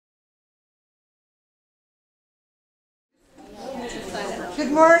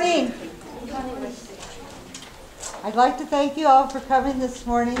Good morning. I'd like to thank you all for coming this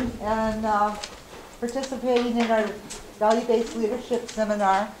morning and participating in our value-based leadership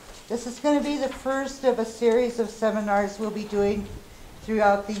seminar. This is going to be the first of a series of seminars we'll be doing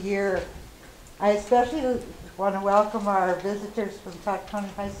throughout the year. I especially want to welcome our visitors from Sac County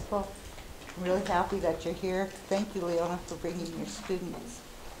High School. I'm really happy that you're here. Thank you, Leona, for bringing your students.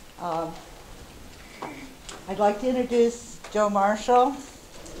 I'd like to introduce Joe Marshall.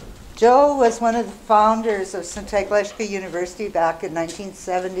 Joe was one of the founders of Sinte Gleska University back in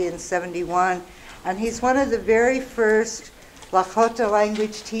 1970 and 71, and he's one of the very first Lakota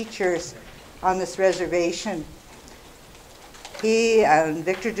language teachers on this reservation. He and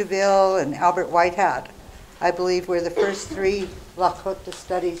Victor DeVille and Albert Whitehat, I believe, were the first three Lakota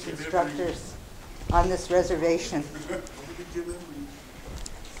studies instructors on this reservation.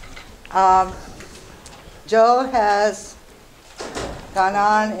 Joe has gone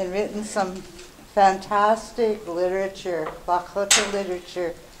on and written some fantastic literature, Lakota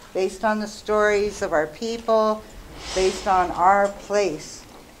literature, based on the stories of our people, based on our place.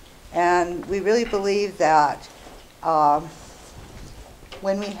 And we really believe that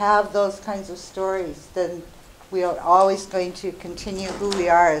when we have those kinds of stories, then we are always going to continue who we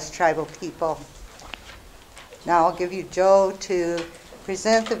are as tribal people. Now I'll give you Joe to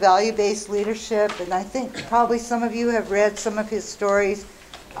present the value-based leadership, and I think probably some of you have read some of his stories.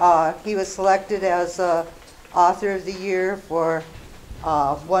 He was selected as author of the year for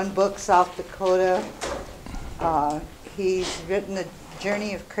one book, South Dakota. He's written The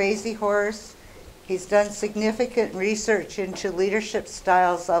Journey of Crazy Horse. He's done significant research into leadership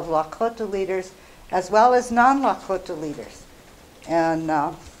styles of Lakota leaders as well as non-Lakota leaders. And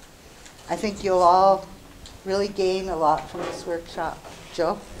I think you'll all really gain a lot from this workshop.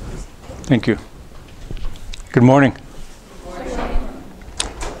 Joe? Thank you. Good morning.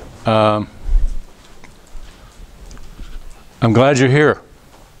 I'm glad you're here.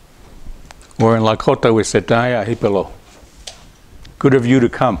 We're in Lakota, we say, Taya Hipelo. Good of you to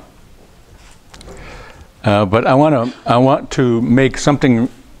come. But I want to make something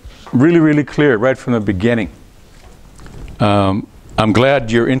really clear right from the beginning. I'm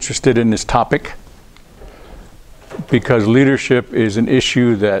glad you're interested in this topic, because leadership is an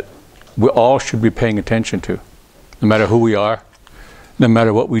issue that we all should be paying attention to, no matter who we are, no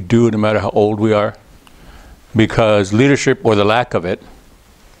matter what we do, no matter how old we are, because leadership, or the lack of it,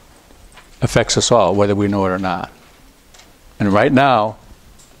 affects us all, whether we know it or not. And right now,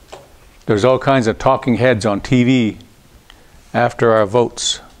 there's all kinds of talking heads on TV after our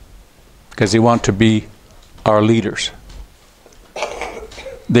votes, because they want to be our leaders.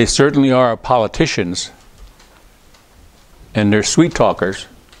 They certainly are our politicians, and they're sweet talkers,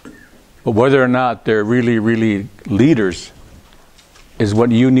 but whether or not they're really leaders is what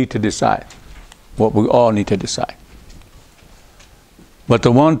you need to decide, what we all need to decide. But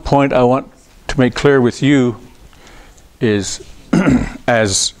the one point I want to make clear with you is,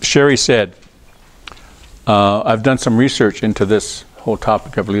 as Sherry said, I've done some research into this whole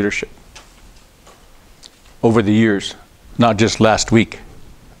topic of leadership over the years, not just last week,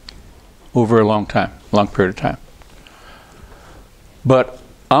 over a long period of time. But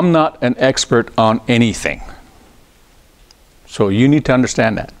I'm not an expert on anything. So you need to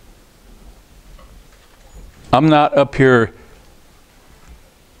understand that. I'm not up here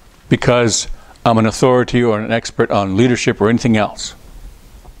because I'm an authority or an expert on leadership or anything else.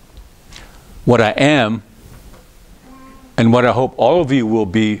 What I am, and what I hope all of you will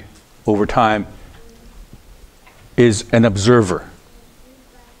be over time, is an observer.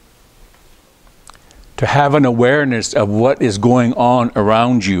 To have an awareness of what is going on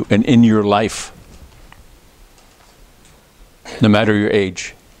around you and in your life, no matter your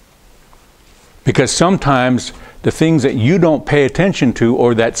age. Because sometimes the things that you don't pay attention to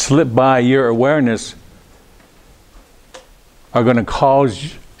or that slip by your awareness are going to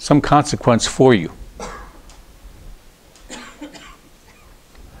cause some consequence for you.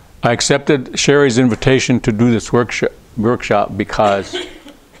 I accepted Sherry's invitation to do this workshop because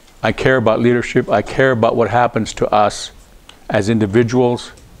I care about leadership. I care about what happens to us as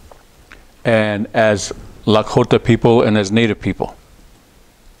individuals and as Lakota people and as Native people.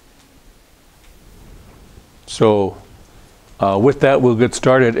 So with that, we'll get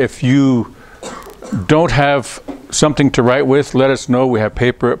started. If you don't have something to write with, let us know. We have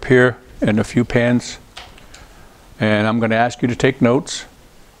paper up here and a few pens. And I'm going to ask you to take notes.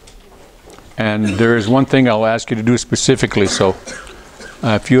 And there is one thing I'll ask you to do specifically. So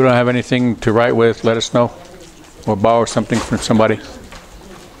if you don't have anything to write with, let us know, or borrow something from somebody.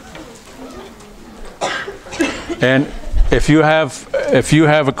 And if you have if you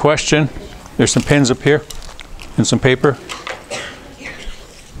have a question, there's some pens up here and some paper.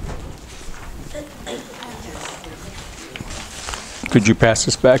 Could you pass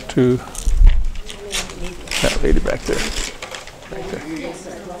this back to that lady back there? Right there.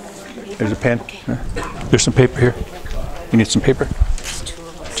 There's a pen. There's some paper here. You need some paper?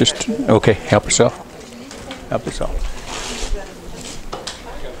 Just, okay, help yourself. Help yourself.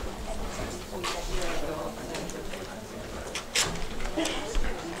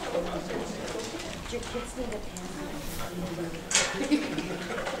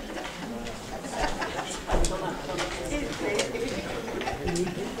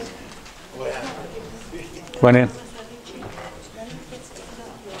 Run in.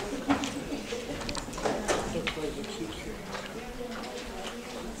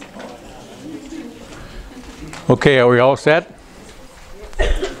 Okay, are we all set?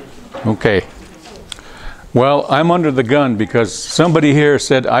 Okay. Well, I'm under the gun because somebody here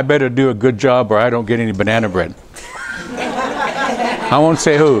said I better do a good job or I don't get any banana bread. I won't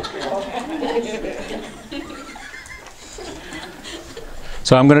say who.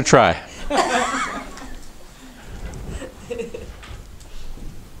 So I'm going to try.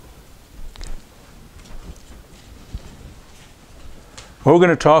 What we're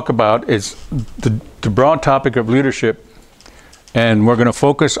going to talk about is the broad topic of leadership, and we're going to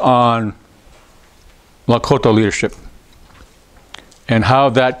focus on Lakota leadership and how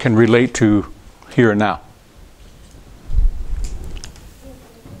that can relate to here and now.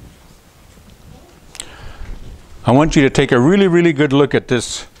 I want you to take a really, really good look at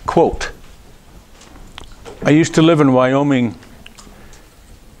this quote. I used to live in Wyoming,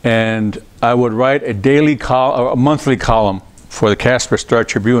 and I would write a daily column, or a monthly column for the Casper Star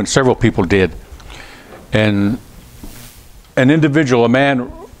Tribune. Several people did. And an individual, a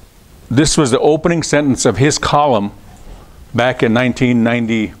man, this was the opening sentence of his column back in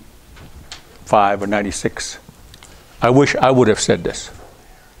 1995 or 96. I wish I would have said this.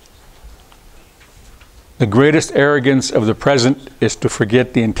 The greatest arrogance of the present is to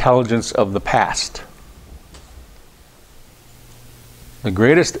forget the intelligence of the past. The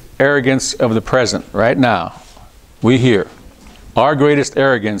greatest arrogance of the present, right now, we hear. Our greatest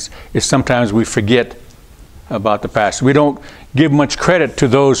arrogance is sometimes we forget about the past. We don't give much credit to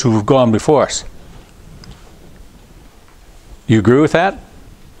those who've gone before us. You agree with that?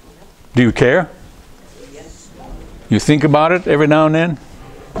 Do you care? Yes. You think about it every now and then?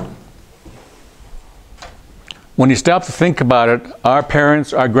 When you stop to think about it, our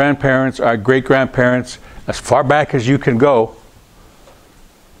parents, our grandparents, our great-grandparents, as far back as you can go,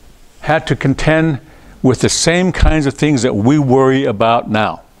 had to contend with the same kinds of things that we worry about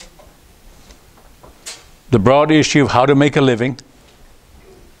now. The broad issue of how to make a living,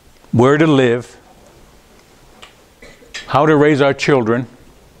 where to live, how to raise our children,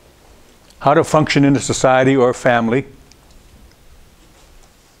 how to function in a society or a family.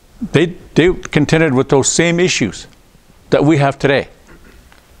 They contended with those same issues that we have today.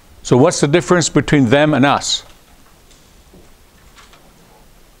 So what's the difference between them and us?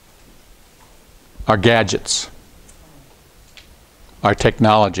 Our gadgets, our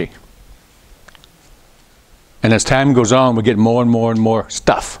technology. And as time goes on, we get more and more and more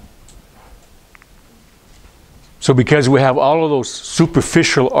stuff. So because we have all of those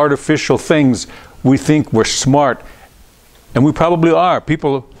superficial, artificial things, we think we're smart. And we probably are.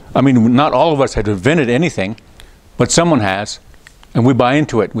 People, I mean, not all of us had invented anything, but someone has. And we buy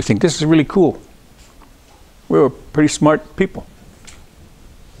into it. We think, this is really cool. We're pretty smart people.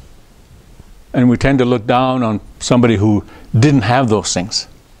 And we tend to look down on somebody who didn't have those things.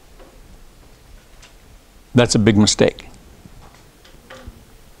 That's a big mistake.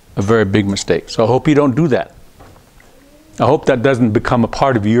 A very big mistake. So I hope you don't do that. I hope that doesn't become a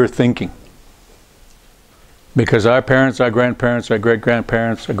part of your thinking. Because our parents, our grandparents, our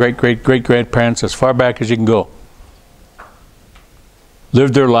great-grandparents, our great-great-great-grandparents, as far back as you can go,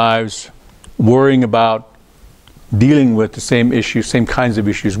 lived their lives worrying about dealing with the same issues, same kinds of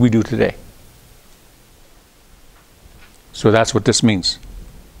issues we do today. So that's what this means.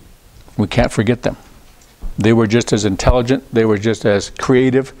 We can't forget them. They were just as intelligent, they were just as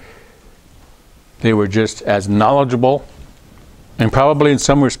creative, they were just as knowledgeable, and probably in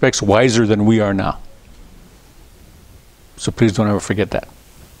some respects wiser than we are now. So please don't ever forget that.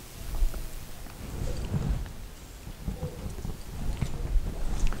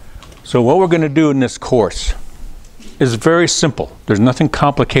 So what we're going to do in this course is very simple. There's nothing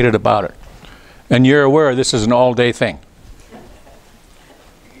complicated about it. And you're aware this is an all-day thing.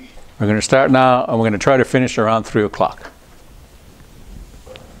 We're going to start now, and we're going to try to finish around 3 o'clock.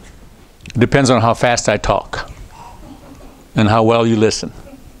 Depends on how fast I talk. and how well you listen.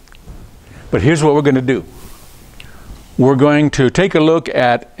 But here's what we're going to do. We're going to take a look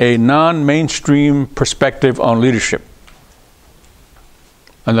at a non-mainstream perspective on leadership.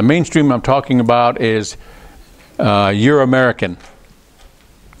 And the mainstream I'm talking about is Euro-American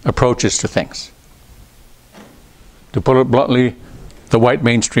approaches to things. To put it bluntly, the white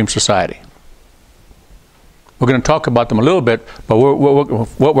mainstream society. We're going to talk about them a little bit, but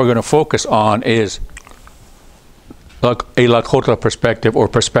what we're going to focus on is a Lakota perspective, or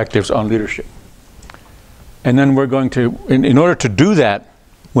perspectives on leadership. And then we're going to, in order to do that,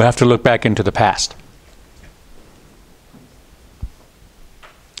 we have to look back into the past.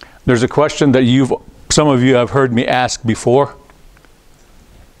 There's a question that some of you have heard me ask before.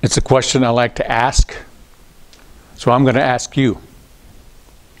 It's a question I like to ask. So I'm going to ask you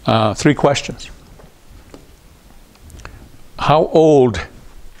 3 questions. How old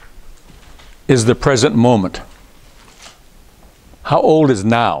is the present moment? How old is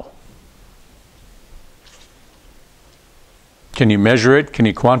now? Can you measure it? Can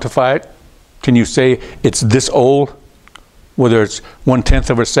you quantify it? Can you say it's this old? Whether it's 1/10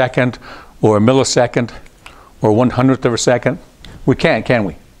 of a second, or a millisecond, or 1/100th of a second? We can't, can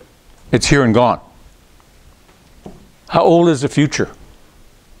we? It's here and gone. How old is the future?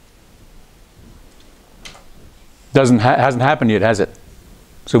 Hasn't happened yet, has it?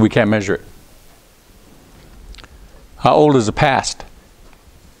 So we can't measure it. How old is the past?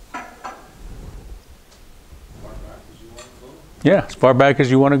 Yeah, as far back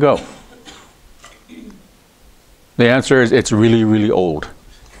as you want to go. The answer is it's really, really old.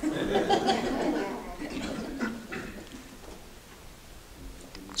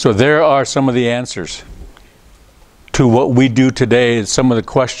 So there are some of the answers to what we do today. Some of the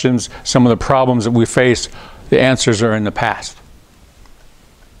questions, some of the problems that we face, the answers are in the past.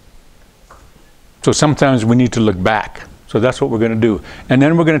 So sometimes we need to look back. So that's what we're going to do. And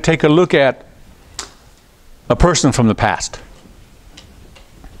then we're going to take a look at a person from the past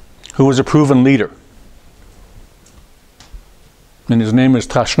who was a proven leader. And his name is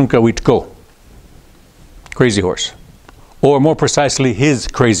Trashunka Witko, Crazy Horse. Or more precisely, his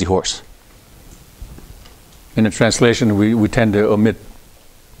crazy horse. In the translation, we tend to omit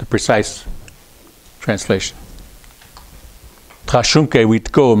the precise translation. Trashunka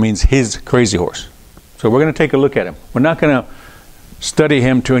Witko means his crazy horse. So we're going to take a look at him. We're not going to study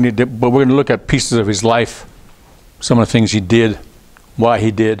him to any depth, but we're going to look at pieces of his life, some of the things he did, why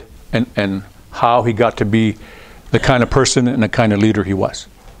he did, and how he got to be the kind of person and the kind of leader he was.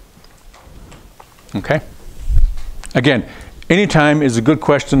 Okay? Again, any time is a good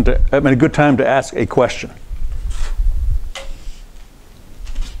question a good time to ask a question.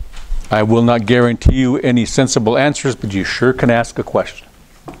 I will not guarantee you any sensible answers, but you sure can ask a question.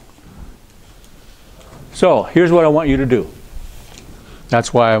 So, here's what I want you to do.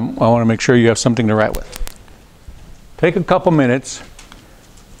 That's why I want to make sure you have something to write with. Take a couple minutes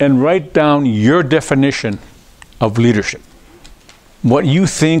and write down your definition of leadership. What you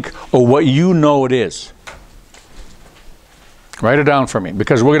think or what you know it is. Write it down for me,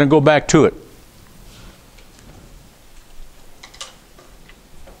 because we're going to go back to it.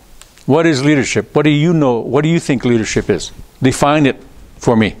 What is leadership? What do you know? What do you think leadership is? Define it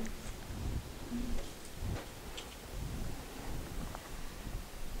for me.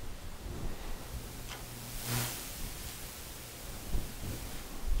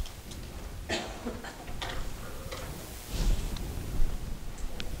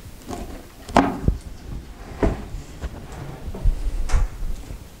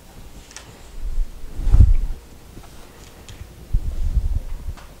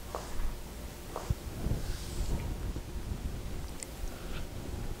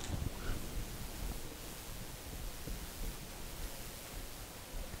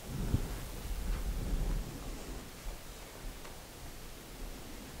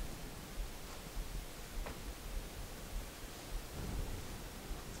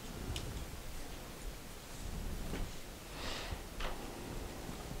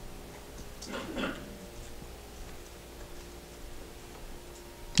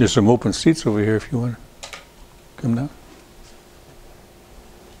 There's some open seats over here if you want to come down.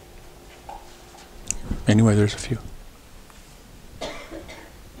 Anyway, there's a few.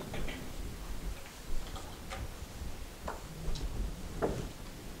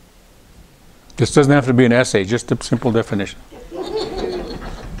 This doesn't have to be an essay, just a simple definition.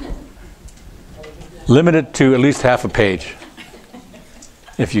 Limit it to at least half a page,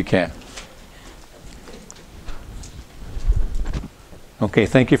 if you can. Okay,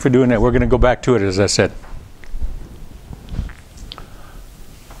 thank you for doing that. We're going to go back to it, as I said.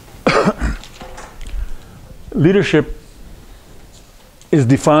 Leadership is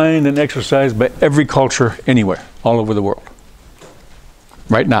defined and exercised by every culture anywhere, all over the world,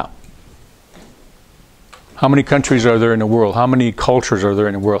 right now. How many countries are there in the world? How many cultures are there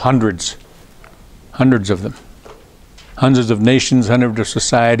in the world? Hundreds. Hundreds of them. Hundreds of nations, hundreds of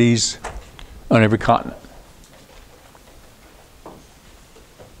societies on every continent.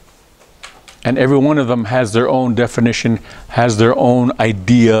 And every one of them has their own definition, has their own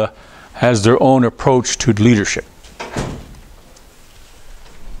idea, has their own approach to leadership.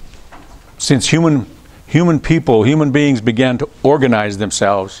 Since human beings began to organize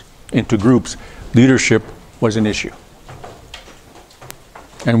themselves into groups, leadership was an issue.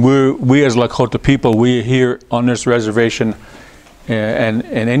 And we as Lakota people, we here on this reservation and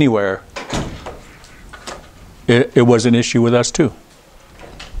anywhere, it was an issue with us too.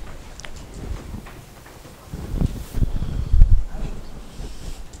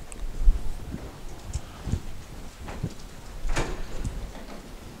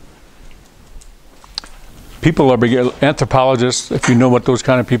 People are anthropologists, if you know what those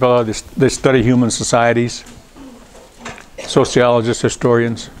kind of people are. They study human societies. Sociologists,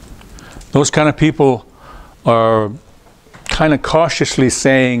 historians. Those kind of people are kind of cautiously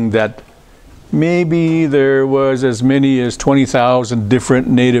saying that maybe there was as many as 20,000 different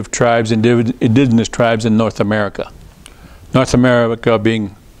native tribes, indigenous tribes in North America. North America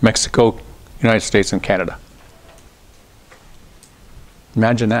being Mexico, United States, and Canada.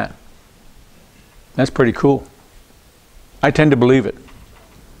 Imagine that. That's pretty cool. I tend to believe it.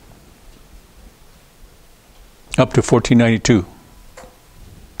 Up to 1492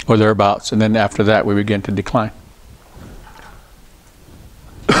 or thereabouts, and then after that we begin to decline.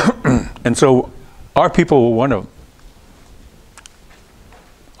 And so our people were one of them.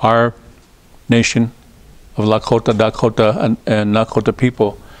 Our nation of Lakota, Dakota, and Lakota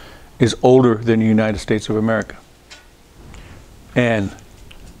people is older than the United States of America. And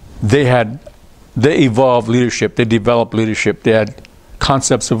they evolved leadership, they developed leadership, they had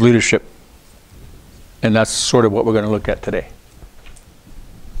concepts of leadership. And that's sort of what we're going to look at today.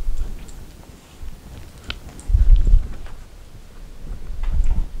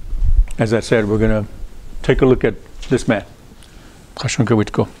 As I said, we're going to take a look at this man.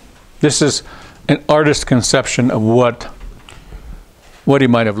 This is an artist's conception of what he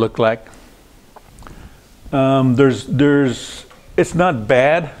might have looked like. It's not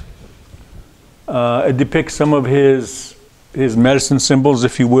bad. It depicts some of his medicine symbols,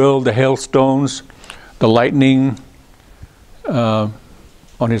 if you will, the hailstones, the lightning on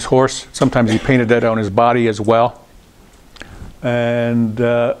his horse. Sometimes he painted that on his body as well. And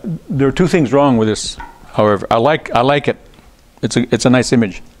there are two things wrong with this, however. I like it. It's a nice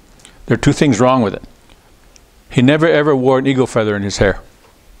image. There are two things wrong with it. He never ever wore an eagle feather in his hair.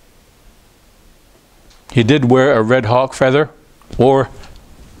 He did wear a red hawk feather or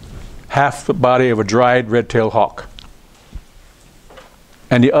half the body of a dried red-tailed hawk.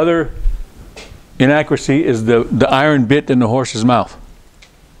 And the other inaccuracy is the iron bit in the horse's mouth.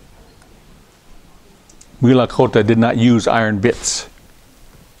 We Lakota did not use iron bits.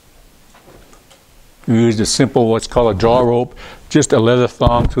 We used a simple, what's called a jaw rope, just a leather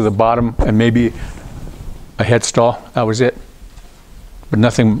thong through the bottom and maybe a headstall. That was it. But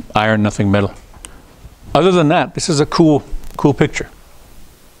nothing iron, nothing metal. Other than that, this is a cool picture.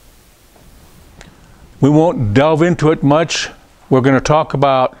 We won't delve into it much. We're going to talk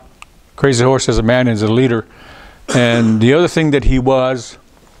about Crazy Horse as a man and as a leader. And the other thing that he was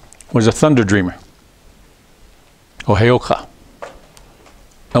a thunder dreamer. Oheoka.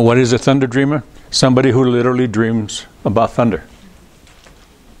 And what is a thunder dreamer? Somebody who literally dreams about thunder.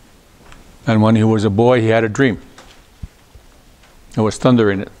 And when he was a boy, he had a dream. There was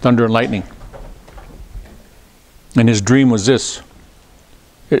thunder in it, thunder and lightning. And his dream was this.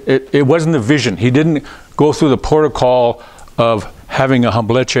 It wasn't a vision. He didn't go through the protocol of having a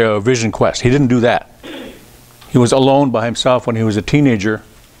Hambleche or a vision quest. He didn't do that. He was alone by himself when he was a teenager.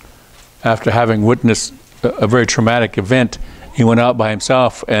 After having witnessed a very traumatic event, he went out by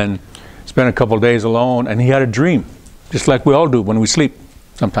himself and spent a couple of days alone, and he had a dream, just like we all do when we sleep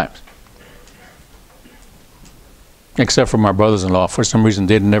sometimes. Except for my brothers-in-law. For some reason,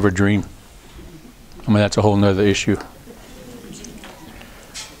 they'd never dream. I mean, that's a whole nother issue.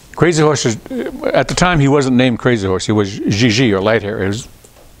 Crazy Horse, at the time he wasn't named Crazy Horse, he was Gigi, or light hair. He was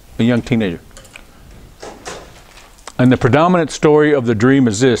a young teenager. And the predominant story of the dream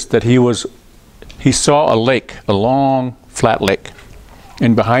is this, that he saw a lake, a long, flat lake.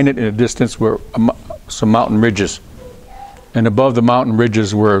 And behind it in the distance were some mountain ridges. And above the mountain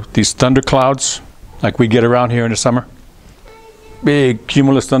ridges were these thunder clouds, like we get around here in the summer. Big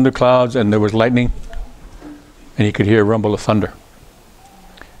cumulus thunder clouds, and there was lightning. And he could hear a rumble of thunder.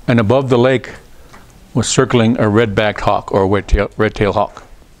 and above the lake was circling a red-backed hawk, or a red-tailed hawk.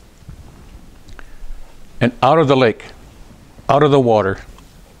 And out of the lake, out of the water,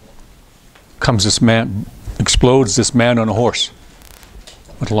 comes this man, explodes this man on a horse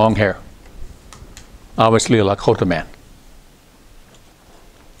with long hair. Obviously a Lakota man.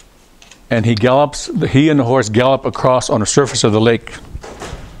 And he and the horse gallop across on the surface of the lake.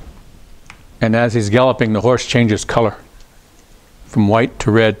 And as he's galloping, the horse changes color from white to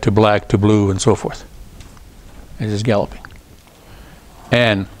red to black to blue and so forth as he's galloping.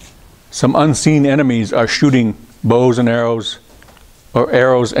 And some unseen enemies are shooting bows and arrows, or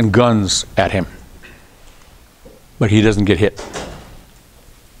arrows and guns at him. But he doesn't get hit.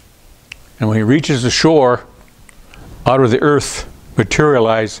 And when he reaches the shore, out of the earth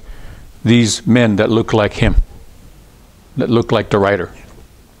materialize these men that look like him, that look like the rider.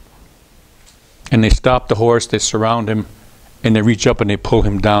 And they stop the horse, they surround him, and they reach up and they pull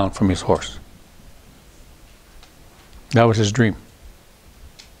him down from his horse. That was his dream.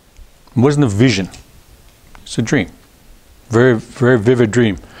 It wasn't a vision. It's a dream. Very, very vivid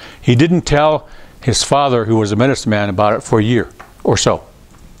dream. He didn't tell his father, who was a medicine man, about it for a year or so.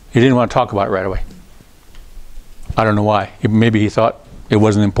 He didn't want to talk about it right away. I don't know why. Maybe he thought it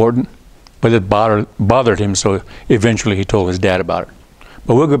wasn't important, but it bothered him, so eventually he told his dad about it.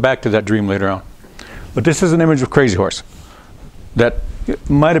 But we'll go back to that dream later on. But this is an image of Crazy Horse. That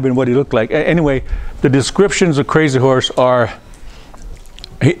might have been what he looked like. Anyway, the descriptions of Crazy Horse are,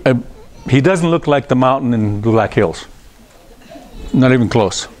 he doesn't look like the mountain in the Black Hills. Not even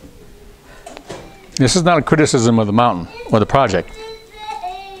close. This is not a criticism of the mountain or the project.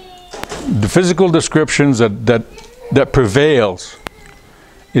 The physical descriptions that prevails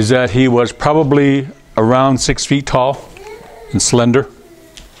is that he was probably around 6 feet tall and slender.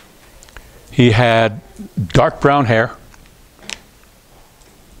 He had dark brown hair.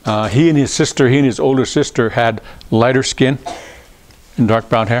 He and his older sister had lighter skin and dark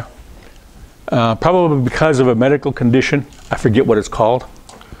brown hair. Probably because of a medical condition. I forget what it's called.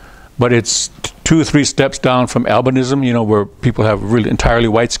 But it's 2 or 3 steps down from albinism, you know, where people have really entirely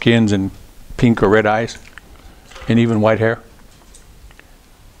white skins and pink or red eyes and even white hair.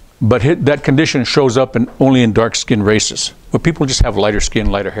 But that condition shows up only in dark skin races, where people just have lighter skin,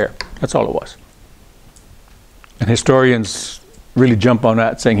 lighter hair. That's all it was. And historians really jump on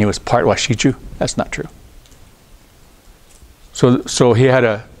that, saying he was part Washichu. That's not true. So he had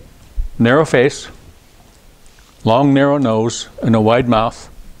a narrow face, long narrow nose, and a wide mouth,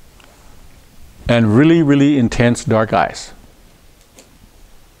 and really, really intense dark eyes.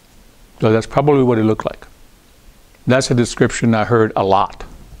 So that's probably what he looked like. That's a description I heard a lot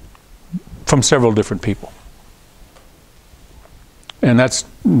from several different people. And that's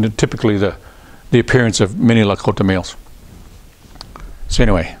typically the appearance of many Lakota males. So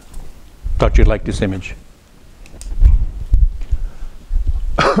anyway, thought you'd like this image.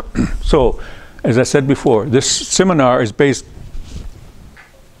 So, as I said before, this seminar is based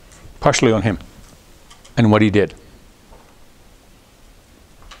partially on him and what he did.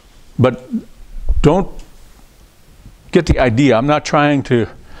 But don't get the idea. I'm not trying to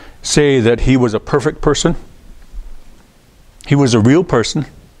say that he was a perfect person. He was a real person.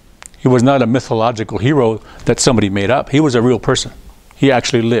 He was not a mythological hero that somebody made up. He was a real person. He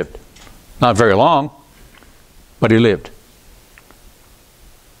actually lived. Not very long, but he lived.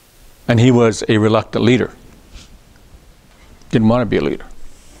 And he was a reluctant leader. Didn't want to be a leader.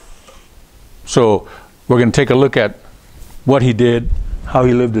 So we're going to take a look at what he did, how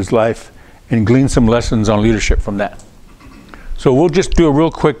he lived his life, and glean some lessons on leadership from that. So we'll just do a real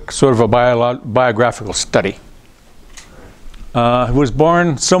quick sort of a biographical study. He was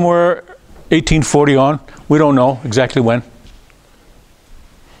born somewhere 1840 on. We don't know exactly when.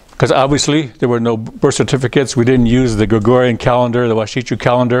 Because obviously there were no birth certificates. We didn't use the Gregorian calendar, the Washichu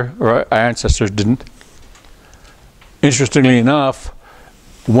calendar, or our ancestors didn't. Interestingly enough,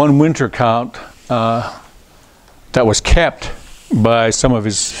 one winter count that was kept by some of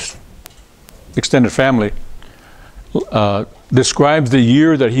his extended family describes the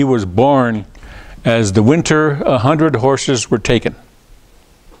year that he was born as the winter 100 horses were taken.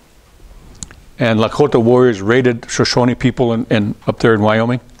 And Lakota warriors raided Shoshone people up there in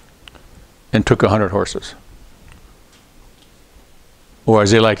Wyoming and took 100 horses. Or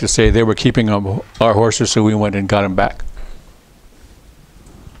as they like to say, they were keeping our horses, so we went and got them back.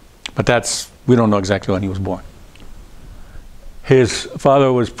 But we don't know exactly when he was born. His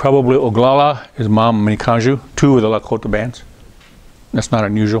father was probably Oglala, his mom Manikanju, 2 of the Lakota bands. That's not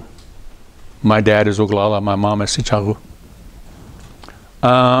unusual. My dad is Oglala, my mom is Sichagu.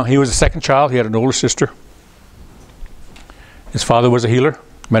 He was the second child. He had an older sister. His father was a healer,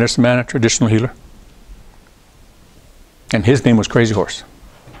 medicine man, a traditional healer. And his name was Crazy Horse.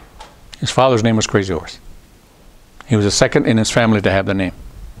 His father's name was Crazy Horse. He was the second in his family to have the name.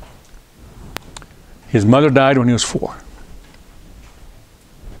 His mother died when he was 4.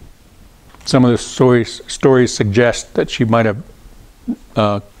 Some of the stories suggest that she might have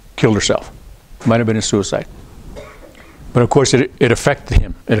killed herself. Might have been a suicide. But of course it affected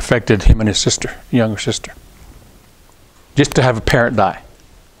him. It affected him and his sister, younger sister. Just to have a parent die,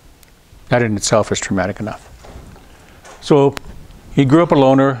 that in itself is traumatic enough. So he grew up a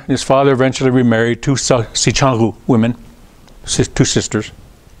loner. His father eventually remarried 2 Sichangu women, 2 sisters.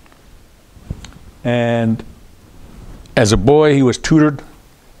 And as a boy, he was tutored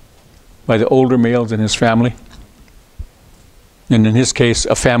by the older males in his family. And in his case,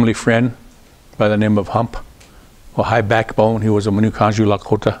 a family friend by the name of Hump, or High Backbone. He was a Manukanju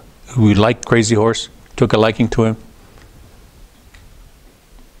Lakota who liked Crazy Horse, took a liking to him.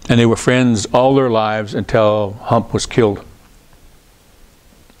 And they were friends all their lives until Hump was killed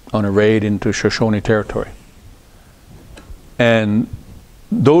on a raid into Shoshone territory. And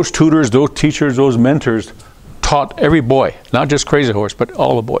those tutors, those teachers, those mentors taught every boy, not just Crazy Horse, but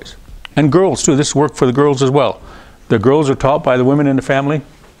all the boys. And girls too. This worked for the girls as well. The girls are taught by the women in the family,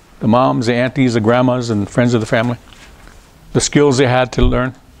 the moms, the aunties, the grandmas, and friends of the family. The skills they had to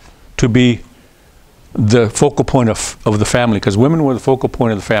learn to be the focal point of the family, because women were the focal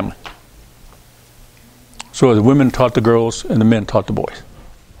point of the family. So the women taught the girls and the men taught the boys.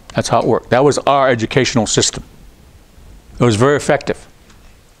 That's how it worked. That was our educational system. It was very effective.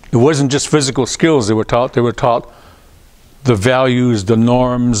 It wasn't just physical skills they were taught the values, the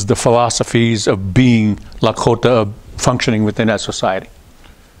norms, the philosophies of being Lakota, of functioning within that society.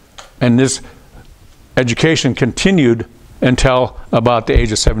 And this education continued until about the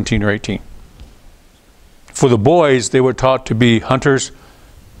age of 17 or 18. For the boys, they were taught to be hunters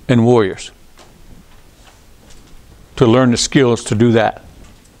and warriors, to learn the skills to do that.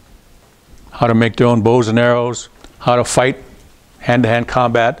 How to make their own bows and arrows, how to fight, hand-to-hand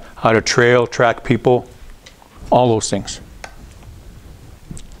combat, how to track people, all those things.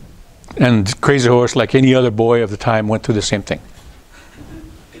 And Crazy Horse, like any other boy of the time, went through the same thing.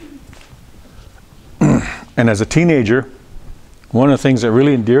 And as a teenager, one of the things that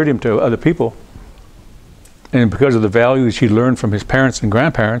really endeared him to other people, and because of the values he learned from his parents and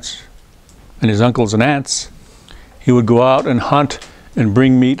grandparents and his uncles and aunts, he would go out and hunt and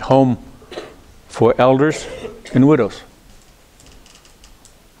bring meat home for elders and widows.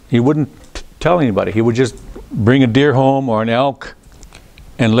 He wouldn't tell anybody. He would just bring a deer home or an elk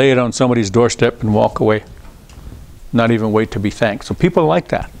and lay it on somebody's doorstep and walk away, not even wait to be thanked. So people like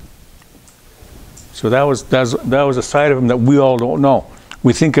that. So that was a side of him that we all don't know.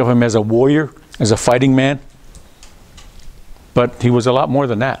 We think of him as a warrior, as a fighting man, but he was a lot more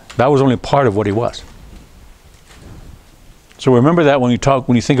than that. That was only part of what he was. So remember that when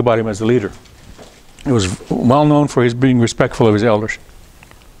you think about him as a leader. He was well known for his being respectful of his elders.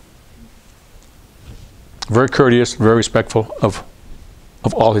 Very courteous, very respectful of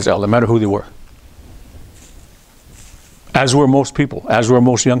all his elders, no matter who they were. As were most people, as were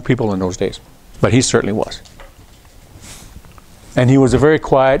most young people in those days. But he certainly was. And he was a very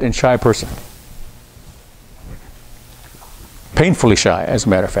quiet and shy person. Painfully shy, as a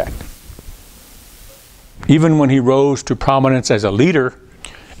matter of fact. Even when he rose to prominence as a leader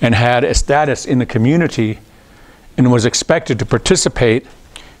and had a status in the community and was expected to participate,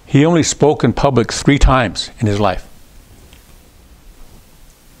 he only spoke in public 3 times in his life.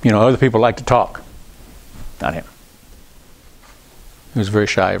 You know, other people like to talk, not him. He was very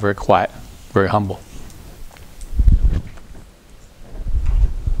shy, very quiet, very humble.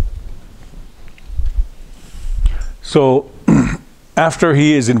 So after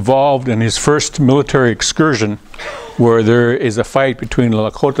he is involved in his first military excursion, where there is a fight between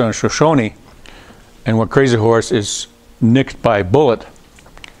Lakota and Shoshone, and where Crazy Horse is nicked by a bullet,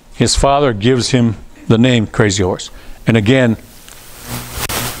 his father gives him the name Crazy Horse. And again,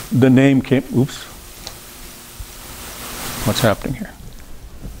 the name came, oops, what's happening here?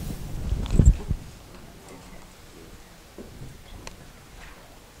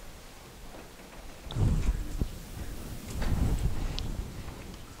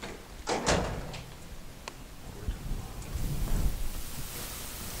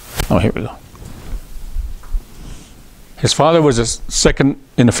 Oh, here we go. His father was the second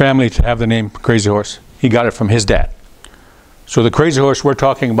in the family to have the name Crazy Horse. He got it from his dad. So the Crazy Horse we're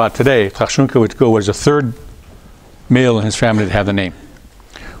talking about today, Tlachunka was the 3rd male in his family to have the name.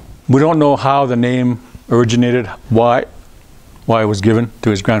 We don't know how the name originated, why it was given to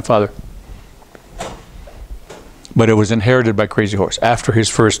his grandfather. but it was inherited by Crazy Horse after his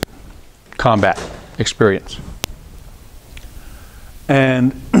first combat experience.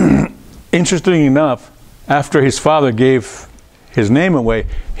 And interestingly enough, after his father gave his name away,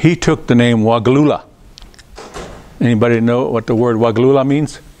 he took the name Waglula. Anybody know what the word Waglula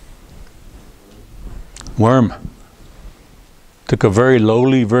means? Worm. Took a very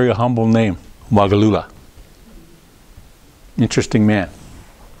lowly, very humble name, Waglula. Interesting man.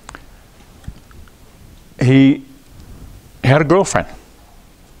 He had a girlfriend.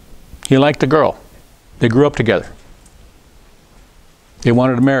 He liked the girl. They grew up together. They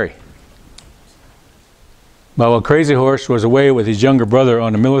wanted to marry. But while Crazy Horse was away with his younger brother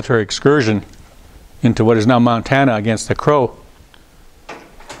on a military excursion into what is now Montana against the Crow,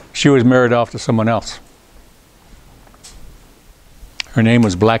 she was married off to someone else. Her name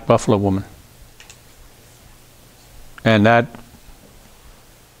was Black Buffalo Woman. And that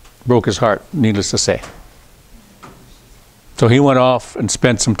broke his heart, needless to say. So he went off and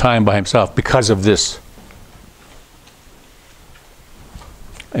spent some time by himself because of this.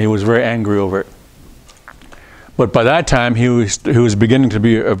 And he was very angry over it. But by that time, he was beginning to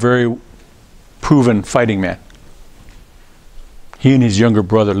be a very proven fighting man. He and his younger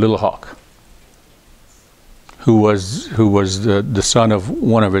brother, Little Hawk, who was the son of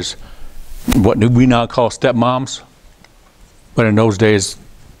one of his, what we now call stepmoms. But in those days,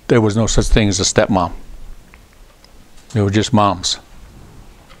 there was no such thing as a stepmom. They were just moms.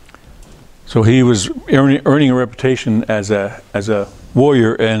 So he was earning a reputation as a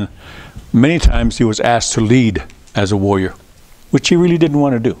warrior, and many times he was asked to lead as a warrior, which he really didn't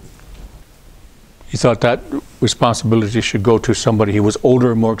want to do. He thought that responsibility should go to somebody who was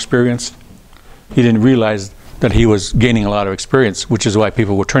older and more experienced. He didn't realize that he was gaining a lot of experience, which is why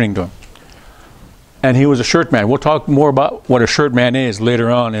people were turning to him. And he was a shirt man. We'll talk more about what a shirt man is later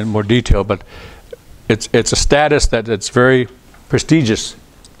on in more detail, but it's a status that's very prestigious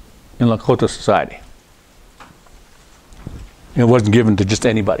in Lakota society. It wasn't given to just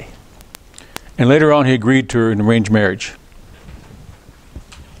anybody. And later on he agreed to an arranged marriage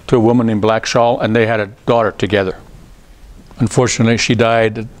to a woman named Black Shawl, and they had a daughter together. Unfortunately, she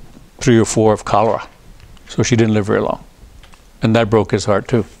died at 3 or 4 of cholera, so she didn't live very long. And that broke his heart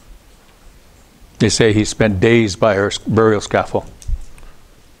too. They say he spent days by her burial scaffold,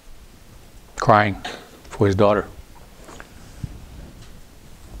 crying for his daughter.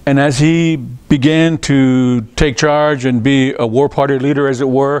 And as he began to take charge and be a war party leader, as it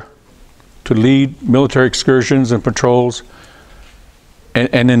were, to lead military excursions and patrols,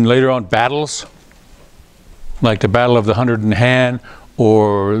 and then later on battles, like the Battle of the 100 in Hand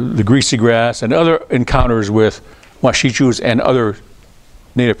or the Greasy Grass and other encounters with Washichus and other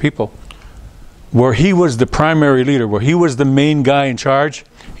Native people, where he was the primary leader, where he was the main guy in charge,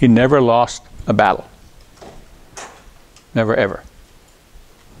 he never lost a battle. Never, ever.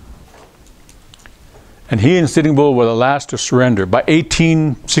 And he and Sitting Bull were the last to surrender. By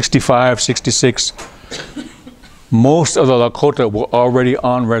 1865, 66, most of the Lakota were already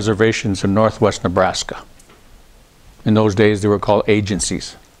on reservations in northwest Nebraska. In those days, they were called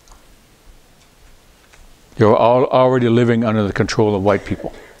agencies. They were all already living under the control of white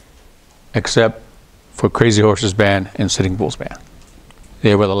people, except for Crazy Horse's band and Sitting Bull's band.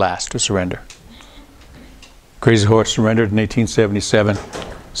 They were the last to surrender. Crazy Horse surrendered in 1877.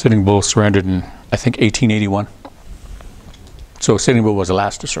 Sitting Bull surrendered in, I think, 1881. So Sitting Bull was the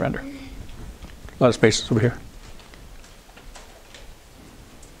last to surrender. A lot of spaces over here.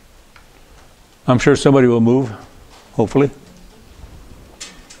 I'm sure somebody will move, hopefully.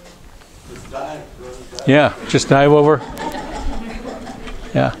 Just dive. Yeah, just dive over.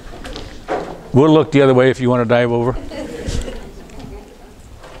 Yeah. We'll look the other way if you want to dive over.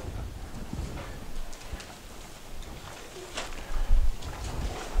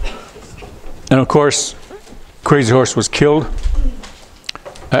 And of course, Crazy Horse was killed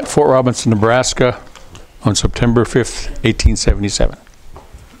at Fort Robinson, Nebraska on September 5th, 1877.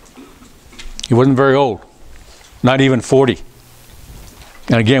 He wasn't very old, not even 40.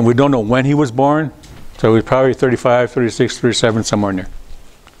 And again, we don't know when he was born, so he was probably 35, 36, 37, somewhere in there.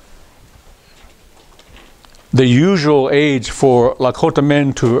 The usual age for Lakota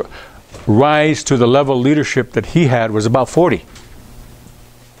men to rise to the level of leadership that he had was about 40.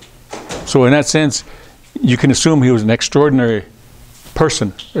 So in that sense, you can assume he was an extraordinary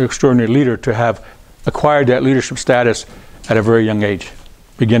person, an extraordinary leader, to have acquired that leadership status at a very young age,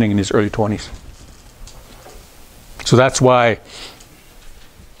 beginning in his early 20s. So that's why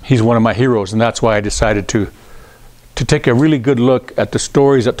he's one of my heroes, and that's why I decided to take a really good look at the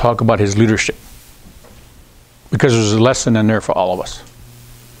stories that talk about his leadership. Because there's a lesson in there for all of us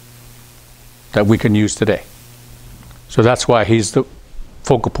that we can use today. So that's why he's the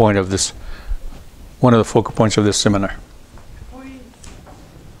focal point of this, one of the focal points of this seminar.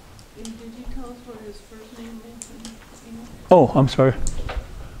 Did you tell us what his first name is? Oh, I'm sorry.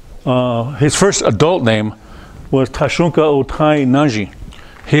 His first adult name was Tashunka Otai Nanji.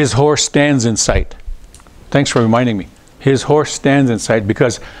 His horse stands in sight. Thanks for reminding me. His horse stands in sight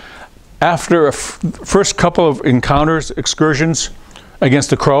because after a first couple of encounters, excursions against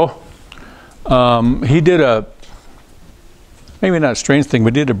the crow, he did a, maybe not a strange thing,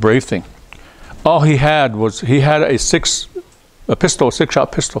 but did a brave thing. All he had was, he had a six-shot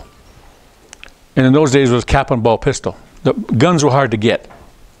pistol. And in those days it was cap and ball pistol. The guns were hard to get.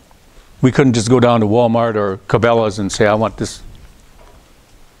 We couldn't just go down to Walmart or Cabela's and say, I want this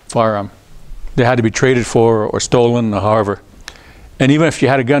firearm. They had to be traded for or stolen or however. And even if you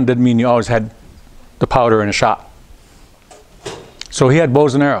had a gun, didn't mean you always had the powder and a shot. So he had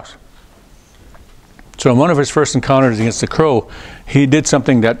bows and arrows. So in one of his first encounters against the crow, he did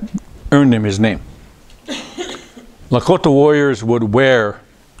something that earned him his name. Lakota warriors would wear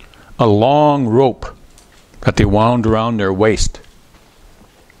a long rope that they wound around their waist.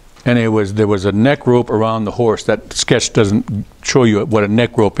 And there was a neck rope around the horse. That sketch doesn't show you what a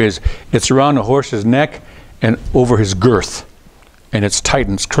neck rope is. It's around the horse's neck and over his girth. And it's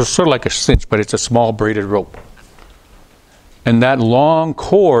tightened, sort of like a cinch, but it's a small braided rope. And that long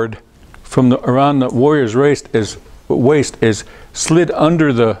cord from around the warrior's waist is slid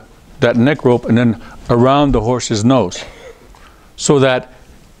under that neck rope and then around the horse's nose. So that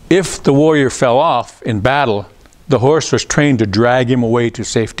if the warrior fell off in battle, the horse was trained to drag him away to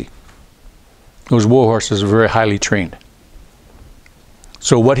safety. Those war horses were very highly trained.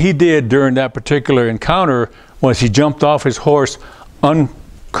 So what he did during that particular encounter was he jumped off his horse, unwind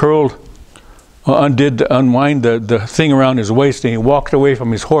the thing around his waist, and he walked away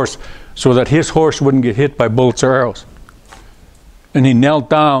from his horse so that his horse wouldn't get hit by bullets or arrows. And he knelt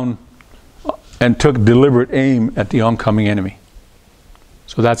down and took deliberate aim at the oncoming enemy.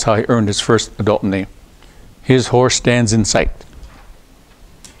 So that's how he earned his first adult name. His horse stands in sight.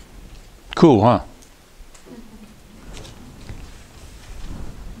 Cool, huh?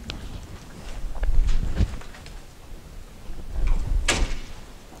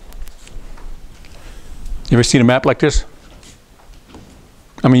 You ever seen a map like this?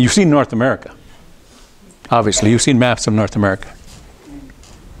 I mean, you've seen North America. Obviously, you've seen maps of North America.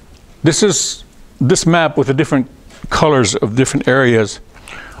 This map with the different colors of different areas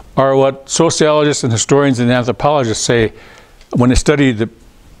are what sociologists and historians and anthropologists say when they study the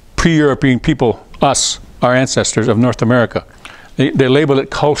pre-European people, us, our ancestors of North America. They label it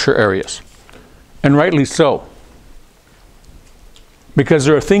culture areas, and rightly so. Because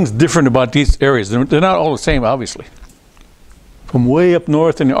there are things different about these areas. They're not all the same, obviously. From way up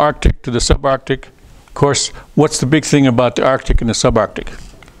north in the Arctic to the subarctic, of course, what's the big thing about the Arctic and the subarctic?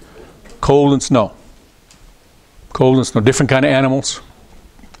 Cold and snow. Cold and snow, different kind of animals.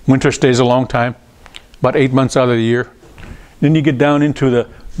 Winter stays a long time, about 8 months out of the year. Then you get down into the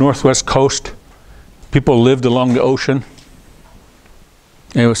northwest coast. People lived along the ocean.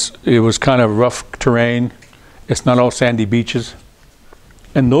 It was kind of rough terrain. It's not all sandy beaches.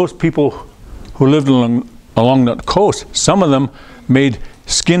 And those people who lived along the coast, some of them made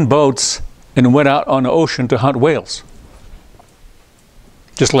skin boats and went out on the ocean to hunt whales.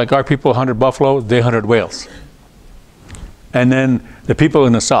 Just like our people hunted buffalo, they hunted whales. And then the people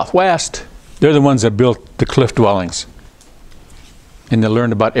in the Southwest, they're the ones that built the cliff dwellings. And they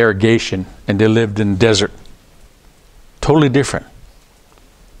learned about irrigation, and they lived in the desert. Totally different.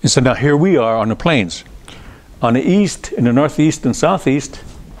 And so now here we are on the plains. On the east, in the northeast and southeast,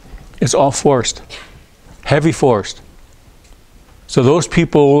 it's all forest. Heavy forest. So those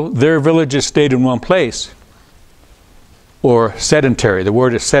people, their villages stayed in one place. Or sedentary. The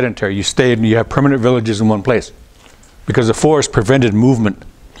word is sedentary. You stay and you have permanent villages in one place. Because the forest prevented movement.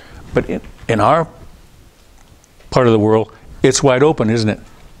 But in our part of the world, it's wide open, isn't it?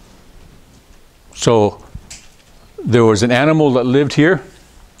 So there was an animal that lived here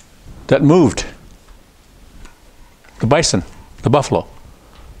that moved. The bison, the buffalo.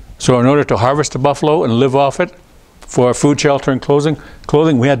 So in order to harvest the buffalo and live off it for our food, shelter, and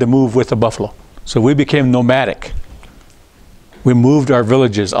clothing, we had to move with the buffalo. So we became nomadic. We moved our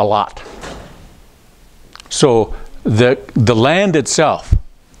villages a lot. So the land itself,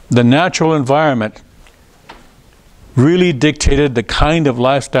 the natural environment, really dictated the kind of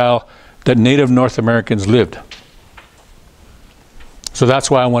lifestyle that Native North Americans lived. So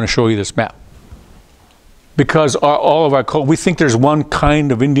that's why I want to show you this map. Because all of our culture, we think there's one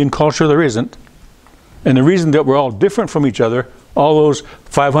kind of Indian culture. There isn't. And the reason that we're all different from each other, all those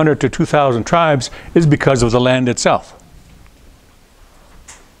 500 to 2,000 tribes, is because of the land itself.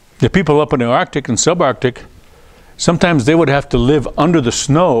 The people up in the Arctic and subarctic, sometimes they would have to live under the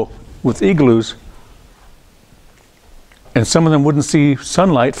snow with igloos, and some of them wouldn't see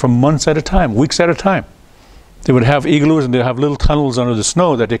sunlight for months at a time, weeks at a time. They would have igloos and they'd have little tunnels under the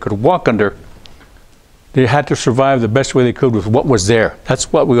snow that they could walk under. They had to survive the best way they could with what was there.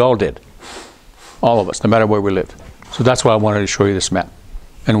 That's what we all did. All of us, no matter where we lived. So that's why I wanted to show you this map.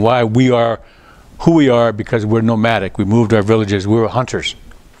 And why we are who we are, because we're nomadic. We moved our villages. We were hunters.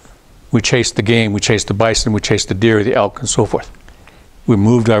 We chased the game. We chased the bison. We chased the deer, the elk, and so forth. We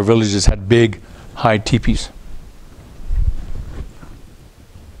moved our villages, had big, high teepees.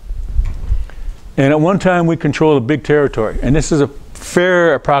 And at one time, we controlled a big territory. And this is a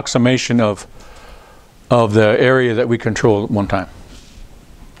fair approximation of the area that we controlled at one time.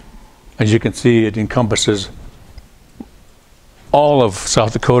 As you can see, it encompasses all of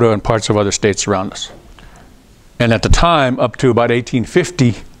South Dakota and parts of other states around us. And at the time, up to about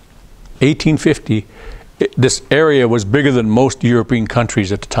 1850, this area was bigger than most European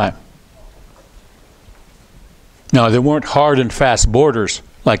countries at the time. Now, there weren't hard and fast borders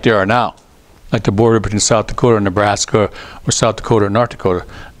like there are now, like the border between South Dakota and Nebraska, or South Dakota and North Dakota.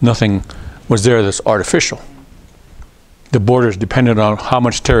 Nothing was there that's artificial. The borders depended on how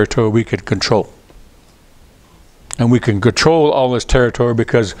much territory we could control. And we can control all this territory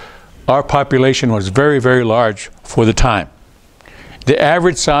because our population was very, very large for the time. The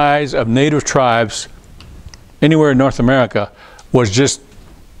average size of native tribes anywhere in North America was just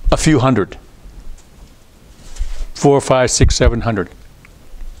a few hundred. 4, 5, 6, 700.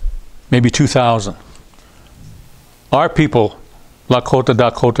 Maybe 2,000. Our people, Lakota,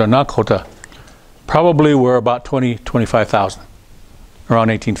 Dakota, and Nakota, probably were about 20, 25,000 around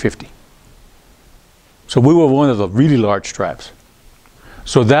 1850. So we were one of the really large tribes.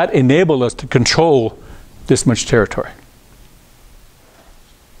 So that enabled us to control this much territory.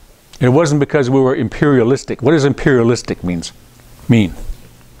 It wasn't because we were imperialistic. What does imperialistic mean?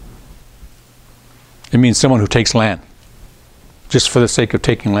 It means someone who takes land just for the sake of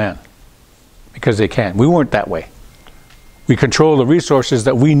taking land because they can. We weren't that way. We controlled the resources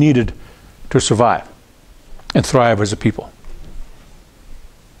that we needed to survive and thrive as a people.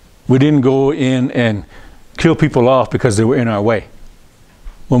 We didn't go in and kill people off because they were in our way.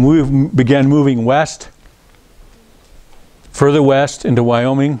 When we began moving west, further west into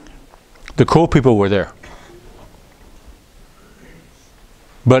Wyoming, the Crow people were there.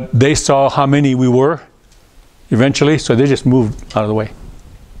 But they saw how many we were eventually, so they just moved out of the way.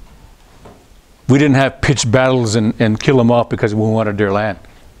 We didn't have pitched battles and kill them off because we wanted their land.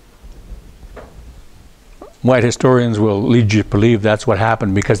 White historians will lead you to believe that's what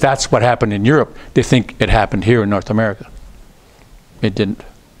happened because that's what happened in Europe. They think it happened here in North America. It didn't.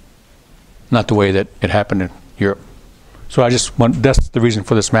 Not the way that it happened in Europe. So that's the reason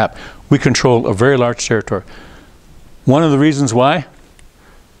for this map. We control a very large territory. One of the reasons why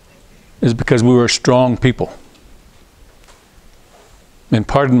is because we were strong people. And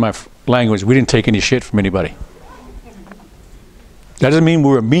pardon my language, we didn't take any shit from anybody. That doesn't mean we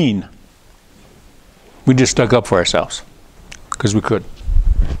were mean. We just stuck up for ourselves because we could.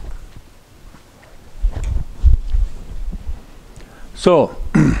 So,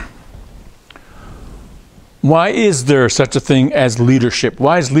 why is there such a thing as leadership?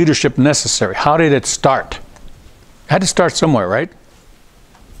 Why is leadership necessary? How did it start? It had to start somewhere, right?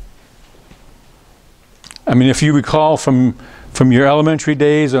 I mean, if you recall from your elementary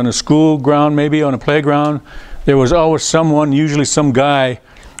days on a school ground, maybe on a playground, there was always someone, usually some guy,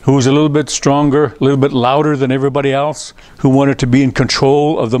 who was a little bit stronger, a little bit louder than everybody else, who wanted to be in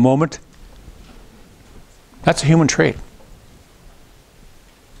control of the moment. That's a human trait.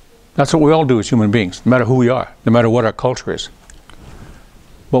 That's what we all do as human beings, no matter who we are, no matter what our culture is.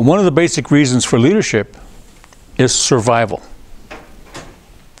 But one of the basic reasons for leadership is survival.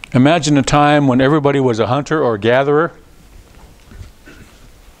 Imagine a time when everybody was a hunter or a gatherer,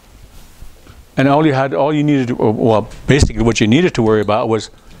 and all you needed to, well, basically what you needed to worry about was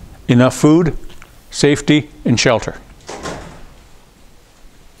enough food, safety, and shelter.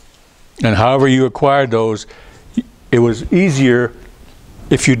 And however you acquired those, it was easier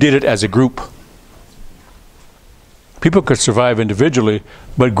if you did it as a group. People could survive individually,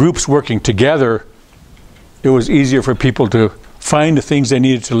 but groups working together, it was easier for people to find the things they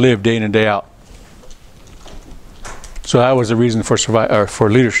needed to live day in and day out. So that was the reason for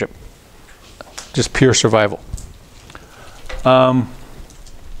leadership. Just pure survival.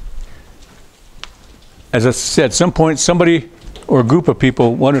 As I said, at some point somebody or a group of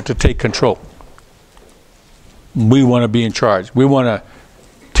people wanted to take control. We want to be in charge. We want to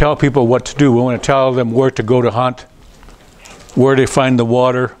tell people what to do. We want to tell them where to go to hunt. where they find the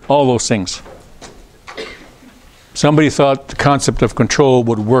water, all those things. Somebody thought the concept of control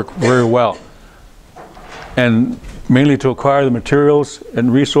would work very well, and mainly to acquire the materials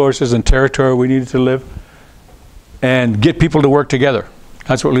and resources and territory we needed to live and get people to work together.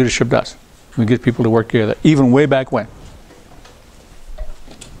 That's what leadership does. We get people to work together, even way back when,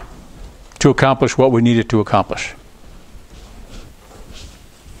 to accomplish what we needed to accomplish.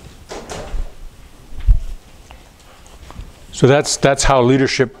 So that's how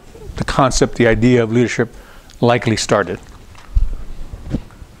leadership, the concept, the idea of leadership likely started.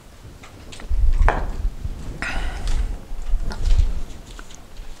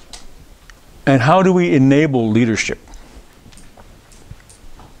 And how do we enable leadership?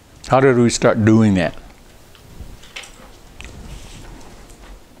 How did we start doing that?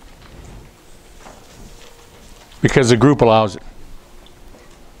 Because the group allows it.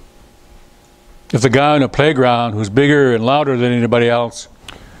 If the guy on the playground who's bigger and louder than anybody else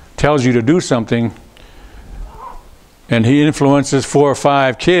tells you to do something, and he influences 4 or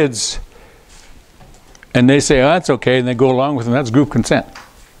 5 kids, and they say, oh, that's okay, and they go along with him, that's group consent.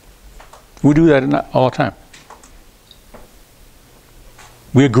 We do that all the time.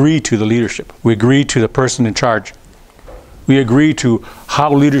 We agree to the leadership. We agree to the person in charge. We agree to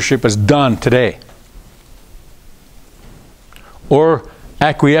how leadership is done today. Or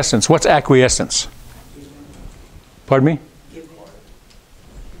acquiescence. What's acquiescence? Pardon me?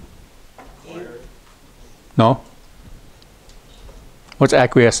 No? What's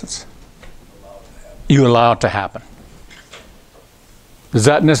acquiescence? You allow it to happen. Does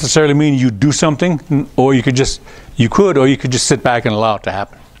that necessarily mean you do something, or you could just sit back and allow it to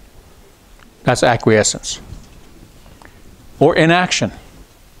happen? That's acquiescence. Or inaction.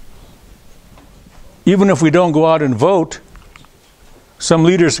 Even if we don't go out and vote, some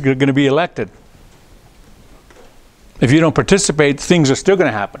leaders are going to be elected. If you don't participate, things are still going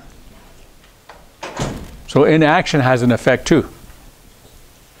to happen. So inaction has an effect too.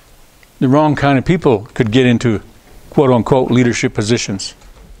 The wrong kind of people could get into quote-unquote leadership positions.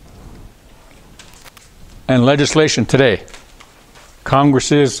 And legislation today.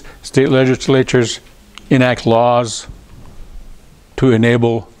 Congresses, state legislatures enact laws to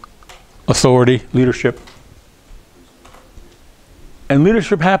enable authority, leadership. And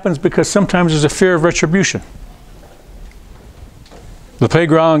leadership happens because sometimes there's a fear of retribution. The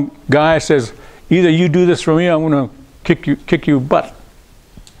playground guy says, either you do this for me, I'm going to kick you butt.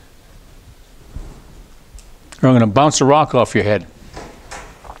 Or I'm going to bounce a rock off your head.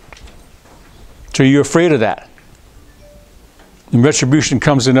 So you're afraid of that. And retribution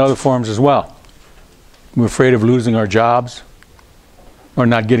comes in other forms as well. We're afraid of losing our jobs, or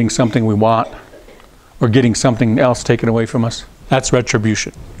not getting something we want, or getting something else taken away from us. That's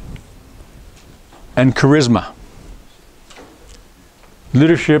retribution. And charisma.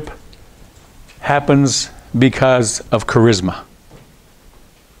 Leadership happens because of charisma.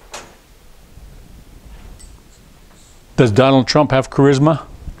 Does Donald Trump have charisma?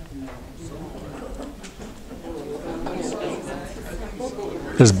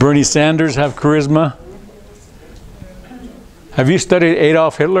 Does Bernie Sanders have charisma? Have you studied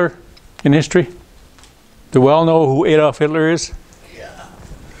Adolf Hitler in history? Do we all know who Adolf Hitler is? Yeah.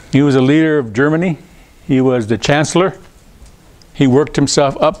 He was a leader of Germany. He was the chancellor. He worked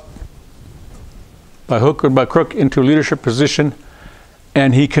himself up by hook or by crook into a leadership position,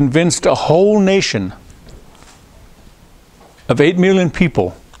 and he convinced a whole nation of 8 million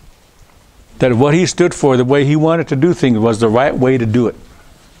people that what he stood for, the way he wanted to do things, was the right way to do it.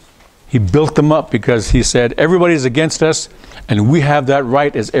 He built them up because he said, everybody's against us, and we have that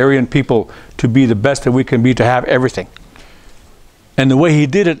right as Aryan people to be the best that we can be, to have everything. And the way he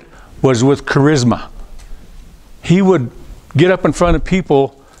did it was with charisma. He would get up in front of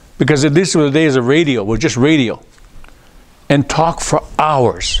people, because these were the days of radio, was just radio, and talk for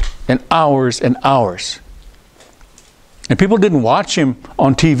hours and hours and hours. And people didn't watch him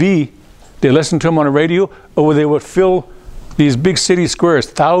on TV. They listened to him on the radio, or they would fill these big city squares.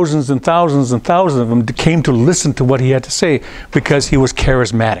 Thousands and thousands and thousands of them came to listen to what he had to say, because he was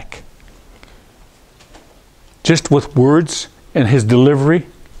charismatic. Just with words and his delivery,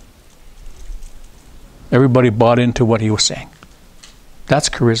 everybody bought into what he was saying. That's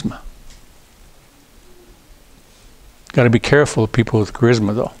charisma. Got to be careful of people with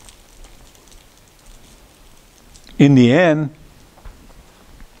charisma, though. In the end,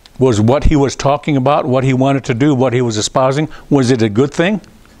 was what he was talking about, what he wanted to do, what he was espousing, was it a good thing?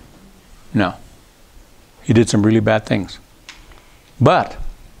 No. He did some really bad things. But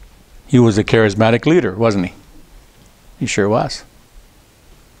he was a charismatic leader, wasn't he? He sure was.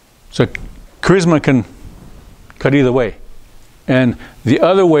 So charisma can cut either way. And the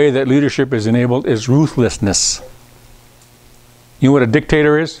other way that leadership is enabled is ruthlessness. You know what a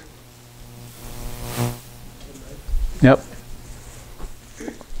dictator is? Yep.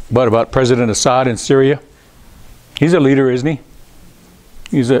 What about President Assad in Syria? He's a leader, isn't he?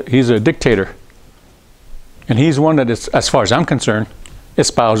 He's a dictator. And he's one that is, as far as I'm concerned,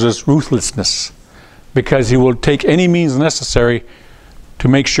 espouses ruthlessness, because he will take any means necessary to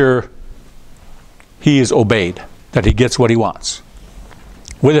make sure he is obeyed, that he gets what he wants,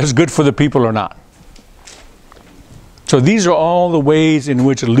 whether it's good for the people or not. So these are all the ways in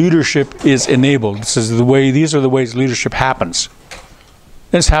which leadership is enabled. These are the ways leadership happens.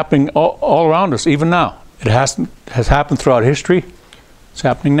 It's happening all around us, even now. It has happened throughout history. It's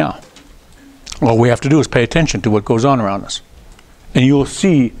happening now. All we have to do is pay attention to what goes on around us, and you'll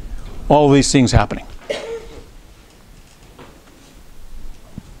see all these things happening.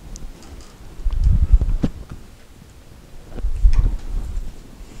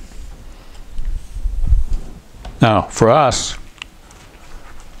 Now, for us,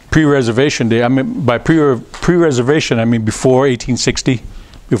 pre-reservation day, I mean, by pre-reservation, I mean before 1860,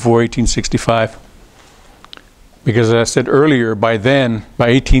 before 1865. Because as I said earlier, by then,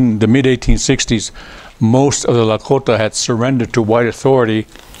 by the mid-1860s, most of the Lakota had surrendered to white authority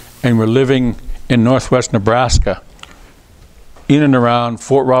and were living in northwest Nebraska, in and around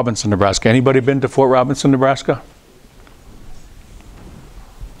Fort Robinson, Nebraska. Anybody been to Fort Robinson, Nebraska?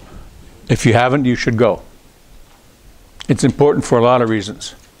 If you haven't, you should go. It's important for a lot of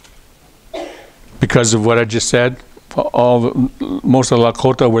reasons. Because of what I just said, most of the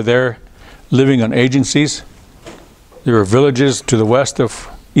Lakota were there living on agencies. There were villages to the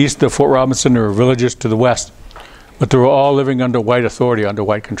east of Fort Robinson. There were villages to the west. But they were all living under white authority, under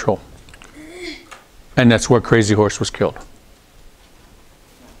white control. And that's where Crazy Horse was killed.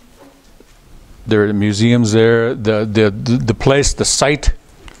 There are the museums there, the place, the site,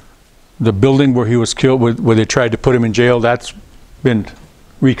 the building where he was killed, where they tried to put him in jail, that's been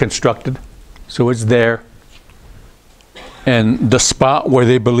reconstructed. So it's there. And the spot where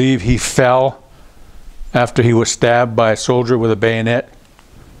they believe he fell after he was stabbed by a soldier with a bayonet,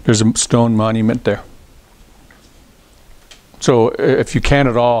 there's a stone monument there. So if you can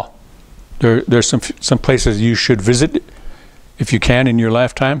at all, there's some places you should visit if you can in your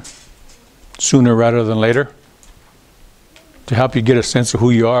lifetime, sooner rather than later, to help you get a sense of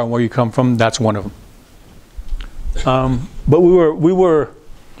who you are and where you come from. That's one of them. But we were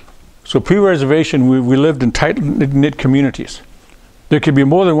so pre-reservation, we lived in tight-knit communities. There could be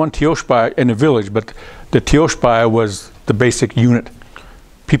more than one Tioshpai in a village, but the Tioshpai was the basic unit.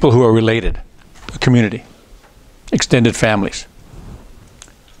 People who are related, a community, extended families.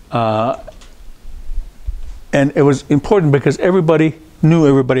 And it was important because everybody knew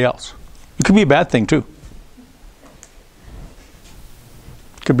everybody else. It could be a bad thing too.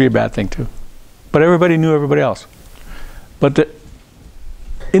 It could be a bad thing too. But everybody knew everybody else. But the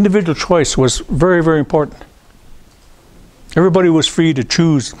individual choice was very, very important. Everybody was free to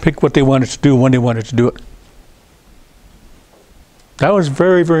choose, pick what they wanted to do when they wanted to do it. That was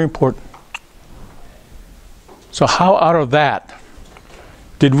very, very important. So how out of that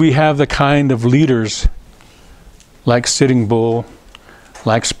did we have the kind of leaders like Sitting Bull,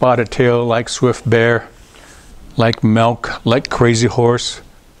 like Spotted Tail, like Swift Bear, like Milk, like Crazy Horse,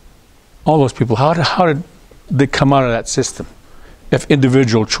 all those people? How did they come out of that system if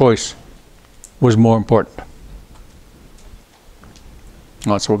individual choice was more important?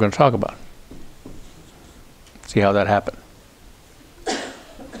 Well, that's what we're going to talk about. See how that happened.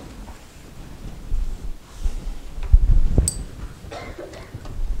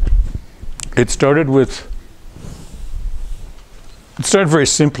 It started very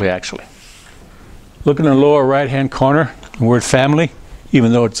simply, actually. Look in the lower right-hand corner, the word family,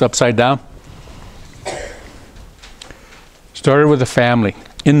 even though it's upside down. Started with a family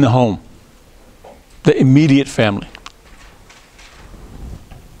in the home, the immediate family.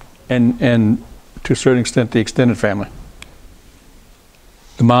 And to a certain extent, the extended family.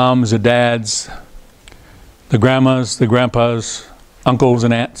 The moms, the dads, the grandmas, the grandpas, uncles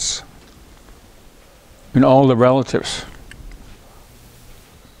and aunts, and all the relatives.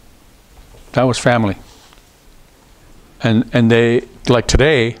 That was family. And they, like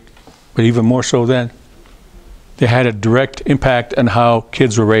today, but even more so then, they had a direct impact on how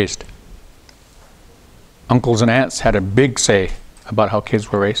kids were raised. Uncles and aunts had a big say about how kids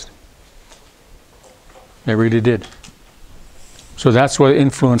were raised. They really did. So that's where the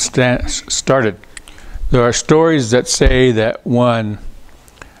influence started. There are stories that say that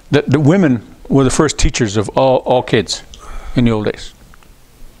the women were the first teachers of all kids in the old days,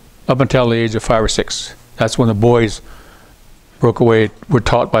 up until the age of 5 or 6. That's when the boys broke away, were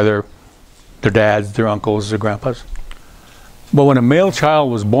taught by their dads, their uncles, their grandpas. But when a male child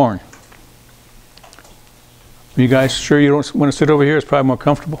was born, you guys sure you don't want to sit over here? It's probably more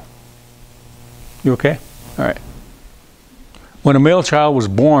comfortable. You okay? All right. When a male child was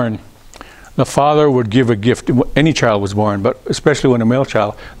born, the father would give a gift. Any child was born, but especially when a male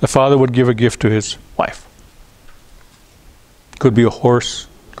child, the father would give a gift to his wife. Could be a horse,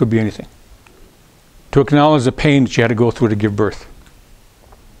 could be anything. To acknowledge the pain that you had to go through to give birth.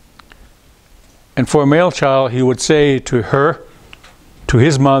 And for a male child, he would say to her, to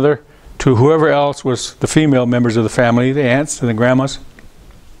his mother, to whoever else was the female members of the family, the aunts and the grandmas,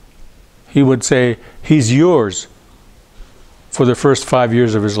 he would say, he's yours for the first 5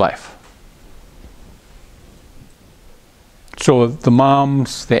 years of his life. So the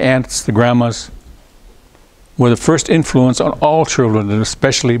moms, the aunts, the grandmas were the first influence on all children, and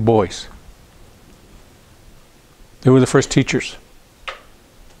especially boys. They were the first teachers.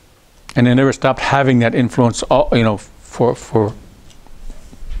 And they never stopped having that influence, for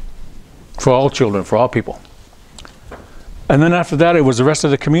all children, for all people. And then after that, it was the rest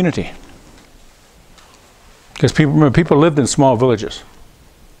of the community. Because people lived in small villages,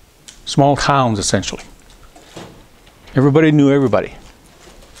 small towns, essentially. Everybody knew everybody.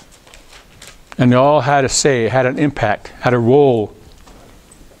 And they all had a say, had an impact, had a role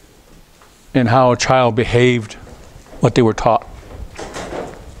in how a child behaved, what they were taught.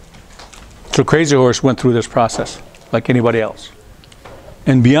 So Crazy Horse went through this process like anybody else.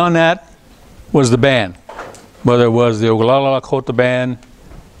 And beyond that was the band. Whether it was the Oglala Lakota band,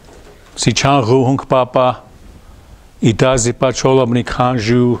 Si Changu Hunkpapa, Itazipa Chola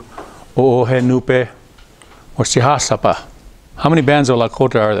Mnikanju, Oohe Nupe, or Sihasapa. How many bands of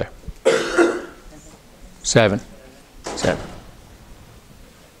Lakota are there? 7.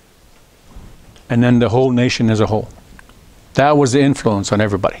 And then the whole nation as a whole. That was the influence on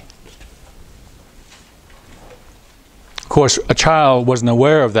everybody. Of course, a child wasn't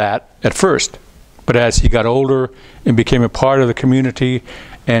aware of that at first, but as he got older and became a part of the community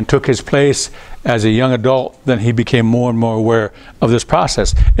and took his place as a young adult, then he became more and more aware of this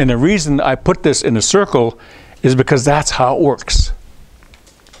process. And the reason I put this in a circle is because that's how it works.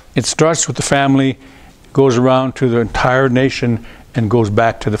 It starts with the family, goes around to the entire nation, and goes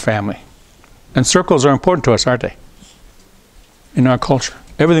back to the family. And circles are important to us, aren't they? In our culture.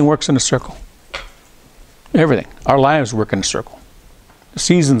 Everything works in a circle. Everything. Our lives work in a circle. The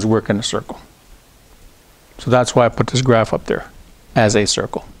seasons work in a circle. So that's why I put this graph up there as a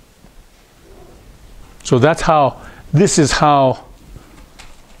circle. So this is how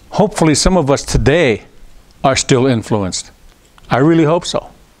hopefully some of us today are still influenced. I really hope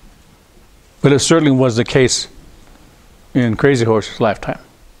so. But it certainly was the case in Crazy Horse's lifetime.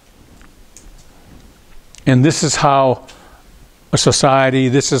 And this is how a society,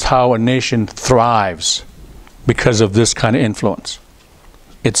 this is how a nation thrives because of this kind of influence.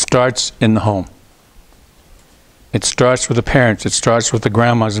 It starts in the home. It starts with the parents. It starts with the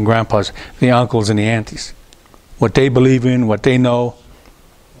grandmas and grandpas, the uncles and the aunties. What they believe in, what they know,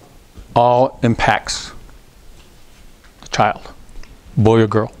 all impacts the child, boy or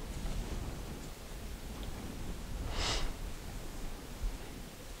girl.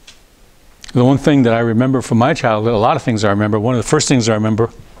 The one thing that I remember from my childhood, a lot of things I remember, one of the first things I remember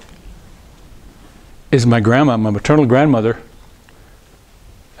is my grandma, my maternal grandmother,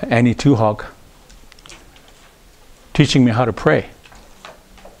 Annie Tuhog, teaching me how to pray.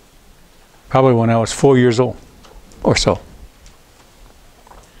 Probably when I was 4 years old or so.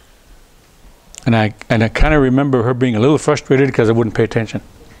 And I kind of remember her being a little frustrated because I wouldn't pay attention.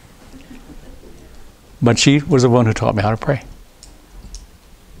 But she was the one who taught me how to pray.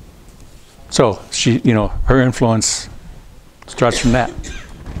 So she, her influence starts from that.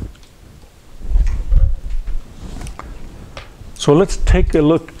 So let's take a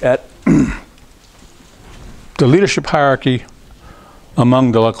look at the leadership hierarchy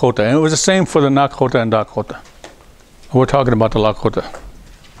among the Lakota. And it was the same for the Nakota and Dakota. We're talking about the Lakota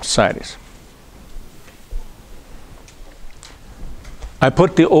societies. I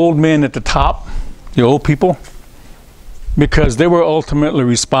put the old men at the top, the old people, because they were ultimately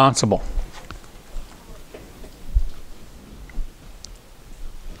responsible.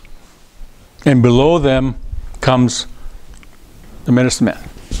 And below them comes the medicine man,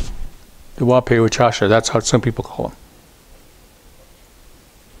 the Wopila, that's how some people call him.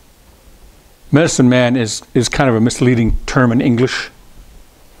 Medicine man is kind of a misleading term in English.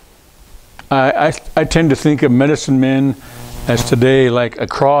 I tend to think of medicine men as today like a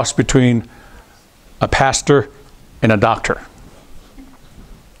cross between a pastor and a doctor,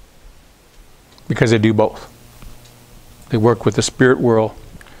 because they do both. They work with the spirit world,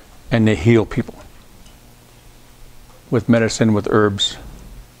 and they heal people with medicine, with herbs,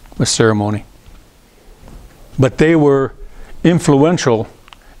 with ceremony. But they were influential,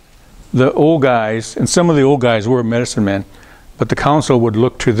 the old guys, and some of the old guys were medicine men, but the council would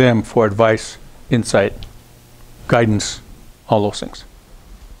look to them for advice, insight, guidance, all those things.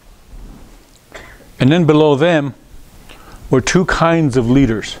 And then below them were two kinds of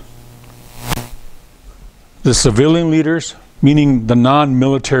leaders. The civilian leaders, meaning the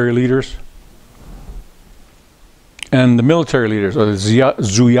non-military leaders, and the military leaders, or the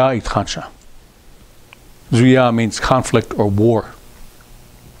Zuya Itchansha. Zuya means conflict or war.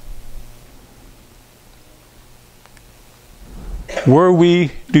 Were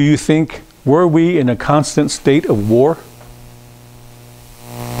we, do you think, were we in a constant state of war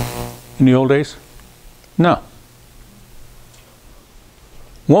in the old days? No.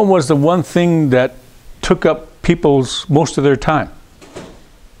 What was the one thing that took up people's most of their time?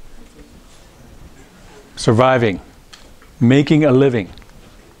 Surviving, making a living.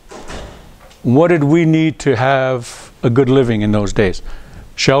 What did we need to have a good living in those days?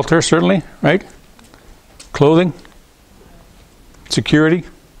 Shelter, certainly, right? Clothing, security.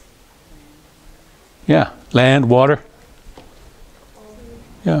 Yeah, land, water.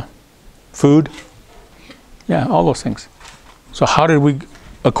 Yeah, food. Yeah, all those things. So how did we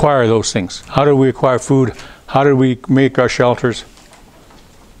acquire those things? How did we acquire food? How did we make our shelters?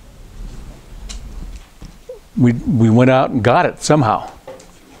 We went out and got it somehow.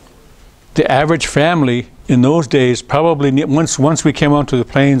 The average family in those days probably, once we came onto the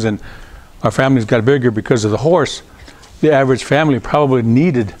plains and our families got bigger because of the horse, the average family probably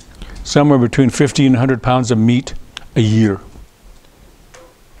needed somewhere between 50 and 100 pounds of meat a year.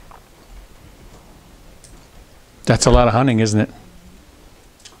 That's a lot of hunting, isn't it?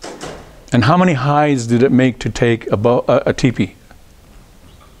 And how many hides did it make to take a teepee?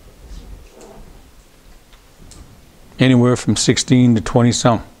 Anywhere from 16 to 20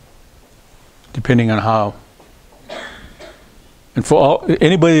 some, depending on how. And for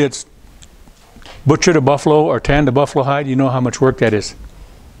anybody that's butchered a buffalo or tanned a buffalo hide, you know how much work that is.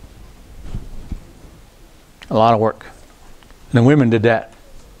 A lot of work. And the women did that.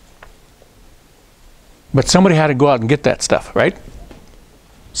 But somebody had to go out and get that stuff, right?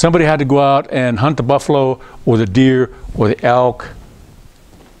 Somebody had to go out and hunt the buffalo or the deer or the elk.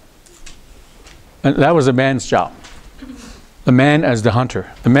 And that was a man's job. The man as the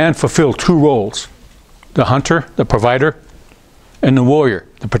hunter. The man fulfilled two roles. The hunter, the provider, and the warrior,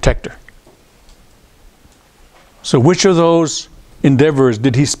 the protector. So which of those endeavors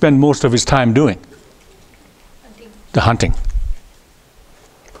did he spend most of his time doing? Hunting. The hunting.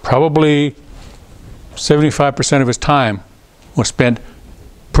 Probably 75% of his time was spent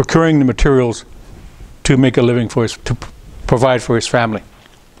procuring the materials to make a living for to provide for his family.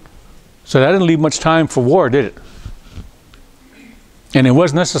 So that didn't leave much time for war, did it? And it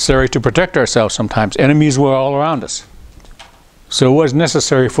was necessary to protect ourselves sometimes. Enemies were all around us. So it was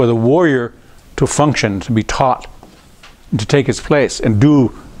necessary for the warrior to function, to be taught, and to take its place and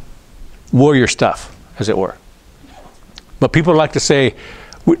do warrior stuff, as it were. But people like to say,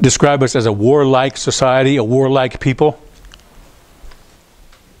 describe us as a warlike society, a warlike people.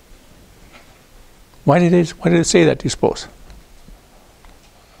 Why did they say that, do you suppose?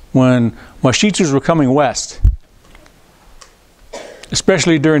 When Washitsas were coming west,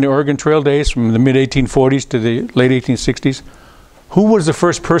 especially during the Oregon Trail days from the mid-1840s to the late 1860s, who was the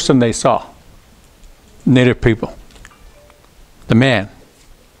first person they saw? Native people. The man.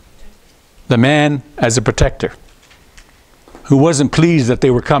 The man as a protector, who wasn't pleased that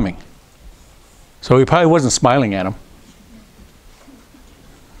they were coming. So he probably wasn't smiling at them.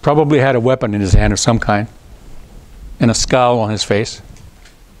 Probably had a weapon in his hand of some kind and a scowl on his face.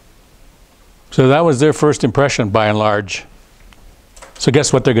 So that was their first impression by and large. So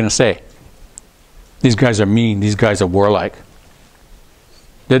guess what they're going to say? These guys are mean. These guys are warlike.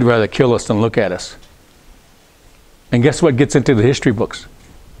 They'd rather kill us than look at us. And guess what gets into the history books?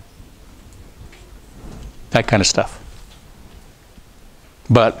 That kind of stuff.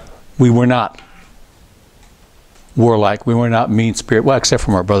 But we were not warlike. We were not mean-spirited. Well, except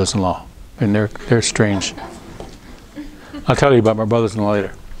from our brothers-in-law. And they're strange. I'll tell you about my brothers-in-law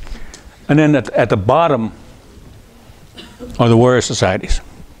later. And then at the bottom are the warrior societies.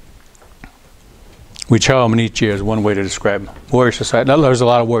 Wichao-Manichi is one way to describe them. Warrior society. Now, there's a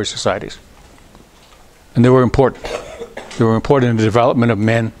lot of warrior societies. And they were important. They were important in the development of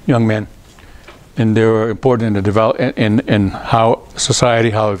men, young men. And they were important in the in how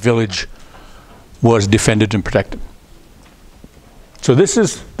society, how a village was defended and protected. So this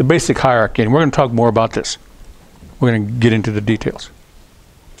is the basic hierarchy, and we're going to talk more about this. We're going to get into the details.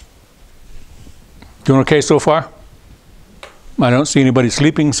 Doing okay so far? I don't see anybody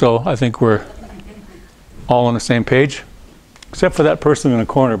sleeping, so I think we're all on the same page, except for that person in the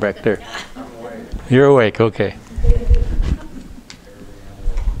corner back there. You're awake, okay.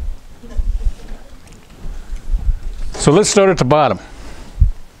 So let's start at the bottom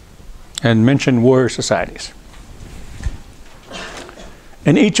and mention warrior societies.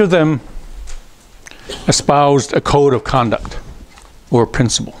 And each of them espoused a code of conduct or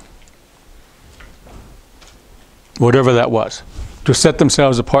principle, whatever that was, to set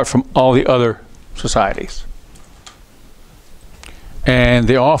themselves apart from all the other societies. And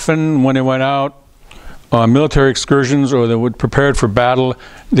they often, when they went out on military excursions or they would prepared for battle,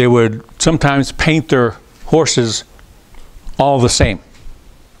 they would sometimes paint their horses all the same,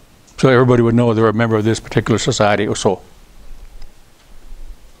 so everybody would know they were a member of this particular society or so.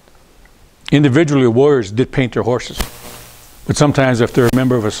 Individually, warriors did paint their horses, but sometimes if they're a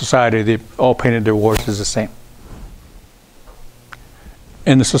member of a society, they all painted their horses the same.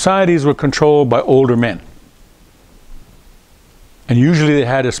 And the societies were controlled by older men, and usually they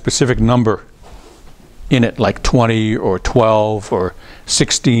had a specific number in it, like 20 or 12 or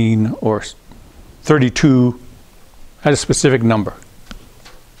 16 or 32, had a specific number.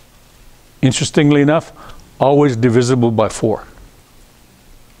 Interestingly enough, always divisible by 4.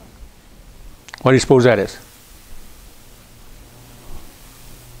 What do you suppose that is?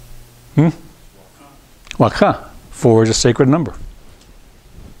 Waka. 4 is a sacred number.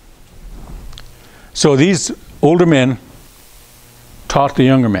 So these older men taught the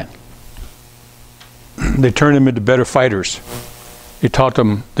younger men. They turned them into better fighters. They taught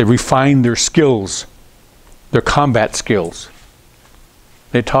them, they refined their skills, their combat skills.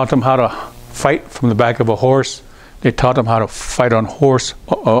 They taught them how to fight from the back of a horse. They taught them how to fight on horse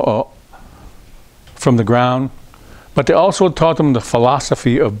from the ground. But they also taught them the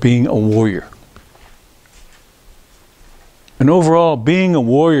philosophy of being a warrior. And overall, being a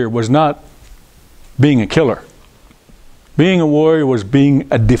warrior was not being a killer. Being a warrior was being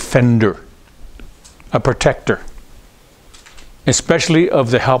a defender, a protector, especially of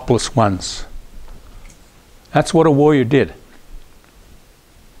the helpless ones. That's what a warrior did.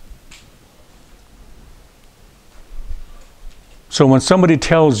 So when somebody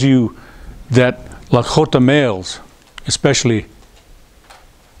tells you that Lakota males, especially,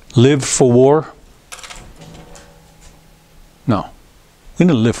 lived for war, no. We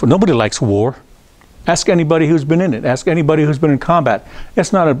didn't live for, nobody likes war. Ask anybody who's been in it. Ask anybody who's been in combat.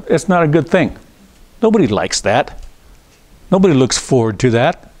 It's not a good thing. Nobody likes that. Nobody looks forward to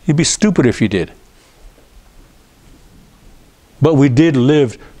that. You'd be stupid if you did. But we did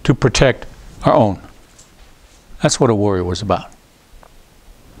live to protect our own. That's what a warrior was about.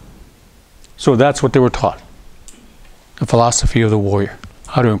 So that's what they were taught. The philosophy of the warrior.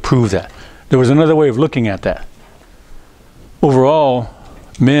 How to improve that. There was another way of looking at that. Overall,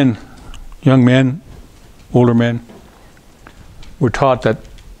 men, young men, older men, were taught that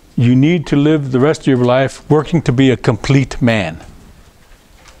you need to live the rest of your life working to be a complete man.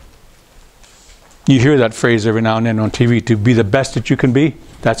 You hear that phrase every now and then on TV, to be the best that you can be.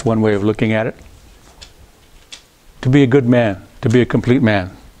 That's one way of looking at it. To be a good man, to be a complete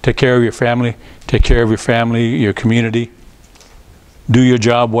man. Take care of your family, your community. Do your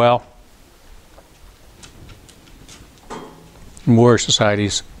job well. And warrior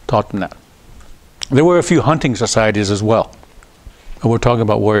societies taught them that. There were a few hunting societies as well. But we're talking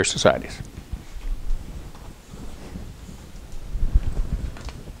about warrior societies.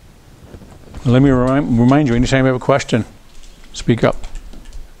 Let me remind you, anytime you have a question, speak up.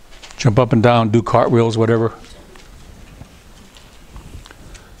 Jump up and down, do cartwheels, whatever.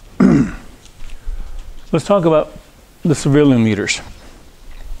 Let's talk about the civilian leaders.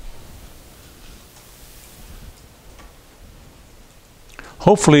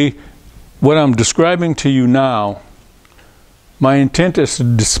 Hopefully, what I'm describing to you now, my intent is to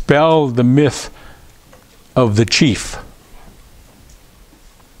dispel the myth of the chief.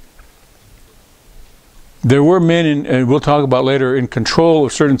 There were men, and we'll talk about later, in control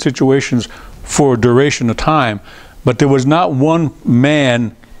of certain situations for a duration of time, but there was not one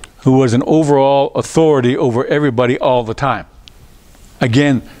man who was an overall authority over everybody all the time.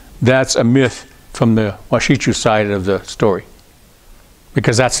 Again, that's a myth from the Washichu side of the story,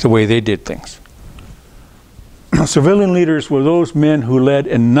 because that's the way they did things. Civilian leaders were those men who led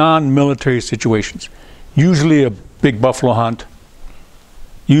in non-military situations, usually a big buffalo hunt,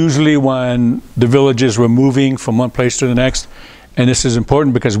 usually when the villages were moving from one place to the next. And this is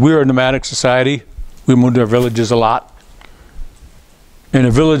important because we're a nomadic society. We moved our villages a lot. In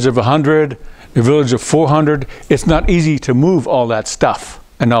a village of 100, a village of 400. It's not easy to move all that stuff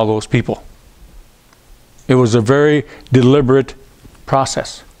and all those people. It was a very deliberate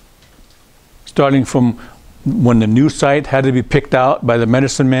process. Starting from when the new site had to be picked out by the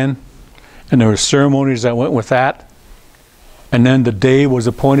medicine men, and there were ceremonies that went with that. And then the day was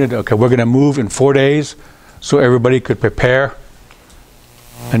appointed, okay, we're going to move in 4 days, so everybody could prepare.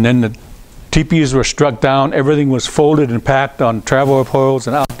 And then the teepees were struck down, everything was folded and packed on travel poles,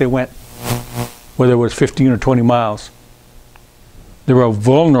 and out they went, whether it was 15 or 20 miles. They were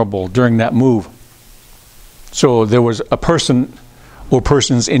vulnerable during that move. So there was a person or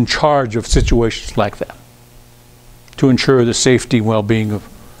persons in charge of situations like that to ensure the safety and well-being of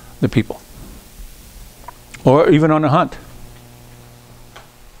the people. Or even on a hunt.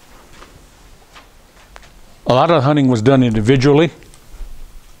 A lot of the hunting was done individually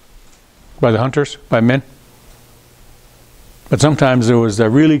by the hunters, by men. But sometimes there was a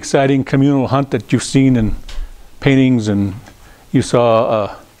really exciting communal hunt that you've seen in paintings, and you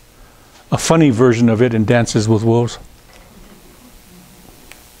saw a funny version of it in Dances with Wolves.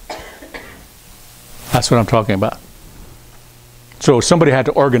 That's what I'm talking about. So somebody had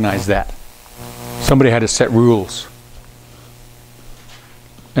to organize that. Somebody had to set rules.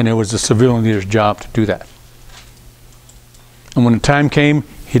 And it was the civilian leader's job to do that. And when the time came,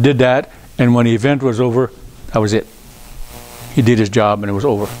 he did that, and when the event was over, that was it. He did his job and it was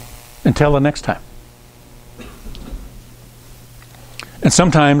over. Until the next time. And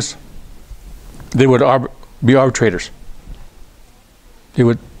sometimes they would be arbitrators. They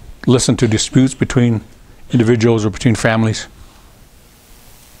would listen to disputes between individuals or between families.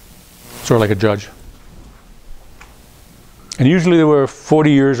 Sort of like a judge. And usually they were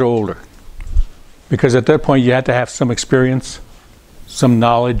 40 years or older. Because at that point you had to have some experience, some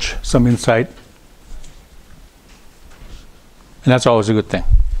knowledge, some insight. And that's always a good thing.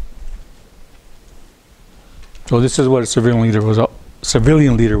 So this is what a civilian leader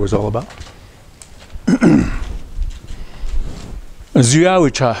was all about.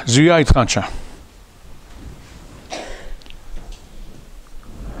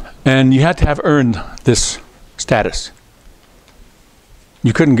 And you had to have earned this status.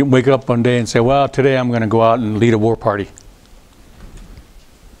 You couldn't wake up one day and say, well, today I'm going to go out and lead a war party.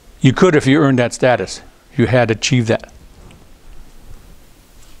 You could if you earned that status. You had achieved that.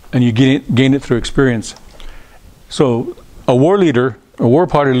 And you gain it through experience. So a war leader, a war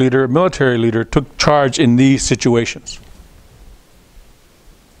party leader, a military leader took charge in these situations.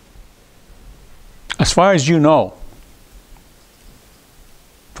 As far as you know,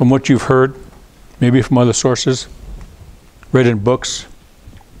 from what you've heard, maybe from other sources, read in books,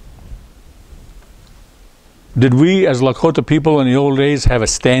 did we as Lakota people in the old days have a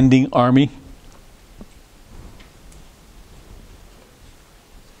standing army?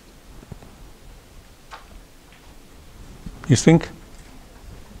 You think?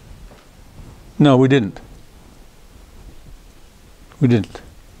 No, we didn't. We didn't.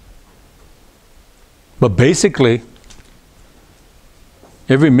 But basically,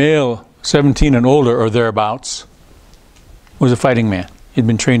 every male 17 and older or thereabouts was a fighting man. He'd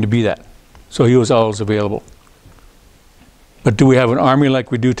been trained to be that. So he was always available. But do we have an army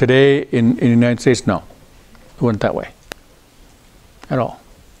like we do today in the United States? No. It wasn't that way. At all.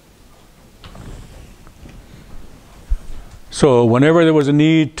 So whenever there was a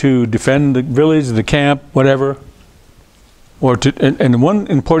need to defend the village, the camp, whatever, or and one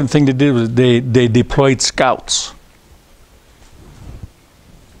important thing they did was they deployed scouts.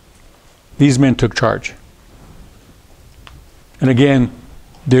 These men took charge. And again,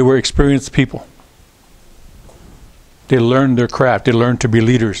 they were experienced people. They learned their craft. They learned to be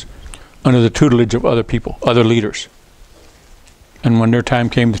leaders under the tutelage of other people, other leaders. And when their time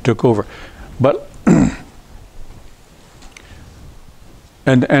came, they took over. But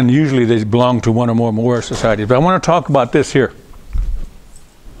and usually they belong to one or more warrior societies. But I want to talk about this here.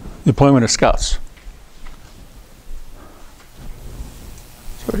 Deployment of scouts.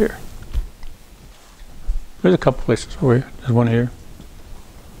 So here. There's a couple places over here. There's one here.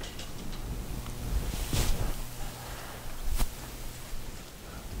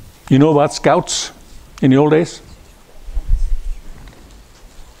 You know about scouts in the old days?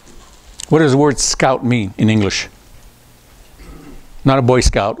 What does the word scout mean in English? Not a Boy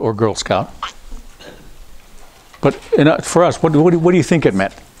Scout or Girl Scout. But for us, what do you think it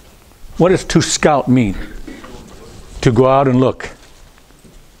meant? What does to scout mean? To go out and look.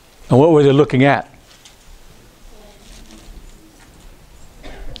 And what were they looking at?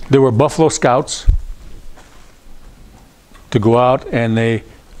 There were Buffalo Scouts to go out, and they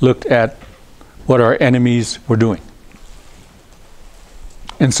looked at what our enemies were doing.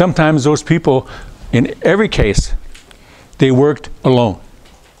 And sometimes those people, in every case, they worked alone.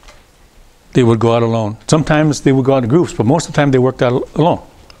 They would go out alone. Sometimes they would go out in groups, but most of the time they worked out alone.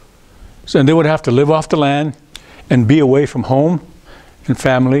 So, and they would have to live off the land and be away from home and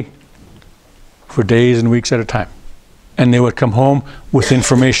family for days and weeks at a time. And they would come home with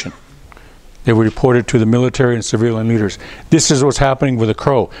information. They would report it to the military and civilian leaders. This is what's happening with the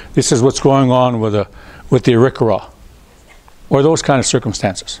Crow. This is what's going on with the Arikara, or those kind of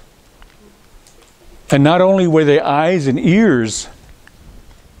circumstances. And not only were they eyes and ears,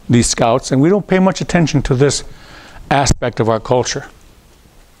 these scouts, and we don't pay much attention to this aspect of our culture.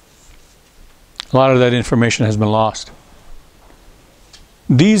 A lot of that information has been lost.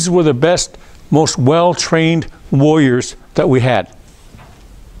 These were the best, most well-trained warriors that we had.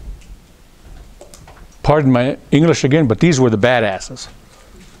 Pardon my English again, but these were the badasses.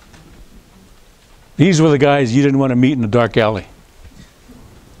 These were the guys you didn't want to meet in a dark alley.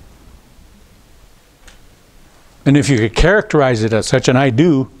 And if you could characterize it as such, and I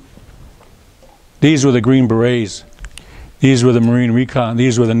do, these were the Green Berets. These were the Marine Recon.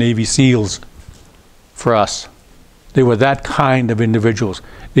 These were the Navy SEALs for us. They were that kind of individuals.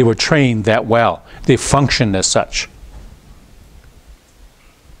 They were trained that well. They functioned as such.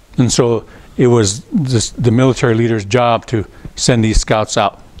 And so it was the military leader's job to send these scouts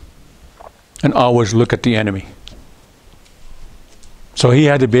out and always look at the enemy. So he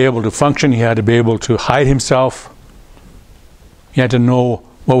had to be able to function. He had to be able to hide himself. He had to know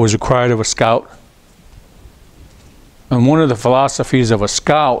what was required of a scout. And one of the philosophies of a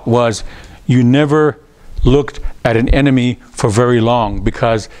scout was you never looked at an enemy for very long,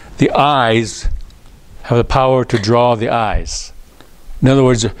 because the eyes have the power to draw the eyes. In other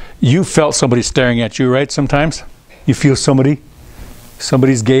words, you felt somebody staring at you, right, sometimes? You feel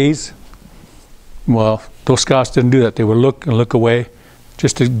somebody's gaze. Well, those scouts didn't do that. They would look and look away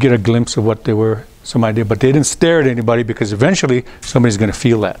just to get a glimpse of what they were, some idea. But they didn't stare at anybody, because eventually somebody's going to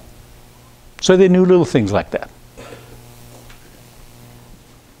feel that. So they knew little things like that.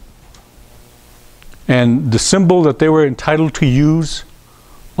 And the symbol that they were entitled to use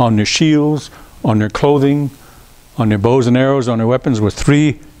on their shields, on their clothing, on their bows and arrows, on their weapons, were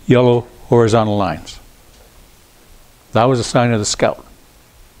 3 yellow horizontal lines. That was a sign of the scout.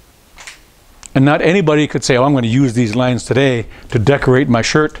 And not anybody could say, oh, I'm going to use these lines today to decorate my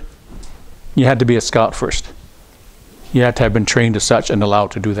shirt. You had to be a scout first. You had to have been trained as such and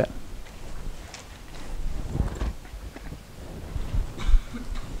allowed to do that.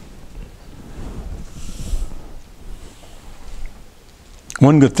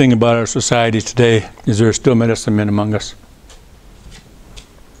 One good thing about our society today is there are still medicine men among us.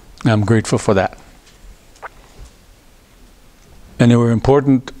 I'm grateful for that. And they were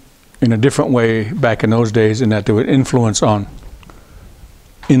important in a different way back in those days, in that they would influence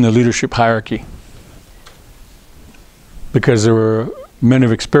in the leadership hierarchy. Because there were men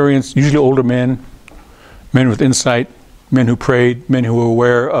of experience, usually older men, men with insight, men who prayed, men who were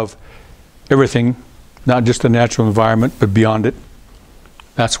aware of everything, not just the natural environment, but beyond it.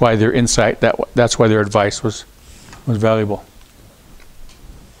 That's why their insight, that's why their advice was valuable.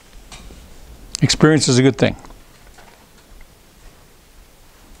 Experience is a good thing.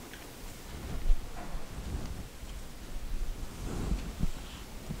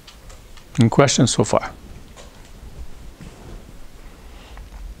 Any questions so far?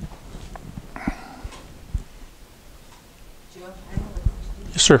 Joe, I have a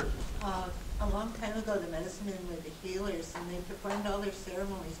question. Yes, sir. A long time ago, the medicine men were the healers, and they performed all their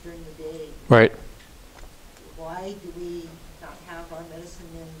ceremonies during the day. Right. Why do we not have our medicine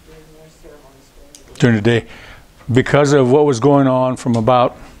men doing their ceremonies during the day? During the day. Because of what was going on from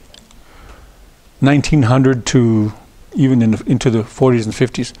about 1900 to even into the 40s and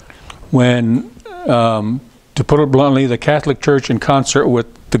 50s, when, to put it bluntly, the Catholic Church, in concert with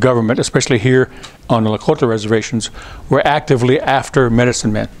the government, especially here on the Lakota reservations, were actively after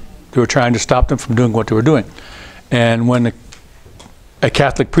medicine men. They were trying to stop them from doing what they were doing. And when a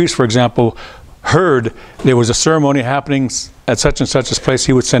Catholic priest, for example, heard there was a ceremony happening at such and such a place,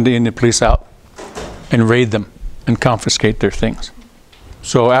 he would send the Indian police out and raid them and confiscate their things.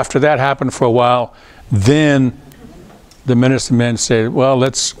 So after that happened for a while, then the medicine men said, well,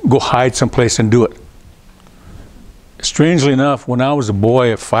 let's go hide someplace and do it. Strangely enough, when I was a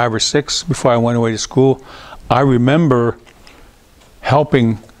boy of 5 or 6, before I went away to school, I remember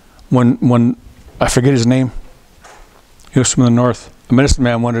helping when I forget his name. He was from the north. A medicine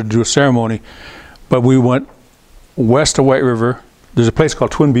man wanted to do a ceremony, but we went west of White River. There's a place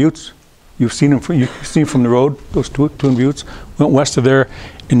called Twin Buttes. You've seen them from the road, those Twin Buttes. Went west of there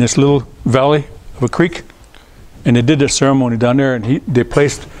in this little valley of a creek. And they did a ceremony down there, and they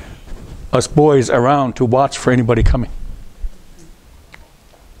placed us boys around to watch for anybody coming.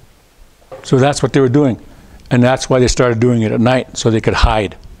 So that's what they were doing. And that's why they started doing it at night, so they could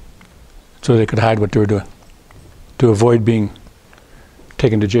hide. So they could hide what they were doing, to avoid being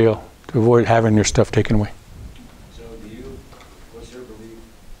taken to jail, to avoid having their stuff taken away. So what's your belief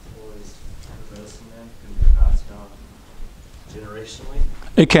was medicine man can be passed down generationally?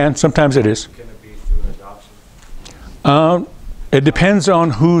 It can, sometimes it is. Can it be through an adoption? It depends on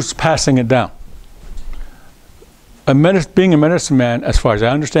who's passing it down. Being a medicine man, as far as I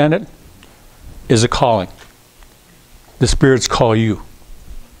understand it, is a calling. The spirits call you.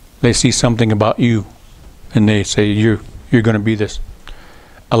 They see something about you, and they say, you're going to be this.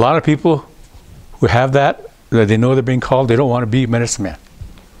 A lot of people who have that they know they're being called, they don't want to be a medicine man.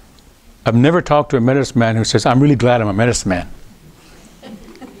 I've never talked to a medicine man who says, I'm really glad I'm a medicine man.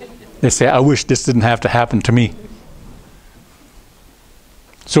 They say, I wish this didn't have to happen to me.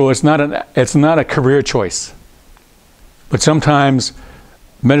 So it's not a career choice. But sometimes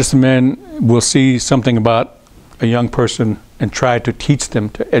medicine men will see something about a young person and try to teach them,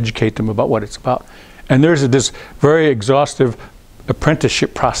 to educate them about what it's about. And there's this very exhaustive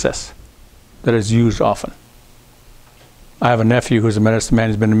apprenticeship process that is used often. I have a nephew who's a medicine man.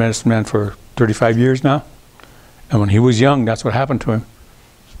 He's been a medicine man for 35 years now. And when he was young, that's what happened to him.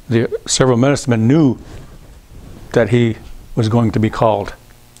 Several medicine men knew that he was going to be called.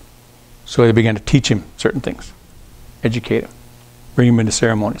 So they began to teach him certain things, educate him, bring him into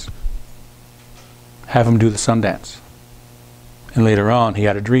ceremonies, have him do the sun dance. And later on, he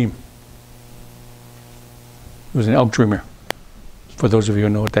had a dream. He was an elk dreamer, for those of you who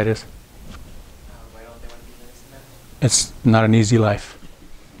know what that is. Why don't they want to be medicine men? It's not an easy life,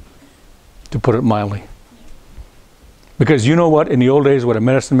 to put it mildly. Because you know what, in the old days, what a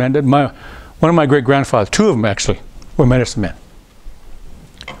medicine man did? One of my great-grandfathers, two of them actually, were medicine men.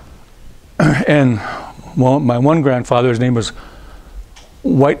 And my one grandfather, his name was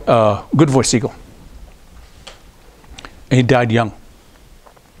Good Voice Eagle. And he died young.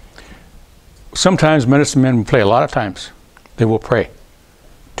 Sometimes medicine men will pray, a lot of times, they will pray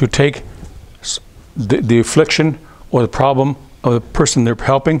to take the affliction or the problem of the person they're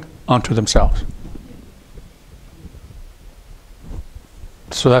helping onto themselves.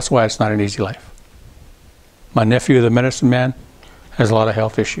 So that's why it's not an easy life. My nephew, the medicine man, has a lot of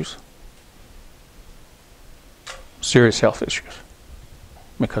health issues. Serious health issues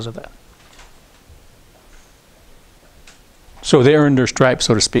because of that. So they earned their stripes,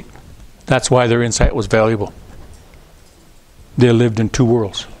 so to speak. That's why their insight was valuable. They lived in two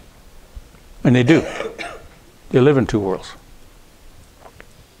worlds. And they do. They live in two worlds.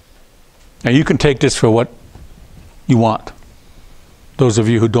 Now you can take this for what you want. Those of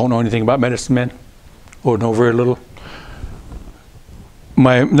you who don't know anything about medicine men, or know very little.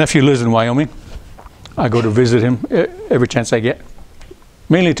 My nephew lives in Wyoming. I go to visit him every chance I get.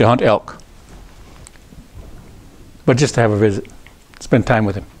 Mainly to hunt elk. But just to have a visit. Spend time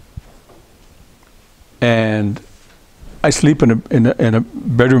with him. And I sleep in a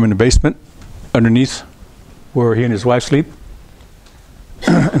bedroom in the basement underneath where he and his wife sleep.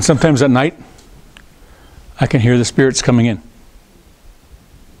 And sometimes at night I can hear the spirits coming in.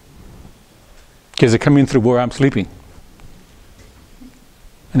 Because they come in through where I'm sleeping.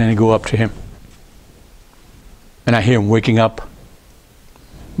 And then they go up to him. And I hear him waking up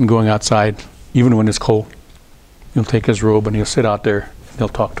and going outside, even when it's cold. He'll take his robe and he'll sit out there and he'll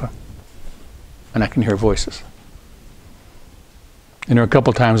talk to him. And I can hear voices. And there were a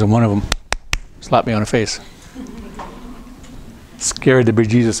couple times when one of them slapped me on the face. Scared the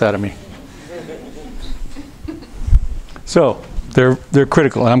bejesus out of me. So, they're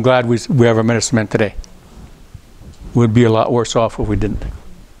critical, and I'm glad we have our medicine men today. We'd be a lot worse off if we didn't.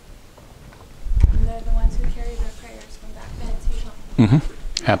 And they're the ones who carry their prayers from back then too.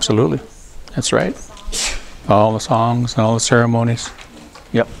 Mm-hmm. Absolutely. That's right. All the songs and all the ceremonies.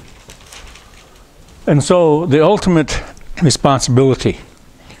 Yep. And so the ultimate responsibility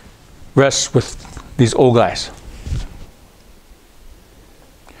rests with these old guys.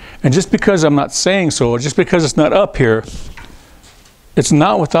 And just because I'm not saying so, or just because it's not up here, it's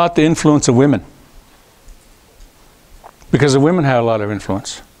not without the influence of women. Because the women have a lot of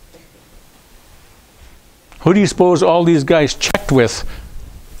influence. Who do you suppose all these guys checked with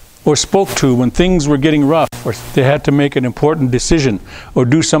or spoke to when things were getting rough, or they had to make an important decision or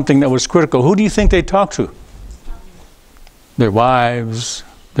do something that was critical? Who do you think they talked to? Their wives,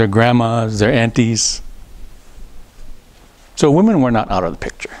 their grandmas, their aunties. So women were not out of the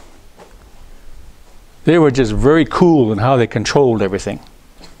picture. They were just very cool in how they controlled everything.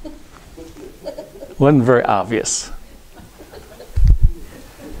 Wasn't very obvious.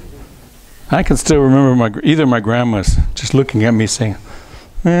 I can still remember either my grandma's just looking at me saying,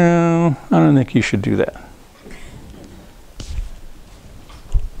 well, I don't think you should do that.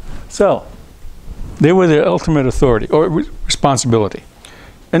 So, they were the ultimate authority, or responsibility.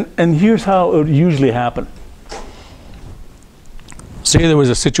 And here's how it would usually happen. Say there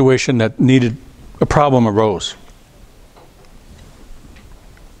was a situation that needed, a problem arose.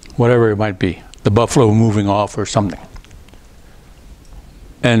 Whatever it might be. The buffalo moving off or something.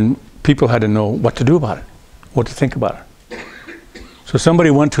 And people had to know what to do about it, what to think about it. So somebody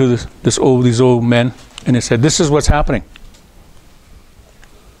went to these old men and they said, this is what's happening.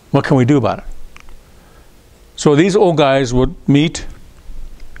 What can we do about it? So these old guys would meet,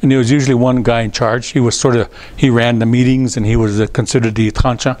 and there was usually one guy in charge. He ran the meetings and he was considered the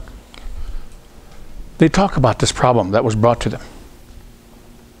trancha. They talk about this problem that was brought to them.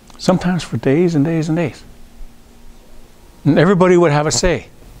 Sometimes for days and days and days. And everybody would have a say.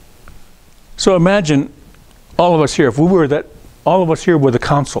 So imagine all of us here, if we were that, all of us here were the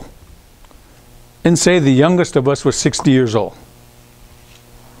council. And say the youngest of us was 60 years old.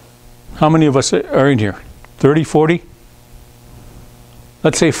 How many of us are in here? 30, 40?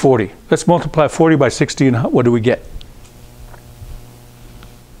 Let's say 40. Let's multiply 40 by 60 and what do we get?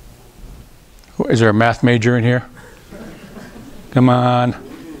 Is there a math major in here? Come on.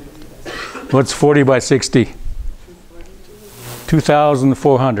 What's 40 by 60?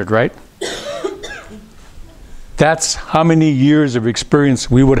 2,400, right? That's how many years of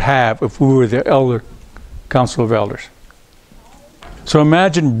experience we would have if we were the council of elders. So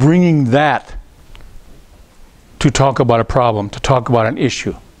imagine bringing that to talk about a problem, to talk about an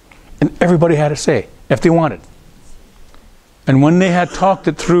issue. And everybody had a say, if they wanted. And when they had talked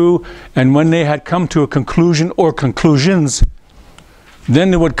it through, and when they had come to a conclusion or conclusions,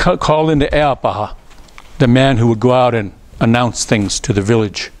 then they would call in the eapaha, the man who would go out and announce things to the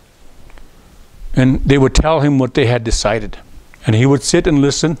village. And they would tell him what they had decided. And he would sit and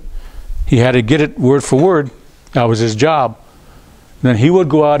listen. He had to get it word for word. That was his job. Then he would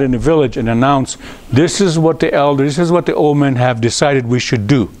go out in the village and announce, this is what the elders, this is what the old men have decided we should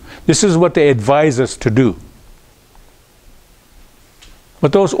do. This is what they advise us to do.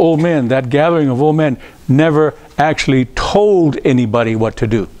 But those old men, that gathering of old men, never actually told anybody what to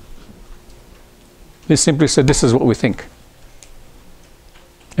do. They simply said, this is what we think.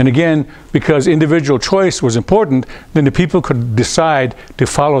 And again, because individual choice was important, then the people could decide to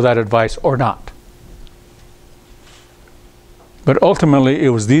follow that advice or not. But ultimately, it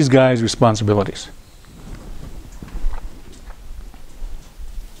was these guys' responsibilities.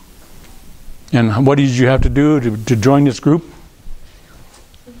 And what did you have to do to join this group?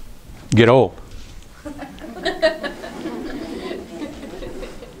 Get old.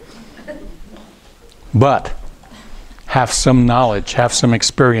 But have some knowledge, have some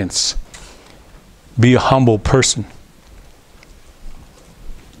experience. Be a humble person.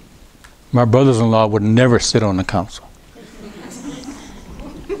 My brothers-in-law would never sit on the council.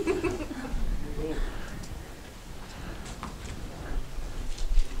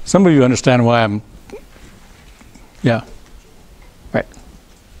 Some of you understand why I'm, yeah, right.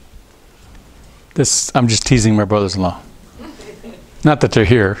 I'm just teasing my brothers-in-law. Not that they're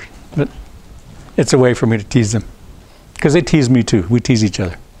here, but it's a way for me to tease them. Because they tease me too. We tease each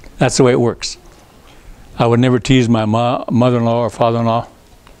other. That's the way it works. I would never tease my mother-in-law or father-in-law,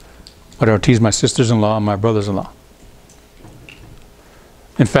 but I would tease my sisters-in-law and my brothers-in-law.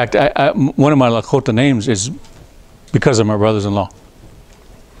 In fact, one of my Lakota names is because of my brothers-in-law.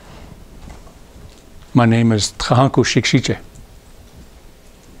 My name is Trahanku Shikshiche.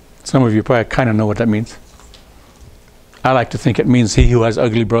 Some of you probably kind of know what that means. I like to think it means he who has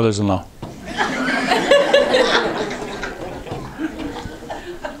ugly brothers-in-law.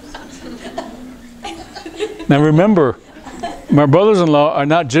 Now remember, my brothers-in-law are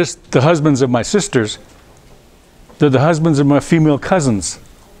not just the husbands of my sisters, they're the husbands of my female cousins.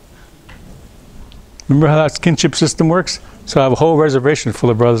 Remember how that kinship system works? So I have a whole reservation full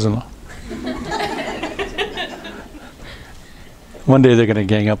of brothers-in-law. One day they're going to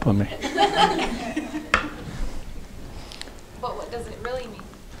gang up on me. But what does it really mean?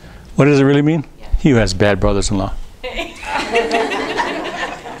 What does it really mean? Yeah. He who has bad brothers-in-law.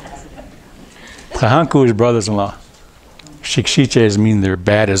 Tahanku is brothers-in-law. Shikshiches mean they're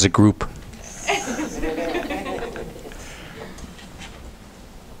bad as a group.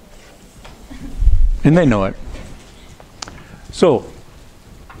 And they know it. So,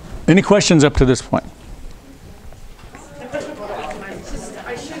 any questions up to this point?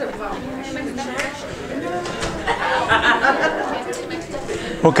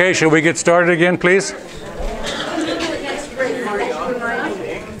 Okay, shall we get started again, please?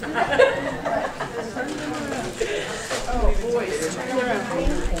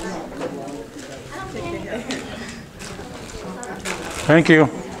 Thank you.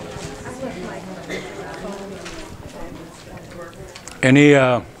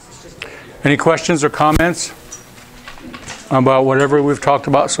 Any questions or comments about whatever we've talked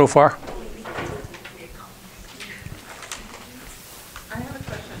about so far? I have a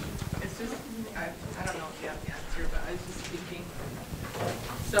question. It's just, I don't know if you have the answer, but I was just thinking.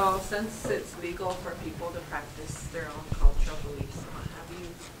 So since it's legal for people to practice their own cultural beliefs and what have you,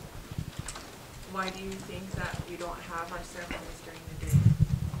 why do you think that we don't have our ceremonies during the day?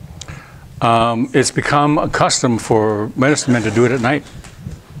 It's become a custom for medicine men to do it at night.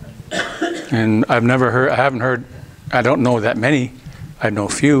 And I haven't heard, I don't know that many, I know a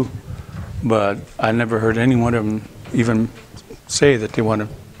few, but I never heard any one of them even say that they want to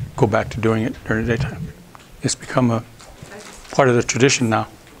go back to doing it during the daytime. It's become a part of the tradition now.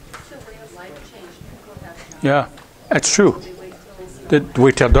 Yeah, that's true. They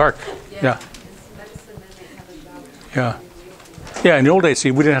wait till dark. Yeah. Yeah. Yeah, in the old days,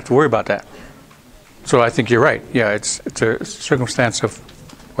 see, we didn't have to worry about that. So I think you're right. Yeah, it's a circumstance of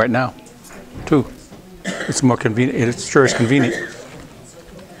right now, too. It's more convenient. It sure is convenient.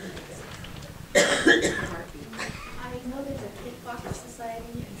 I know there's a kickboxer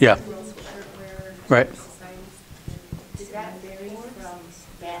society. Yeah. Right. Did that vary from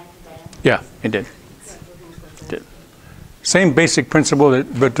band to band? Yeah, it did. It did. Same basic principle,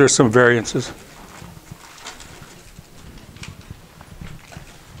 but there's some variances.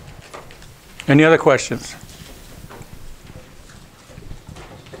 Any other questions?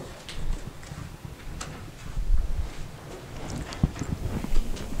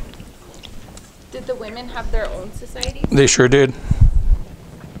 Did the women have their own societies? They sure did.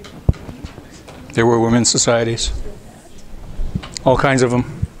 There were women's societies. All kinds of them.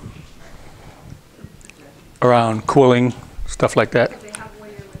 Around quilling, stuff like that. Did they have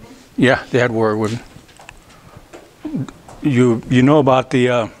warrior women? Yeah, they had warrior women. You know about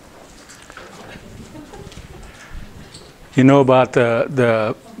the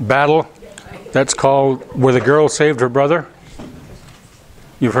the battle that's called where the girl saved her brother?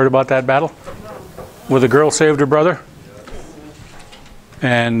 You've heard about that battle? Where the girl saved her brother?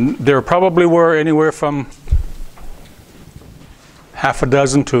 And there probably were anywhere from half a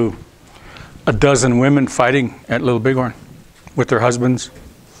dozen to a dozen women fighting at Little Bighorn with their husbands,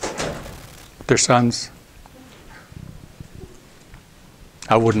 their sons.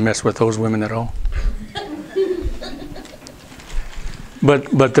 I wouldn't mess with those women at all.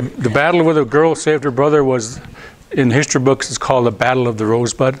 But the battle where the girl saved her brother was, in history books, it's called the Battle of the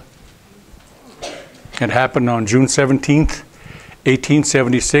Rosebud. It happened on June 17th,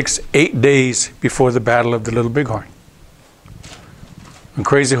 1876, 8 days before the Battle of the Little Bighorn. And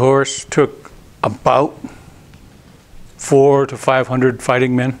Crazy Horse took about 400 to 500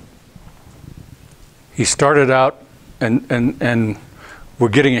 fighting men. He started out, and we're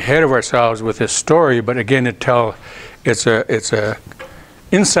getting ahead of ourselves with this story, but again, it's a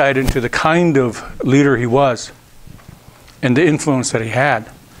insight into the kind of leader he was and the influence that he had.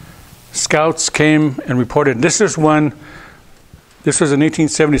 Scouts came and reported. This was in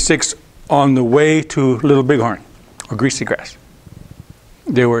 1876 on the way to Little Bighorn, or Greasy Grass.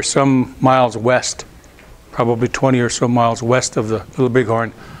 They were some miles west, probably 20 or so miles west of the Little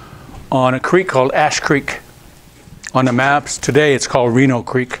Bighorn, on a creek called Ash Creek. On the maps today, it's called Reno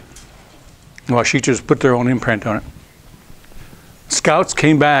Creek. Washechers put their own imprint on it. Scouts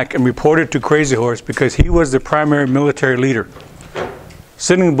came back and reported to Crazy Horse because he was the primary military leader.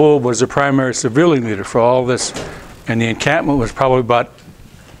 Sitting Bull was the primary civilian leader for all this, and the encampment was probably about,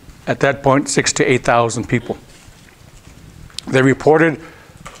 at that point, 6,000 to 8,000 people. They reported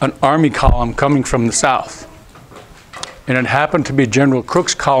an army column coming from the south, and it happened to be General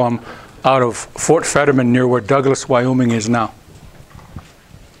Crook's column out of Fort Fetterman near where Douglas, Wyoming is now.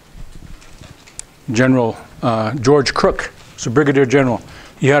 General George Crook was a brigadier general.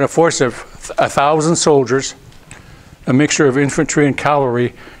 He had a force of 1,000 soldiers, a mixture of infantry and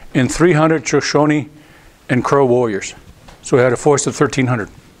cavalry, and 300 Shoshone and Crow warriors. So he had a force of 1,300.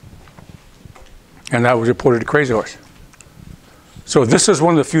 And that was reported to Crazy Horse. So this is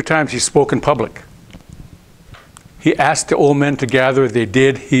one of the few times he spoke in public. He asked the old men to gather. They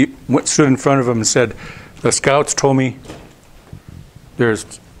did. He stood in front of them and said, "The scouts told me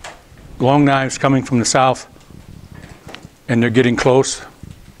there's long knives coming from the south, and they're getting close.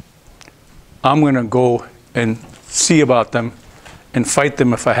 I'm going to go and see about them and fight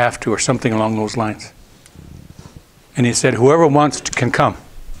them if I have to," or something along those lines. And he said, "Whoever wants to can come.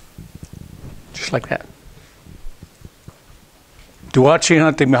 Just like that. Duachi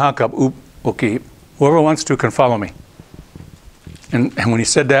hunting mahakap, okay, whoever wants to can follow me. And when he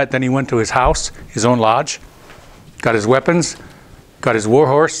said that, then he went to his house, his own lodge, got his weapons, got his war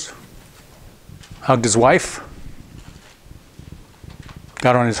horse, hugged his wife,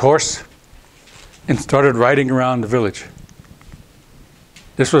 got on his horse, and started riding around the village.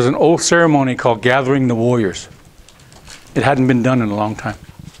 This was an old ceremony called gathering the warriors. It hadn't been done in a long time,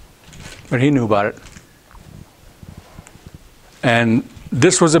 but he knew about it. And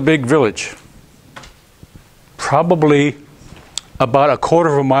this was a big village, probably about a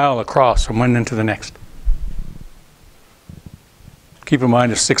quarter of a mile across from one end to the next. Keep in mind,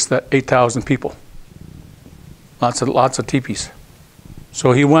 there's 6,000 to 8,000 people. Lots of teepees.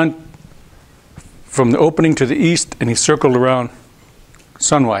 So he went from the opening to the east, and he circled around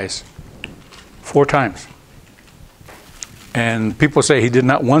sunwise 4 times. And people say he did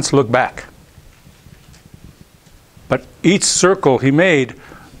not once look back. But each circle he made,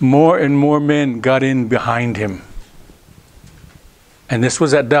 more and more men got in behind him. And this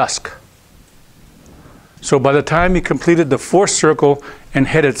was at dusk. So by the time he completed the 4th circle and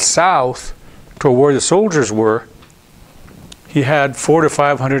headed south to where the soldiers were, he had 400 to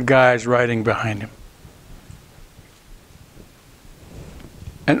 500 guys riding behind him.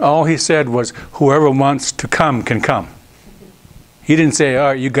 And all he said was, whoever wants to come can come. He didn't say, all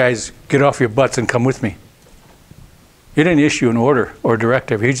right, you guys get off your butts and come with me. He didn't issue an order or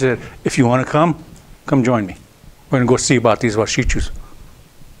directive. He said, if you want to come join me. We're going to go see about these Washichus.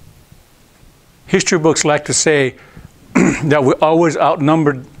 History books like to say that we always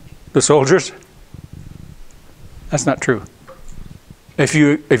outnumbered the soldiers. That's not true. If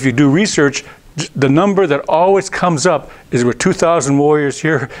you do research, the number that always comes up is we're 2,000 warriors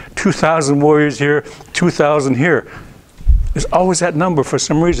here, 2,000 warriors here, 2,000 here. There's always that number for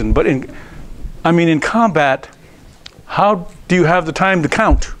some reason. But in combat, how do you have the time to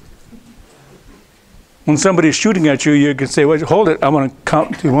count? When somebody's shooting at you, you can say, well, hold it, I'm going to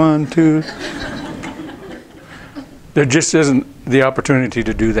count to 1, 2. There just isn't the opportunity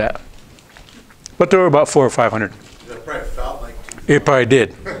to do that. But there were about 400 or 500. That probably felt like 2,000. It probably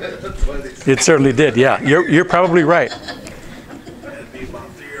did. It certainly did, yeah. You're probably right. It'd be about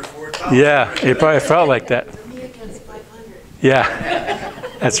 3,000 or 4,000. Yeah, it probably felt like that. Me against 500. Yeah,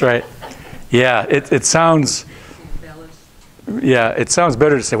 that's right. Yeah, it sounds... Yeah, it sounds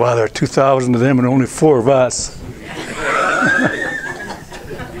better to say, well, there are 2,000 of them and only 4 of us.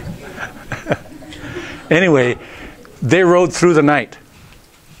 Anyway, they rode through the night.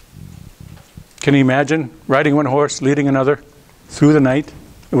 Can you imagine riding one horse, leading another through the night?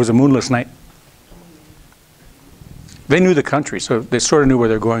 It was a moonless night. They knew the country, so they sort of knew where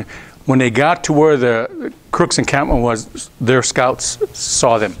they're going. When they got to where the Crook's encampment was, their scouts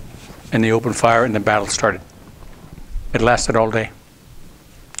saw them, and they opened fire, and the battle started. It lasted all day,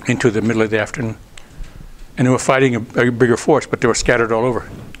 into the middle of the afternoon. And they were fighting a bigger force, but they were scattered all over.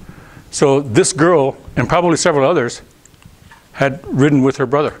 So this girl, and probably several others, had ridden with her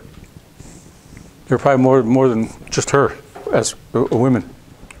brother. There were probably more than just her as a woman.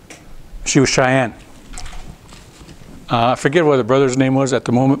 She was Cheyenne. I forget what the brother's name was at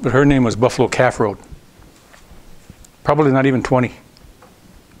the moment, but her name was Buffalo Calf Road. Probably not even 20.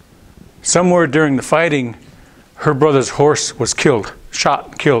 Somewhere during the fighting, her brother's horse was killed,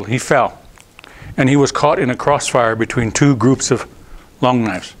 shot, killed. He fell. And he was caught in a crossfire between 2 groups of long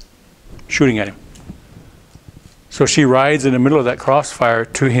knives shooting at him. So she rides in the middle of that crossfire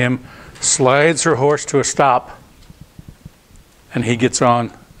to him, slides her horse to a stop, and he gets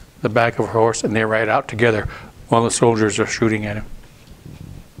on the back of her horse, and they ride out together while the soldiers are shooting at him.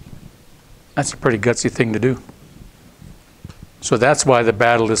 That's a pretty gutsy thing to do. So that's why the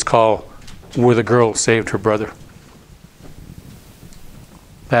battle is called Where the Girl Saved Her Brother.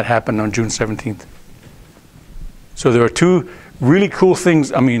 That happened on June 17th. So there are 2 really cool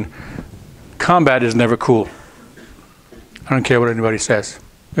things. I mean, combat is never cool. I don't care what anybody says.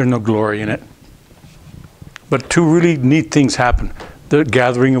 There's no glory in it. But 2 really neat things happen. The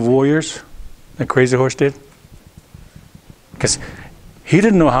gathering of warriors that Crazy Horse did. Because he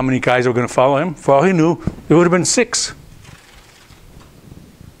didn't know how many guys were going to follow him. For all he knew, it would have been 6.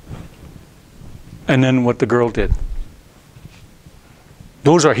 And then what the girl did.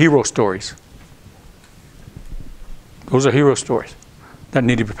 Those are hero stories. Those are hero stories that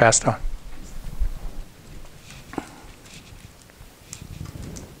need to be passed on.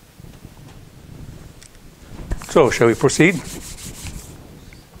 So, shall we proceed?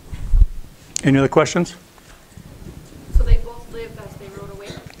 Any other questions? So they both lived as they rode away?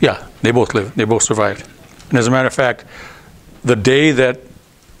 Yeah, they both lived. They both survived. And as a matter of fact, the day that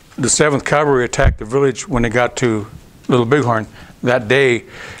the 7th Cavalry attacked the village when they got to Little Bighorn, that day,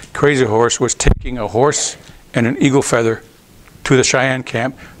 Crazy Horse was taking a horse and an eagle feather to the Cheyenne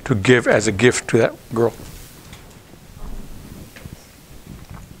camp to give as a gift to that girl.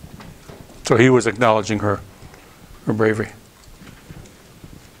 So he was acknowledging her bravery.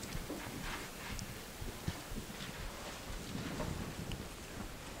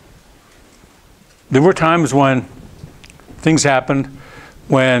 There were times when things happened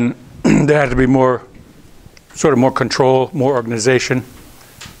when there had to be more control, more organization.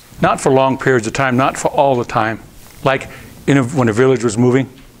 Not for long periods of time, not for all the time. Like when a village was moving,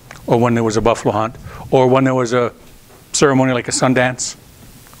 or when there was a buffalo hunt, or when there was a ceremony like a Sundance,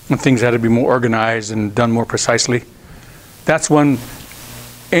 when things had to be more organized and done more precisely. That's when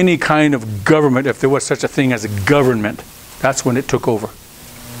any kind of government, if there was such a thing as a government, that's when it took over.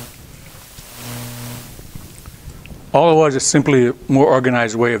 All it was is simply a more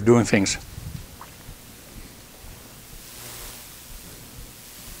organized way of doing things.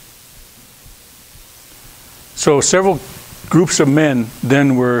 So several groups of men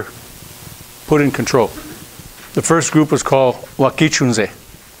then were put in control. The first group was called Wakichunze.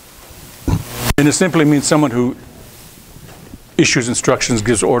 And it simply means someone who issues instructions,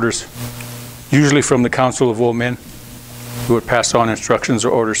 gives orders, usually from the Council of Old Men, who would pass on instructions or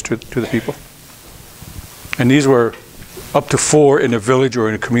orders to the people. And these were up to 4 in a village or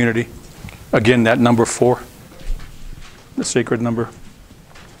in a community. Again, that number 4, the sacred number.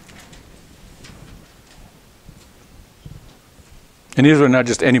 And these were not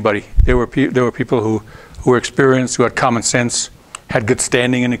just anybody. There were people who were experienced, who had common sense, had good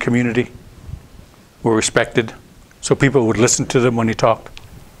standing in the community, were respected, so people would listen to them when he talked.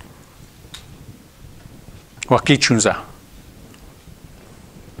 Wakichunza.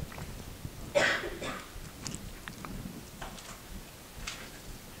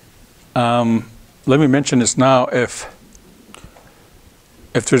 Let me mention this now. If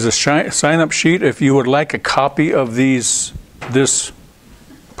there's a sign-up sheet, if you would like a copy of this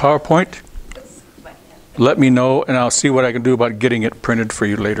PowerPoint, let me know, and I'll see what I can do about getting it printed for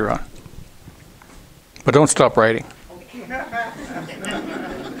you later on. But don't stop writing.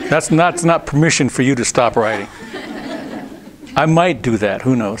 That's not permission for you to stop writing. I might do that,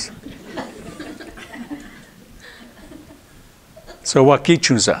 who knows? So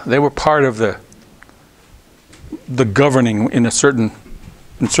Wakichunza, they were part of the governing in certain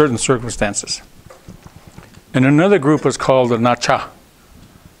circumstances. And another group was called the Nacha,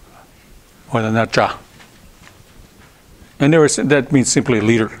 or the Nacha. And that means simply a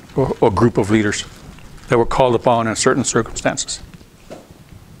leader, or group of leaders that were called upon in certain circumstances.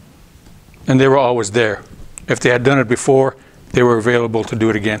 And they were always there. If they had done it before, they were available to do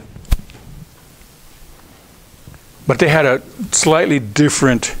it again. But they had a slightly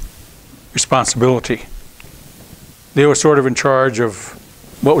different responsibility. They were sort of in charge of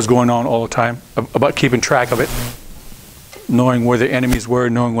what was going on all the time, about keeping track of it, knowing where the enemies were,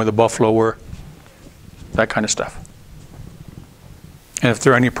 knowing where the buffalo were, that kind of stuff. And if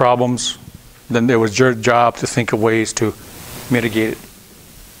there are any problems, then it was your job to think of ways to mitigate it.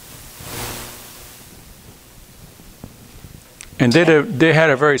 And they had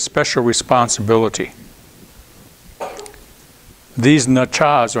a very special responsibility. These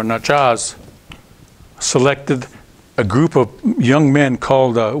Nachas selected a group of young men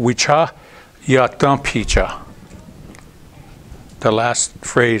called Wicha Yatampicha. The last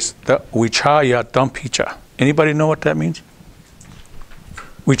phrase, the Wicha Yatampicha. Anybody know what that means?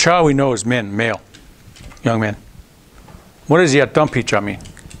 Wicha we know is men, male, young men. What does Yatampicha mean?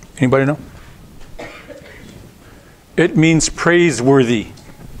 Anybody know? It means praiseworthy.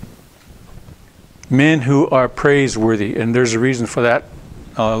 Men who are praiseworthy, and there's a reason for that.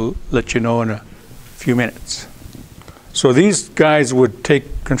 I'll let you know in a few minutes. So these guys would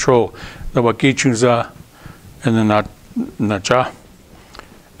take control, the Wakichunza and the Nacha.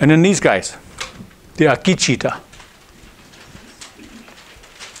 And then these guys, the Akichita.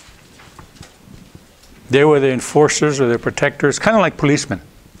 They were the enforcers or the protectors, kind of like policemen.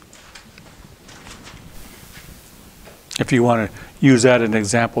 If you want to use that as an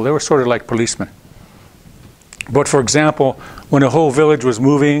example, they were sort of like policemen. But for example, when a whole village was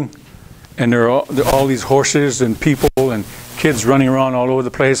moving and there are all these horses and people and kids running around all over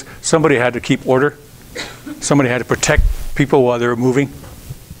the place, somebody had to keep order. Somebody had to protect people while they were moving.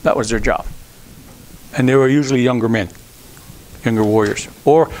 That was their job. And they were usually younger men, younger warriors.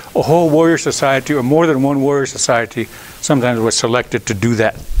 Or a whole warrior society, or more than one warrior society, sometimes was selected to do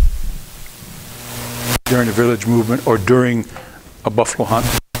that during the village movement or during a buffalo hunt.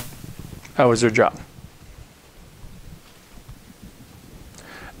 That was their job.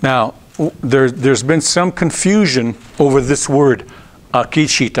 Now, there's been some confusion over this word,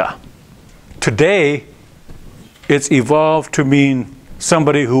 akichita. Today, it's evolved to mean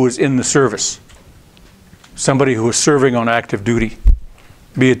somebody who is in the service, somebody who is serving on active duty,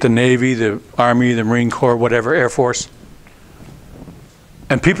 be it the Navy, the Army, the Marine Corps, whatever, Air Force.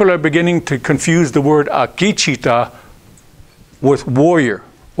 And people are beginning to confuse the word akichita with warrior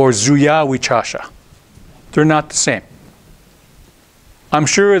or zuyawichasha. They're not the same. I'm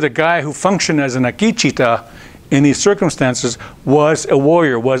sure the guy who functioned as an akichita in these circumstances was a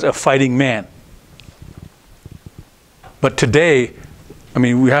warrior, was a fighting man. But today, I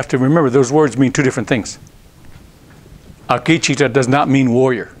mean, we have to remember those words mean two different things. Akichita does not mean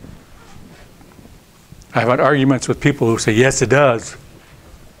warrior. I've had arguments with people who say, yes, it does.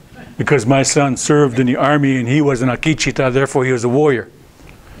 Because my son served in the army and he was an akichita, therefore he was a warrior.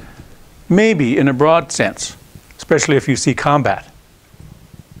 Maybe in a broad sense, especially if you see combat.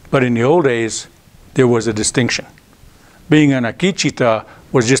 But in the old days, there was a distinction. Being an akichita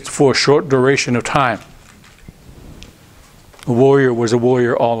was just for a short duration of time. A warrior was a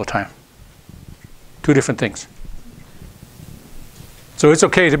warrior all the time. Two different things. So it's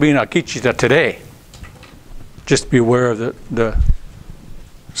okay to be an akichita today. Just be aware of the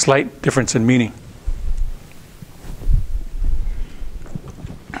slight difference in meaning.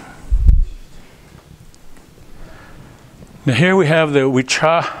 Now here we have the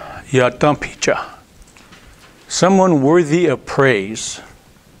wicha yatampicha. Someone worthy of praise.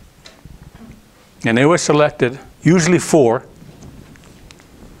 And they were selected, usually 4,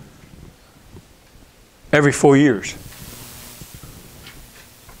 every 4 years.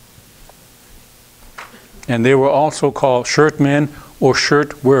 And they were also called shirt men or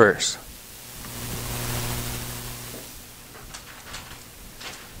shirt wearers.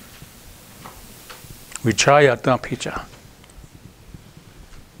 Wichaya Tampicha.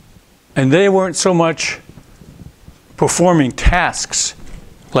 And they weren't so much performing tasks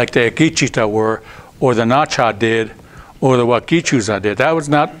like the Akichita were, or the Nacha did, or the Wakichuza did. That was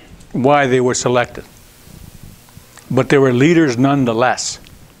not why they were selected. But they were leaders nonetheless.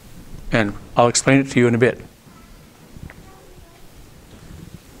 And I'll explain it to you in a bit.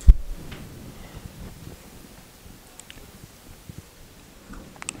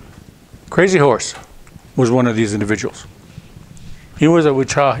 Crazy Horse was one of these individuals. He was a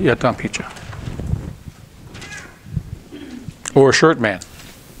Wicha Yatampicha, or a shirt man.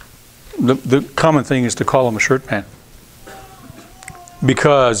 The common thing is to call him a shirt man.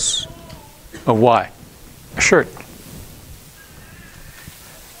 Because of why? A shirt.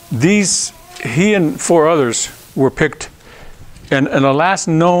 He and 4 others were picked, and the last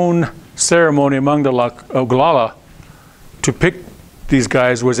known ceremony among the Oglala to pick these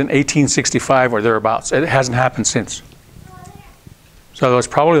guys was in 1865 or thereabouts. It hasn't happened since. So that was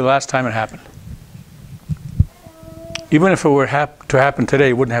probably the last time it happened. Even if it were to happen today,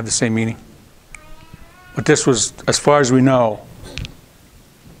 it wouldn't have the same meaning. But this was, as far as we know,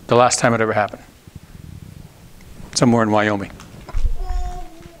 the last time it ever happened. Somewhere in Wyoming.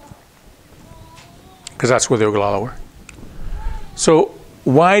 Because that's where the Oglala were. So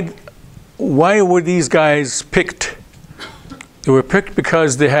why were these guys picked? They were picked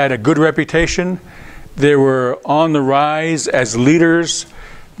because they had a good reputation. They were on the rise as leaders.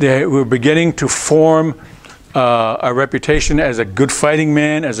 They were beginning to form a reputation as a good fighting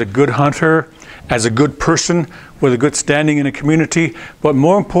man, as a good hunter, as a good person with a good standing in a community. But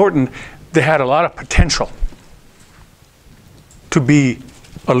more important, they had a lot of potential to be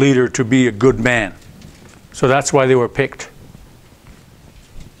a leader, to be a good man. So that's why they were picked.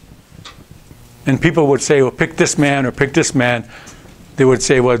 And people would say, well, pick this man or pick this man. They would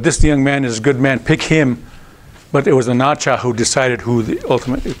say, well, this young man is a good man, pick him. But it was the Nacha who decided who they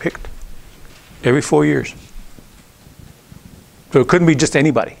ultimately picked. Every 4 years. So it couldn't be just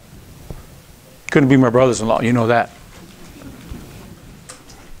anybody. It couldn't be my brothers-in-law, you know that.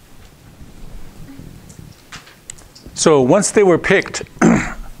 So once they were picked,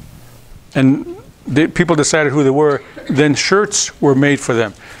 and people decided who they were, then shirts were made for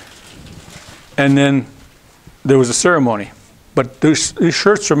them. And then there was a ceremony. But these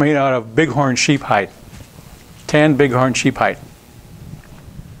shirts were made out of bighorn sheep hide. Tanned bighorn sheep hide.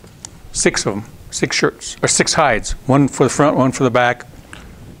 6 of them. 6 shirts. Or 6 hides. 1 for the front, 1 for the back.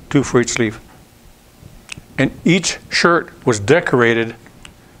 2 for each sleeve. And each shirt was decorated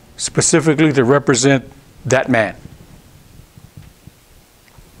specifically to represent that man.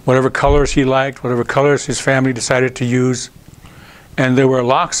 Whatever colors he liked, whatever colors his family decided to use. And there were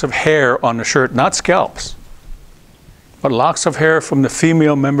locks of hair on the shirt, not scalps, but locks of hair from the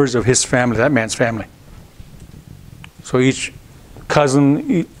female members of his family, that man's family. So each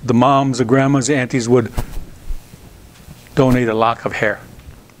cousin, the moms, the grandmas, the aunties would donate a lock of hair.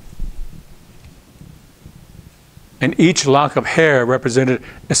 And each lock of hair represented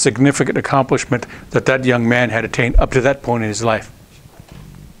a significant accomplishment that that young man had attained up to that point in his life.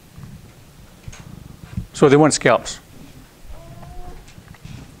 So they weren't scalps.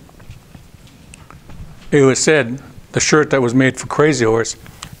 It was said the shirt that was made for Crazy Horse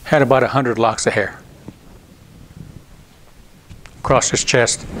had about 100 locks of hair. Across his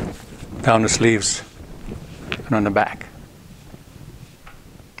chest, down the sleeves, and on the back.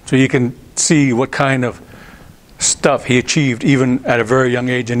 So you can see what kind of stuff he achieved even at a very young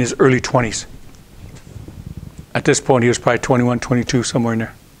age in his early 20s. At this point, he was probably 21, 22, somewhere in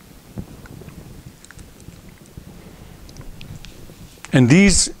there. And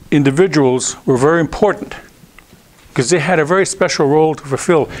these individuals were very important because they had a very special role to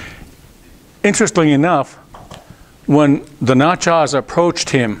fulfill. Interestingly enough, when the Nachas approached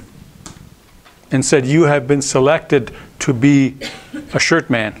him and said, "You have been selected to be a shirt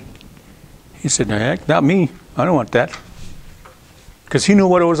man," he said, "No, heck, not me. I don't want that." Because he knew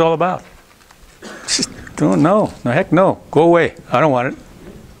what it was all about. No, heck no. Go away. I don't want it.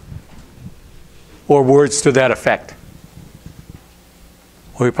 Or words to that effect.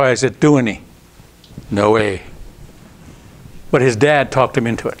 Or he probably said, "Do any?" "No way." But his dad talked him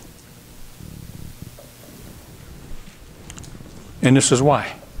into it. And this is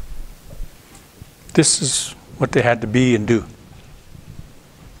why. This is what they had to be and do.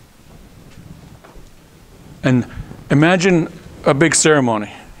 And imagine a big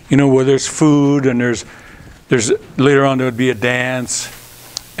ceremony, you know, where there's food and there's later on there would be a dance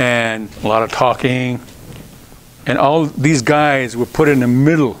and a lot of talking. And all these guys were put in the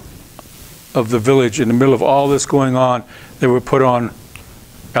middle of the village, in the middle of all this going on. They were put on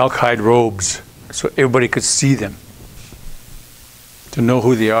elk-hide robes so everybody could see them, to know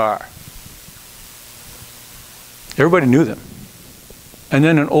who they are. Everybody knew them. And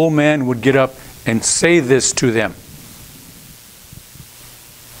then an old man would get up and say this to them.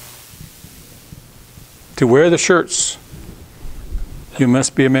 To wear the shirts, you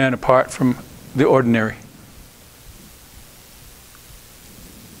must be a man apart from the ordinary.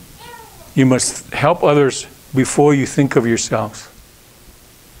 You must help others before you think of yourselves.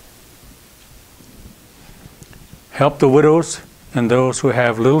 Help the widows and those who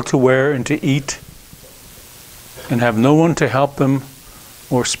have little to wear and to eat, and have no one to help them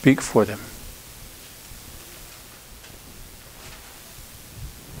or speak for them.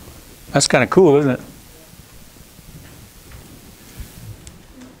 That's kind of cool, isn't it?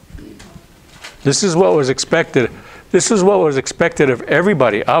 This is what was expected. This is what was expected of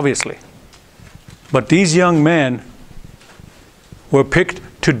everybody, obviously. But these young men were picked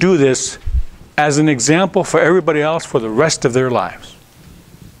to do this as an example for everybody else for the rest of their lives.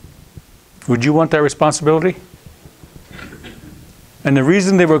 Would you want that responsibility? And the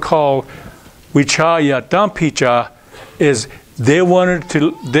reason they were called Wichaya Dampicha is they wanted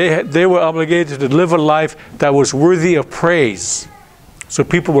to. They were obligated to live a life that was worthy of praise, so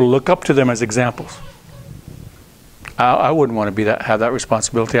people would look up to them as examples. I wouldn't want to have that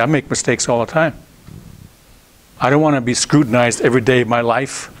responsibility. I make mistakes all the time. I don't want to be scrutinized every day of my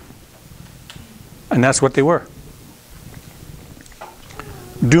life. And that's what they were.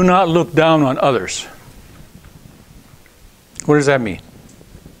 Do not look down on others. What does that mean?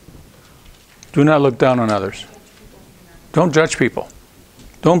 Do not look down on others. Don't judge people.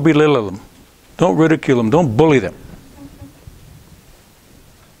 Don't belittle them. Don't ridicule them. Don't bully them.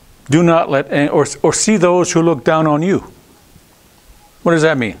 Do not let, or see those who look down on you. What does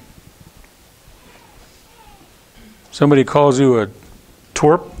that mean? Somebody calls you a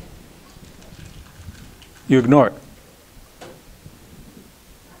twerp, you ignore it.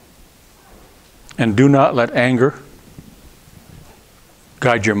 And do not let anger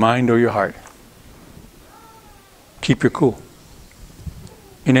guide your mind or your heart. Keep your cool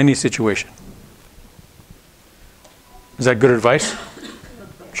in any situation. Is that good advice?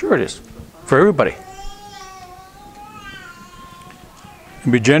 Sure it is. For everybody.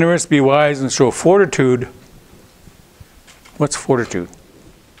 And be generous, be wise, and show fortitude. What's fortitude?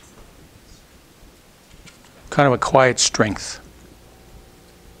 Kind of a quiet strength.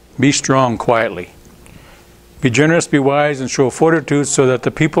 Be strong quietly. Be generous, be wise, and show fortitude so that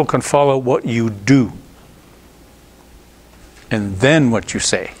the people can follow what you do. And then what you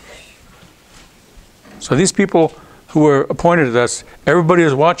say. So these people who were appointed to us, everybody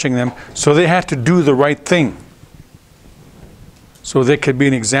was watching them, so they had to do the right thing. So they could be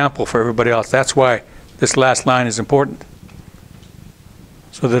an example for everybody else. That's why this last line is important.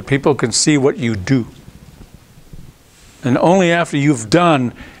 So that people can see what you do. And only after you've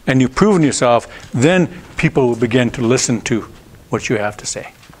done and you've proven yourself, then people will begin to listen to what you have to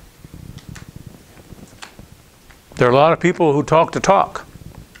say. There are a lot of people who talk the talk,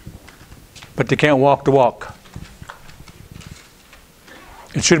 but they can't walk the walk.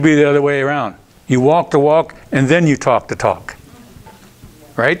 It should be the other way around. You walk the walk, and then you talk the talk.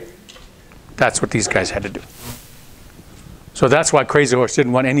 Right? That's what these guys had to do. So that's why Crazy Horse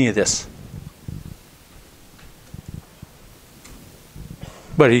didn't want any of this.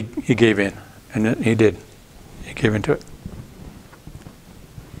 But he gave in, and he did. He gave into it.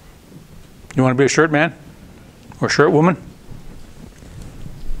 You want to be a shirt man? Or shirt woman?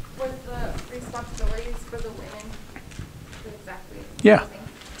 Was the responsibilities for the women exactly the Yeah.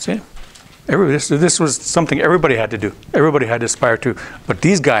 same? See? This was something everybody had to do. Everybody had to aspire to. But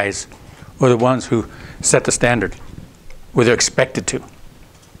these guys were the ones who set the standard, where they're expected to.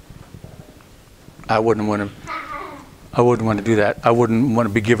 I wouldn't want to do that. I wouldn't want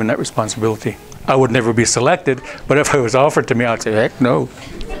to be given that responsibility. I would never be selected, but if it was offered to me, I'd say, heck no.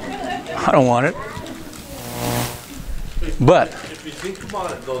 I don't want it. But If you think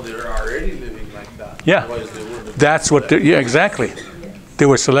about it, though, they're already living like that. yeah, Otherwise they wouldn't have that's what, yeah, exactly. They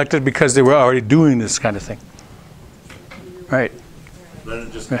were selected because they were already doing this kind of thing. Right. Then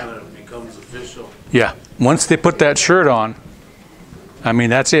it just kind of becomes official. Yeah. Once they put that shirt on, I mean,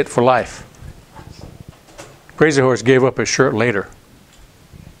 that's it for life. Crazy Horse gave up his shirt later.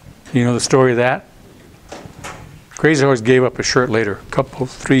 You know the story of that? Crazy Horse gave up his shirt later,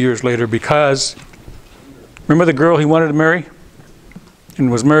 3 years later, because remember the girl he wanted to marry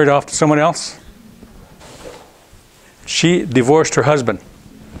and was married off to someone else? She divorced her husband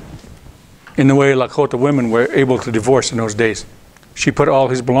in the way Lakota women were able to divorce in those days. She put all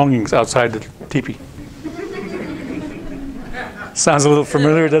his belongings outside the teepee. Sounds a little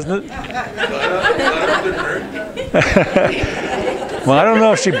familiar, doesn't it? Well, I don't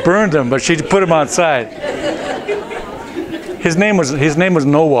know if she burned them, but she put them outside. His name was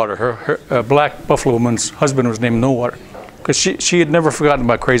No Water. Her black buffalo woman's husband was named No Water, because she had never forgotten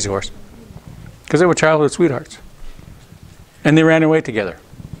about Crazy Horse, because they were childhood sweethearts, and they ran away together.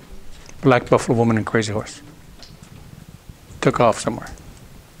 Black buffalo woman and Crazy Horse took off somewhere,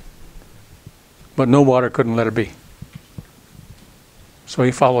 but No Water couldn't let her be. So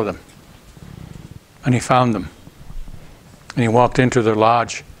he followed them, and he found them, and he walked into their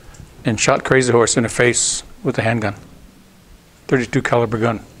lodge and shot Crazy Horse in the face with a handgun. .32 caliber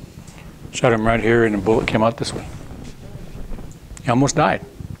gun. Shot him right here, and a bullet came out this way. He almost died.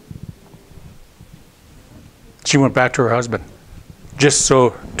 She went back to her husband, just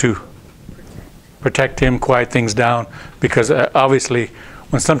so to protect him, quiet things down, because obviously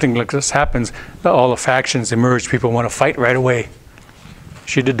when something like this happens, all the factions emerge. People want to fight right away.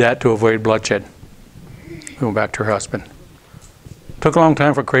 She did that to avoid bloodshed. She went back to her husband. Took a long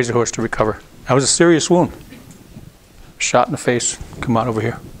time for Crazy Horse to recover. That was a serious wound. Shot in the face, come out over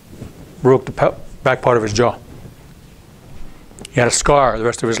here. Broke the back part of his jaw. He had a scar the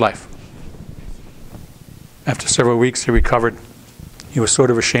rest of his life. After several weeks, he recovered. He was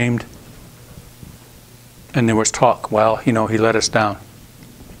sort of ashamed. And there was talk, well, you know, he let us down.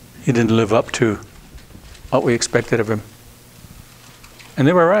 He didn't live up to what we expected of him. And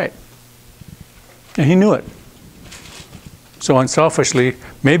they were right. And he knew it. So unselfishly,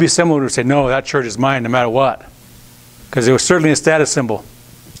 maybe someone would say, no, that shirt is mine no matter what. Because it was certainly a status symbol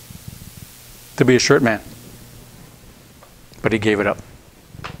to be a shirt man. But he gave it up.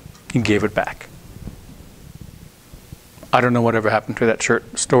 He gave it back. I don't know whatever happened to that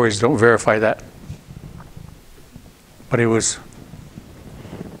shirt. Stories don't verify that. But he was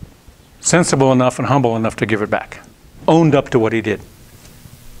sensible enough and humble enough to give it back. Owned up to what he did.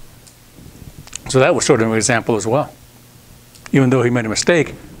 So that was sort of an example as well. Even though he made a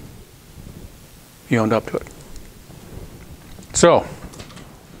mistake, he owned up to it. So,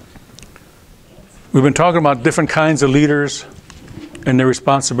 we've been talking about different kinds of leaders and their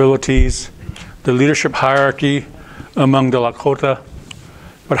responsibilities, the leadership hierarchy among the Lakota.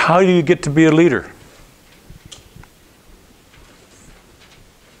 But how do you get to be a leader?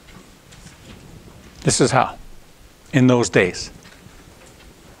 This is how, in those days.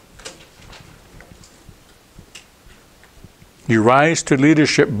 You rise to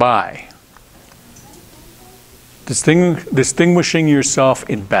leadership by distinguishing yourself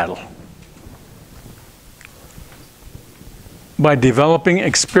in battle, by developing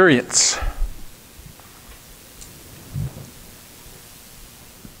experience,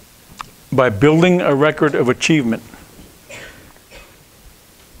 by building a record of achievement,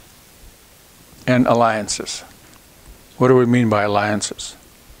 and alliances. What do we mean by alliances?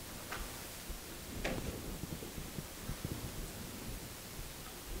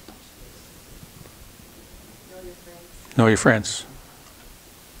 Know your friends.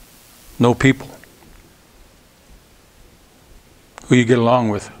 Know people. Who you get along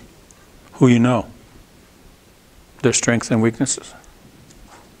with. Who you know. Their strengths and weaknesses.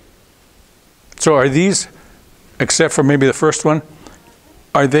 So are these, except for maybe the first one,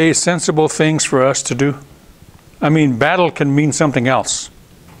 are they sensible things for us to do? I mean, battle can mean something else.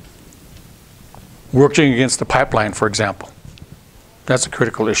 Working against the pipeline, for example. That's a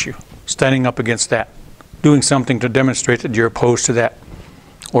critical issue. Standing up against that. Doing something to demonstrate that you're opposed to that.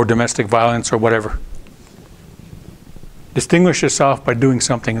 Or domestic violence or whatever. Distinguish yourself by doing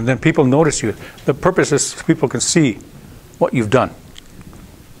something, and then people notice you. The purpose is so people can see what you've done.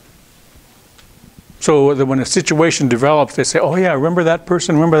 So that when a situation develops, they say, oh yeah, remember that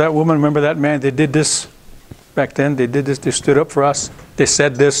person, remember that woman, remember that man, they did this back then, they did this, they stood up for us, they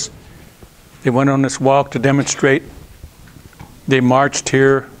said this, they went on this walk to demonstrate, they marched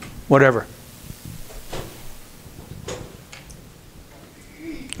here, whatever.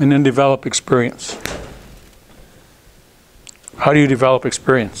 And then develop experience. How do you develop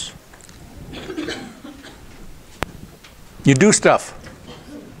experience? You do stuff.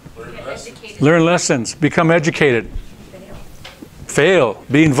 Learn lessons. Become educated. Fail.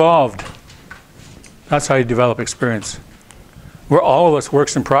 Be involved. That's how you develop experience. We're all of us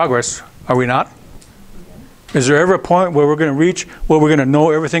works in progress, are we not? Is there ever a point where we're going to reach where we're going to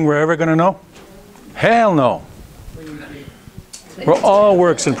know everything we're ever going to know? Hell no. We're all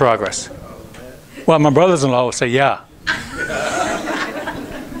works in progress. Well, my brothers-in-law will say, yeah.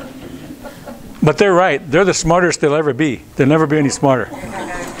 But they're right. They're the smartest they'll ever be. They'll never be any smarter.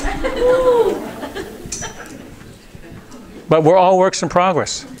 But we're all works in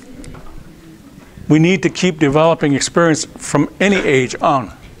progress. We need to keep developing experience from any age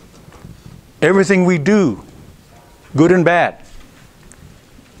on. Everything we do, good and bad,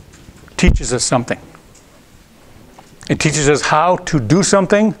 teaches us something. It teaches us how to do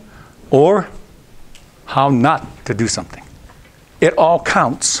something or how not to do something. It all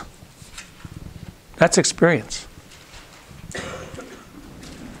counts. That's experience.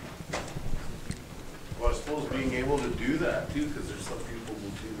 Well, I suppose being able to do that too, because there's some people who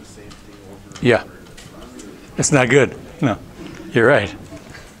do the same thing over and Yeah. over. It's not good. No, you're right.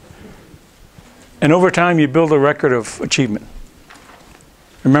 And over time, you build a record of achievement.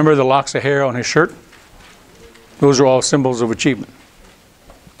 Remember the locks of hair on his shirt? Those are all symbols of achievement.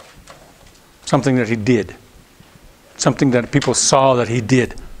 Something that he did. Something that people saw that he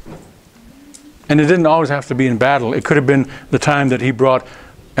did. And it didn't always have to be in battle. It could have been the time that he brought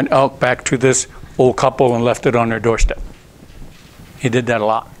an elk back to this old couple and left it on their doorstep. He did that a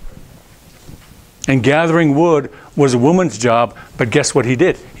lot. And gathering wood was a woman's job, but guess what he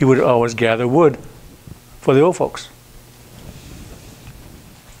did? He would always gather wood for the old folks.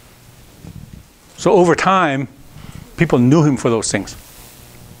 So over time, people knew him for those things.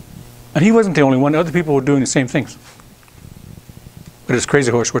 And he wasn't the only one. Other people were doing the same things. But it's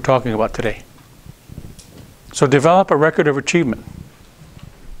Crazy Horse we're talking about today. So develop a record of achievement.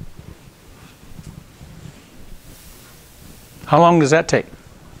 How long does that take?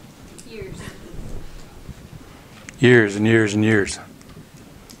 Years. Years and years and years.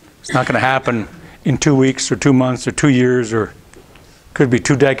 It's not going to happen in 2 weeks or 2 months or 2 years, or could be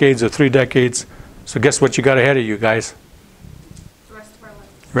 2 decades or 3 decades. So guess what you got ahead of you, guys? The rest of our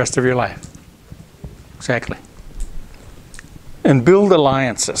life. The rest of your life. Exactly. And build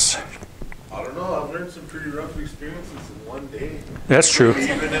alliances. I don't know. I've learned some pretty rough experiences in one day. That's true.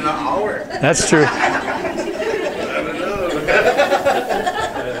 Even in an hour. That's true. I don't know.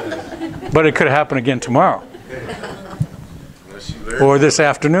 But it could happen again tomorrow. Unless you learn. Or this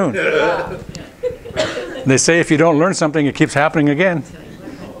afternoon. They say if you don't learn something, it keeps happening again.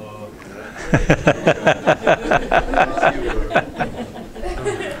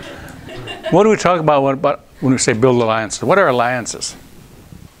 What do we talk about when we say build alliances? What are alliances?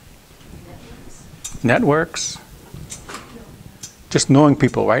 Networks? Just knowing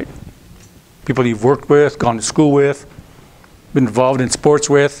people, right? People you've worked with, gone to school with, been involved in sports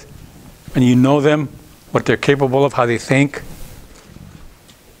with, and you know them, what they're capable of, how they think.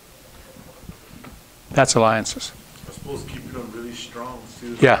 That's alliances. I suppose keeping them really strong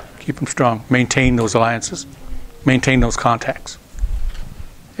too. Yeah, keep them strong. Maintain those alliances. Maintain those contacts.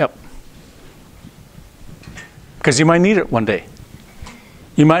 Yep. Because you might need it one day.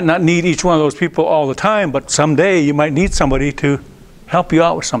 You might not need each one of those people all the time, but someday you might need somebody to help you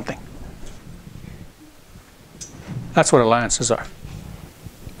out with something. That's what alliances are.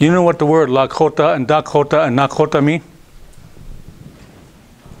 You know what the word Lakota and Dakota and Nakota mean?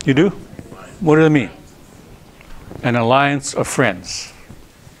 You do? What do they mean? An alliance of friends.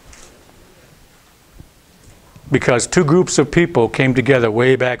 because two groups of people came together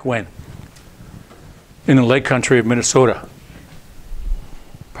way back when in the lake country of Minnesota,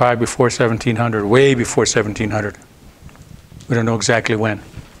 probably before 1700, way before 1700. We don't know exactly when.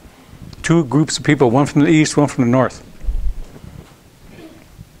 Two groups of people, one from the east, one from the north.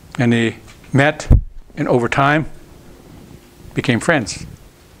 And they met, and over time became friends.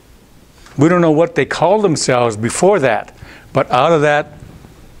 We don't know what they called themselves before that, but out of that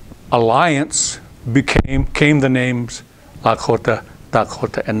alliance came the names Lakota,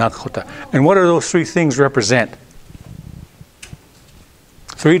 Dakota, and Nakota. And what do those three things represent?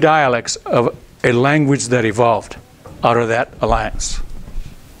 Three dialects of a language that evolved out of that alliance.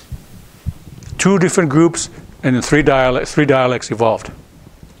 Two different groups, and the three dialects evolved.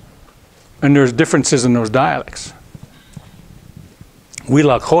 And there's differences in those dialects. We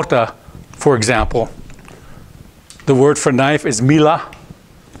Lakota, for example, the word for knife is mila,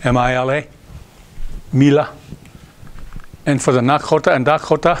 M-I-L-A, mila. And for the Nakota and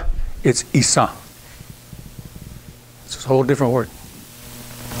Dakota, it's isa. It's a whole different word.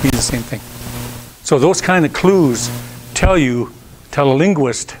 It means the same thing. So those kind of clues tell a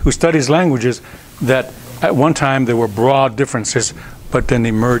linguist who studies languages that at one time there were broad differences, but then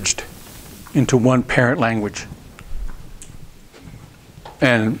they merged into one parent language.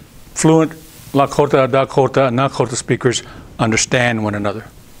 And fluent Lakota, Dakota, and Nakota speakers understand one another.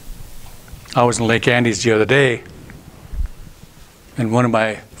 I was in Lake Andes the other day, and one of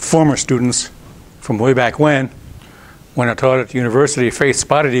my former students from way back when I taught at the university, Faith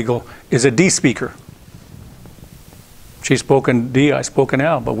Spotted Eagle, is a D speaker. She spoke in D, I spoke in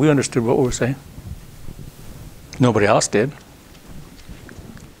L, but we understood what we were saying. Nobody else did.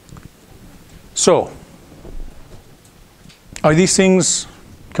 So, are these things,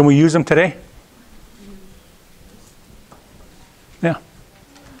 can we use them today? Yeah.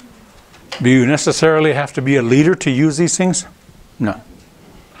 Do you necessarily have to be a leader to use these things? No.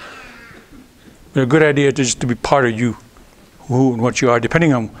 They're a good idea just to be part of you, who and what you are,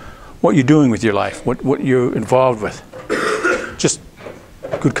 depending on what you're doing with your life, what you're involved with. Just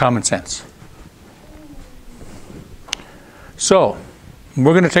good common sense. So,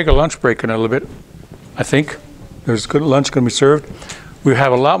 we're going to take a lunch break in a little bit, I think. There's good lunch going to be served. We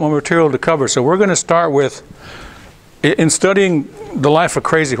have a lot more material to cover, so we're going to start with, in studying the life of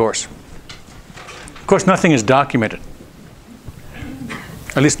Crazy Horse. Of course, nothing is documented,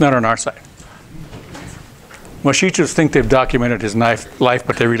 at least not on our side. Washichus think they've documented his life,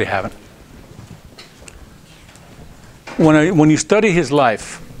 but they really haven't. When you study his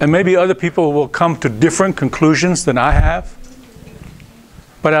life, and maybe other people will come to different conclusions than I have,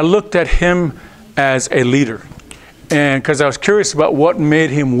 but I looked at him as a leader, and because I was curious about what made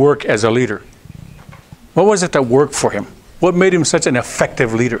him work as a leader. What was it that worked for him? What made him such an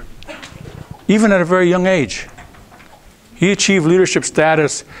effective leader? Even at a very young age. He achieved leadership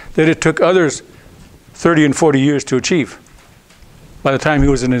status that it took others 30 and 40 years to achieve. By the time he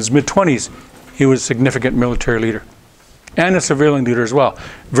was in his mid-20s, he was a significant military leader and a civilian leader as well.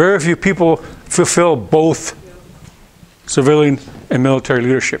 Very few people fulfill both civilian and military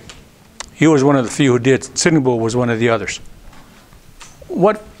leadership. He was one of the few who did. Sitting Bull was one of the others.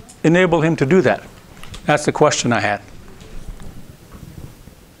 What enabled him to do that? That's the question I had.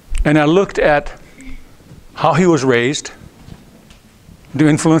 And I looked at how he was raised, the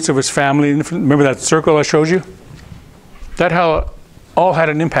influence of his family. Remember that circle I showed you? That all had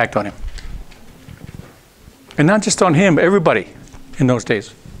an impact on him. And not just on him, everybody in those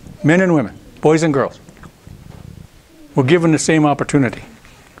days. Men and women, boys and girls, were given the same opportunity.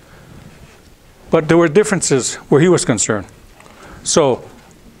 But there were differences where he was concerned. So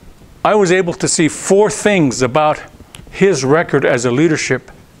I was able to see 4 things about his record as a leader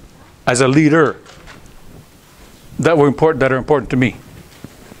that are important to me,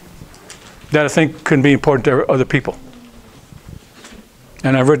 that I think can be important to other people.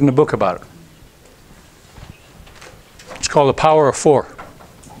 And I've written a book about it. It's called The Power of 4.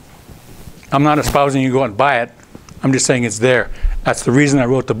 I'm not espousing you go out and buy it. I'm just saying it's there. That's the reason I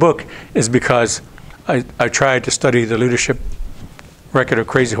wrote the book, is because I tried to study the leadership record of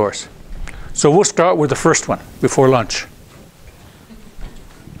Crazy Horse. So we'll start with the first one before lunch.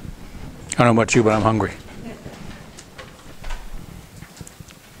 I don't know about you, but I'm hungry.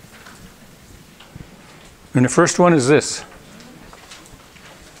 And the first one is this.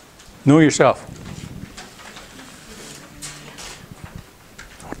 Know yourself.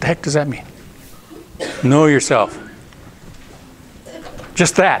 What the heck does that mean? Know yourself.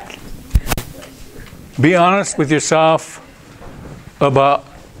 Just that. Be honest with yourself about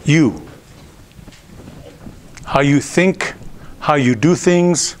you. How you think, how you do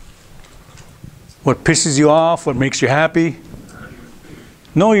things, what pisses you off, what makes you happy.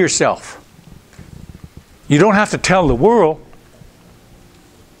 Know yourself. You don't have to tell the world,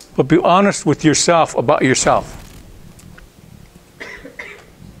 but be honest with yourself about yourself.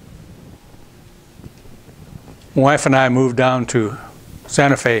 My wife and I moved down to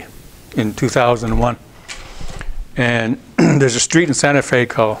Santa Fe in 2001. And there's a street in Santa Fe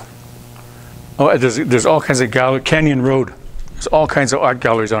called, there's all kinds of galleries, Canyon Road. There's all kinds of art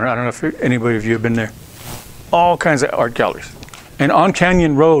galleries on it. I don't know if anybody of you have been there. All kinds of art galleries. And on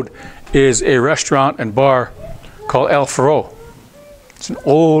Canyon Road is a restaurant and bar called El Faro. It's an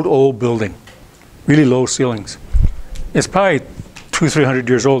old, old building. Really low ceilings. It's probably 200-300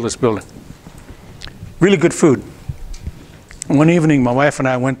 years old, this building. Really good food. One evening, my wife and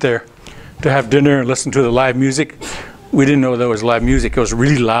I went there to have dinner and listen to the live music. We didn't know there was live music. It was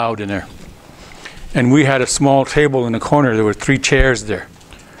really loud in there. And we had a small table in the corner. There were 3 chairs there.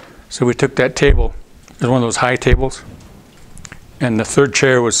 So we took that table. It was one of those high tables. And the 3rd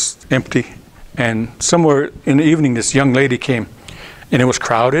chair was empty. And somewhere in the evening, this young lady came. And it was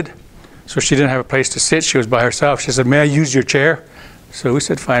crowded. So she didn't have a place to sit. She was by herself. She said, "May I use your chair?" So we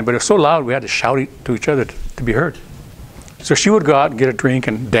said, "Fine." But it was so loud, we had to shout it to each other to be heard. So she would go out and get a drink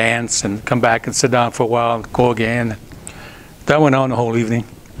and dance and come back and sit down for a while and go again. That went on the whole evening.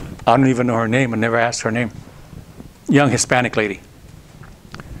 I don't even know her name. I never asked her name. Young Hispanic lady.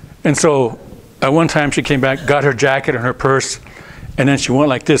 And so at one time she came back, got her jacket and her purse, and then she went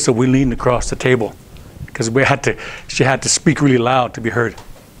like this, so we leaned across the table because she had to speak really loud to be heard.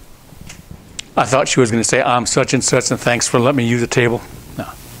 I thought she was going to say, "I'm such and such and thanks for letting me use the table." No.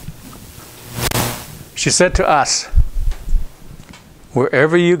 She said to us,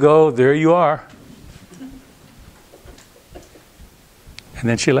 "Wherever you go, there you are." And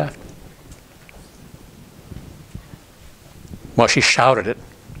then she left. Well, she shouted it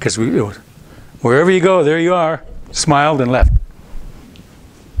because it was, "Wherever you go, there you are," smiled and left.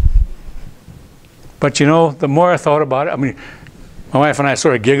 But you know, the more I thought about it, I mean, my wife and I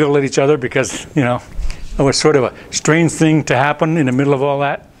sort of giggled at each other because, you know, it was sort of a strange thing to happen in the middle of all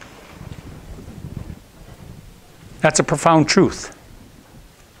that. That's a profound truth.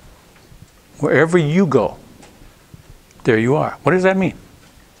 Wherever you go, there you are. What does that mean?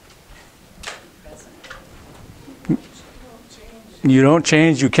 You don't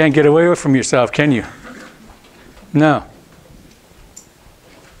change. You can't get away from yourself, can you? No.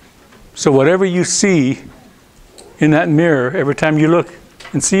 So whatever you see in that mirror, every time you look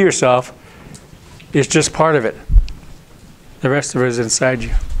and see yourself, is just part of it. The rest of it is inside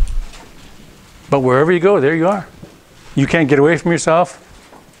you. But wherever you go, there you are. You can't get away from yourself.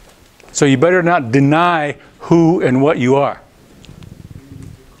 So you better not deny who and what you are.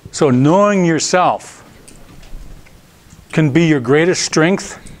 So knowing yourself can be your greatest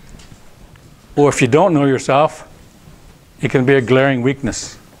strength, or if you don't know yourself, it can be a glaring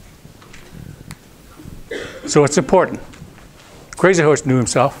weakness. So it's important. Crazy Horse knew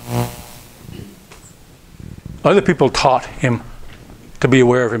himself. Other people taught him to be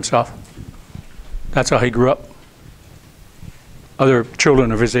aware of himself. That's how he grew up. Other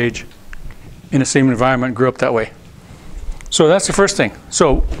children of his age in the same environment grew up that way. So that's the first thing.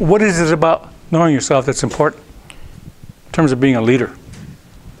 So what is it about knowing yourself that's important in terms of being a leader?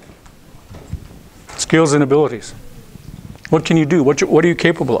 Skills and abilities. What can you do? What are you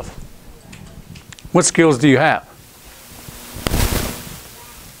capable of? What skills do you have?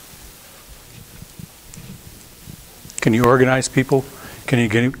 Can you organize people? Can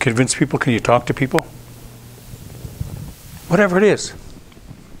you convince people? Can you talk to people? Whatever it is,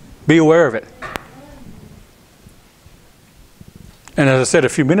 be aware of it. And as I said a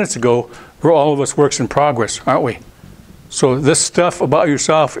few minutes ago, we're all of us works in progress, aren't we? So this stuff about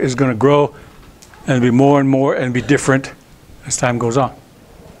yourself is going to grow and be more and more and be different as time goes on.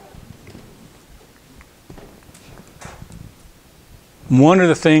 One of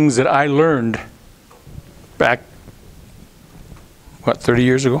the things that I learned back, 30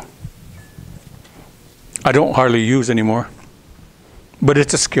 years ago? I don't hardly use anymore, but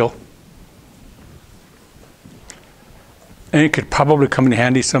it's a skill. And it could probably come in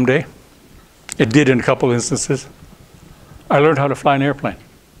handy someday. It did in a couple instances. I learned how to fly an airplane.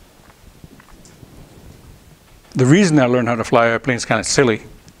 The reason I learned how to fly an airplane is kind of silly.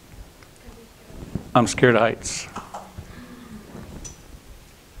 I'm scared of heights.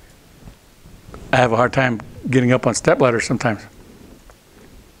 I have a hard time getting up on stepladders sometimes.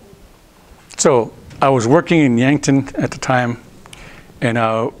 So I was working in Yankton at the time, and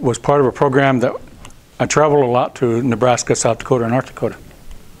I was part of a program that I traveled a lot to Nebraska, South Dakota, and North Dakota.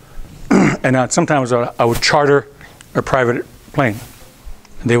 And sometimes I would charter a private plane,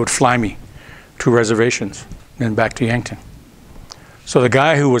 and they would fly me 2 reservations, then back to Yankton. So the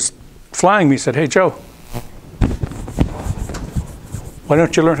guy who was flying me said, "Hey, Joe, why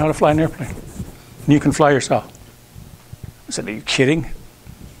don't you learn how to fly an airplane? You can fly yourself." I said, "Are you kidding?"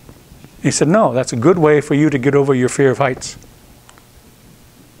 He said, "No, that's a good way for you to get over your fear of heights.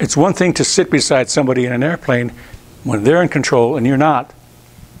 It's one thing to sit beside somebody in an airplane when they're in control and you're not,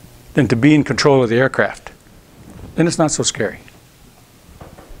 than to be in control of the aircraft. Then it's not so scary."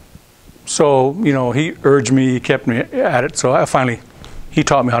 So, you know, he urged me, he kept me at it, so he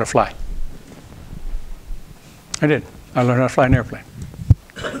taught me how to fly. I did. I learned how to fly an airplane.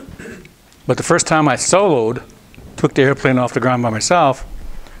 But the first time I soloed, took the airplane off the ground by myself,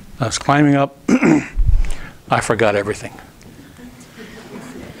 I was climbing up, I forgot everything.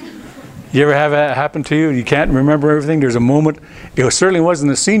 You ever have that happen to you? You can't remember everything? There's a moment, it certainly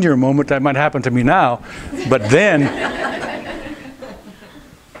wasn't a senior moment, that might happen to me now, but then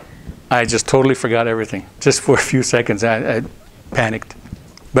I just totally forgot everything. Just for a few seconds, I panicked.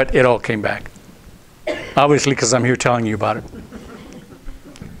 But it all came back. Obviously, because I'm here telling you about it.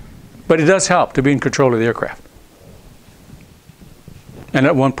 But it does help to be in control of the aircraft. And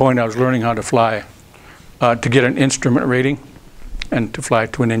at one point, I was learning how to fly, to get an instrument rating, and to fly a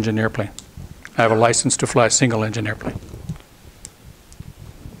twin-engine airplane. I have a license to fly a single-engine airplane.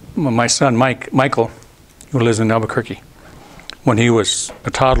 My son, Michael, who lives in Albuquerque, when he was a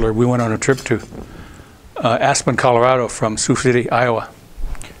toddler, we went on a trip to Aspen, Colorado from Sioux City, Iowa.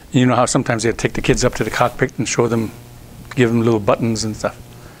 You know how sometimes they take the kids up to the cockpit and show them, give them little buttons and stuff.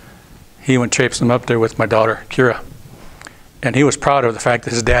 He went traipsing up there with my daughter, Kira. And he was proud of the fact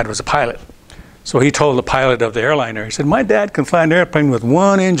that his dad was a pilot. So he told the pilot of the airliner, he said, "My dad can fly an airplane with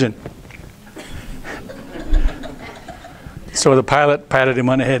 1 engine." So the pilot patted him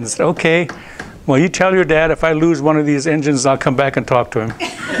on the head and said, "Okay, well, you tell your dad if I lose one of these engines, I'll come back and talk to him."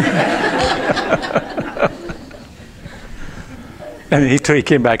 And he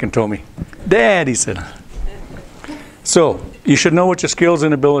came back and told me, "Dad," he said. So you should know what your skills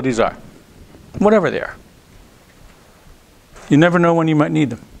and abilities are, whatever they are. You never know when you might need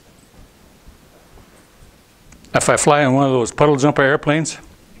them. If I fly on one of those puddle jumper airplanes,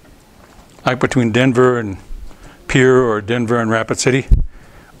 like between Denver and Pierre or Denver and Rapid City,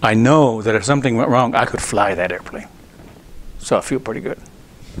 I know that if something went wrong, I could fly that airplane. So I feel pretty good.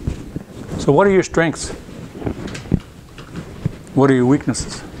 So what are your strengths? What are your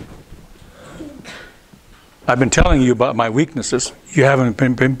weaknesses? I've been telling you about my weaknesses. You haven't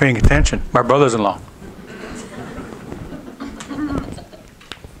been paying attention. My brothers-in-law.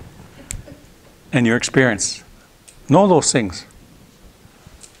 And your experience. Know those things.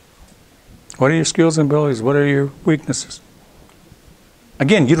 What are your skills and abilities? What are your weaknesses?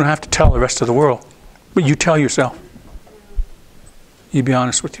 Again, you don't have to tell the rest of the world, but you tell yourself. You be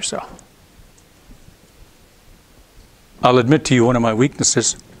honest with yourself. I'll admit to you one of my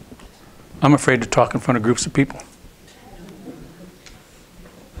weaknesses. I'm afraid to talk in front of groups of people.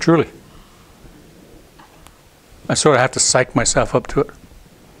 Truly. I sort of have to psych myself up to it.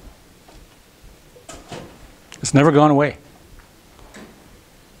 It's never gone away.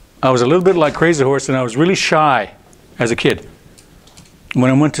 I was a little bit like Crazy Horse, and I was really shy as a kid. When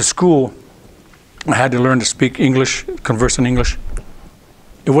I went to school, I had to learn to speak English, converse in English.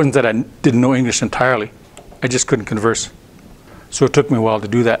 It wasn't that I didn't know English entirely. I just couldn't converse. So it took me a while to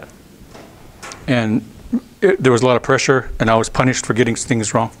do that. And there was a lot of pressure, and I was punished for getting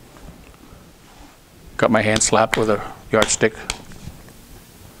things wrong. Got my hand slapped with a yardstick.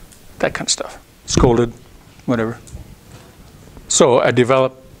 That kind of stuff. Scolded, whatever. So I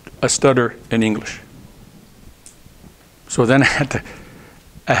developed a stutter in English. So then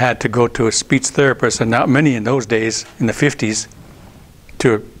I had to go to a speech therapist, and not many in those days, in the 50s,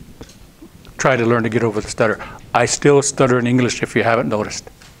 to try to learn to get over the stutter. I still stutter in English, if you haven't noticed.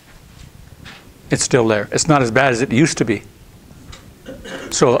 It's still there. It's not as bad as it used to be.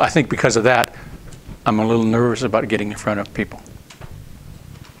 So I think because of that, I'm a little nervous about getting in front of people.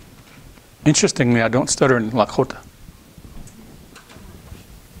 Interestingly, I don't stutter in Lakota.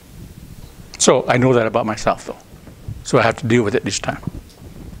 So I know that about myself, though. So I have to deal with it each time.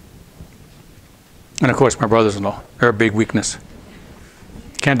 And of course, my brothers-in-law, they're a big weakness.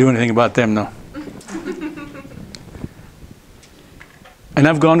 Can't do anything about them, though. And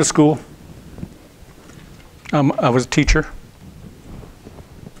I've gone to school. I was a teacher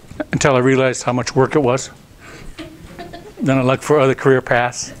until I realized how much work it was. Then I looked for other career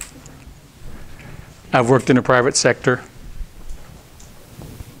paths. I've worked in the private sector.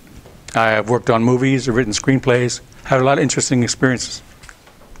 I've worked on movies, I've written screenplays, had a lot of interesting experiences.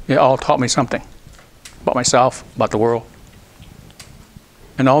 It all taught me something about myself, about the world.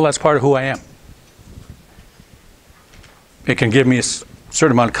 And all that's part of who I am. It can give me a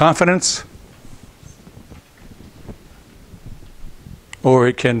certain amount of confidence, or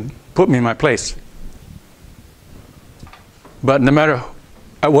it can put me in my place. But no matter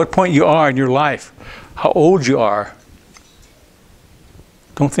at what point you are in your life, how old you are,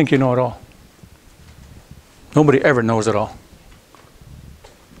 don't think you know it all. Nobody ever knows it all.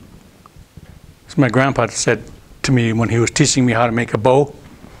 As my grandpa said to me when he was teaching me how to make a bow,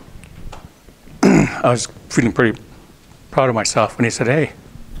 I was feeling pretty proud of myself when he said, hey,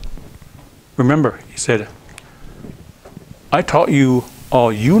 remember, he said, I taught you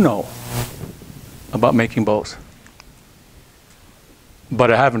all you know about making bows,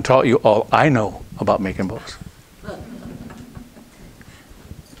 but I haven't taught you all I know about making bows.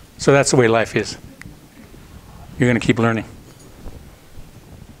 So that's the way life is. You're going to keep learning.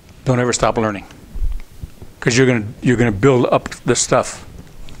 Don't ever stop learning, because you're going to build up the stuff,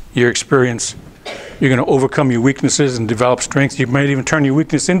 your experience. You're going to overcome your weaknesses and develop strength. You might even turn your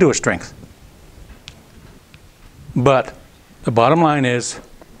weakness into a strength. But the bottom line is,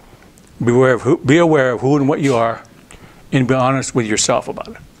 be aware of who and what you are, and be honest with yourself about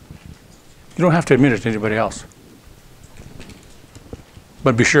it. You don't have to admit it to anybody else.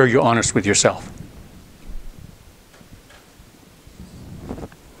 But be sure you're honest with yourself.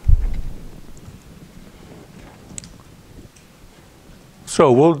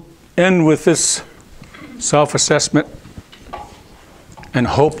 So we'll end with this self-assessment and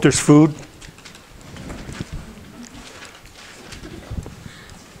hope there's food.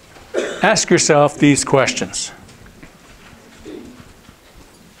 Ask yourself these questions.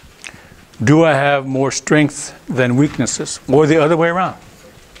 Do I have more strength than weaknesses? Or the other way around.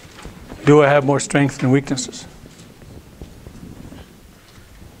 Do I have more strength than weaknesses?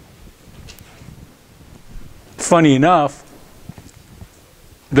 Funny enough,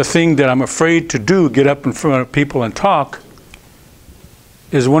 the thing that I'm afraid to do, get up in front of people and talk,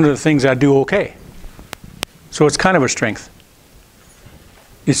 is one of the things I do okay. So it's kind of a strength.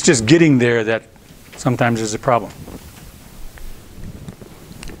 It's just getting there that sometimes is a problem.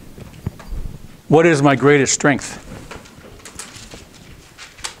 What is my greatest strength?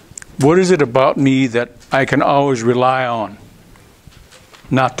 What is it about me that I can always rely on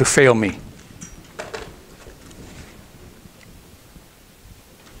not to fail me?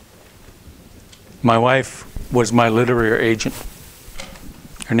 My wife was my literary agent.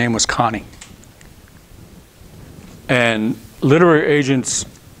 Her name was Connie. And literary agents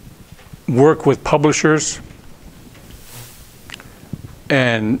work with publishers,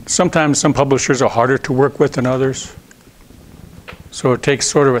 and sometimes some publishers are harder to work with than others. So it takes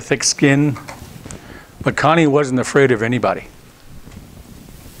sort of a thick skin. But Connie wasn't afraid of anybody.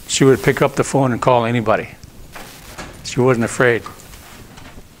 She would pick up the phone and call anybody. She wasn't afraid.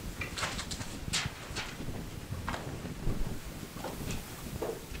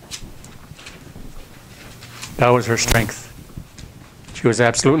 That was her strength. She was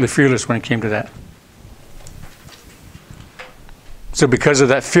absolutely fearless when it came to that. So because of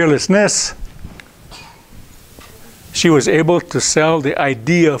that fearlessness, she was able to sell the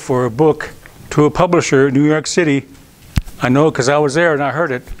idea for a book to a publisher in New York City. I know because I was there and I heard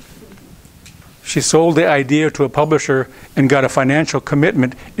it. She sold the idea to a publisher and got a financial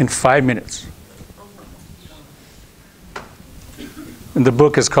commitment in 5 minutes. And the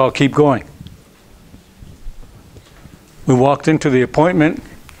book is called Keep Going. We walked into the appointment,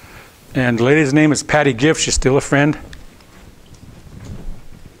 and the lady's name is Patty Giff. She's still a friend.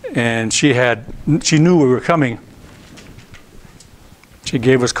 And she knew we were coming. She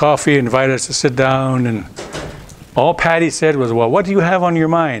gave us coffee, invited us to sit down, and all Patty said was, well, what do you have on your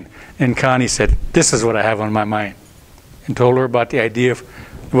mind? And Connie said, this is what I have on my mind. And told her about the idea of,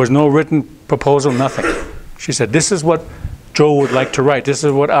 there was no written proposal, nothing. She said, this is what Joe would like to write. This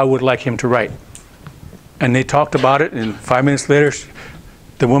is what I would like him to write. And they talked about it, and 5 minutes later,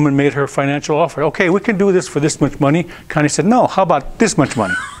 the woman made her financial offer. Okay, we can do this for this much money. Connie said, no, how about this much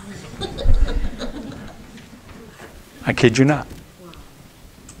money? I kid you not.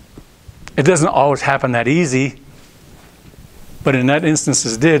 It doesn't always happen that easy, but in that instance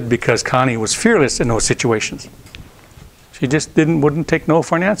it did, because Connie was fearless in those situations. She just wouldn't take no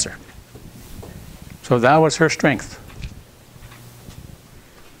for an answer. So that was her strength.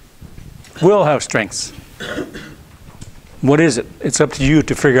 We'll have strengths. What is it? It's up to you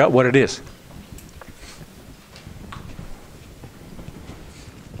to figure out what it is.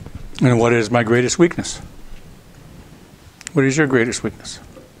 And what is my greatest weakness? What is your greatest weakness?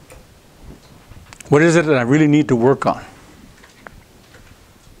 What is it that I really need to work on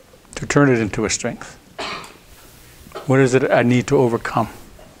to turn it into a strength? What is it I need to overcome?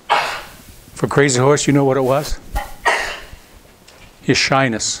 For Crazy Horse, you know what it was? his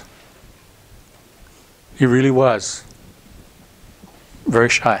shyness. He really was very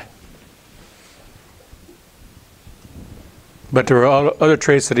shy. But there were other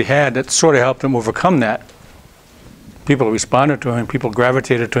traits that he had that sort of helped him overcome that. People responded to him, people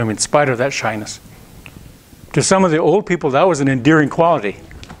gravitated to him in spite of that shyness. To some of the old people, that was an endearing quality.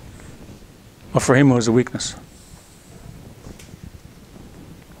 But for him, it was a weakness.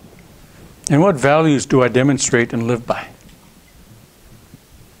 And what values do I demonstrate and live by?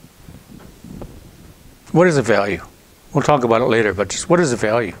 What is a value? We'll talk about it later, but just what is a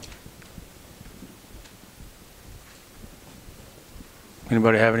value?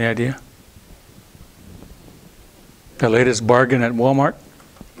 Anybody have any idea? The latest bargain at Walmart?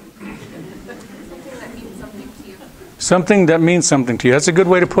 Something that means something to you. That's a good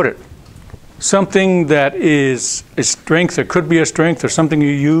way to put it. Something that is a strength, or could be a strength, or something you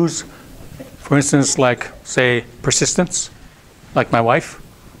use. For instance, like, say, persistence. Like my wife.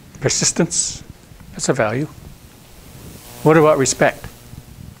 Persistence. That's a value. What about respect?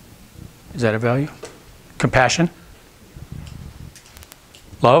 Is that a value? Compassion?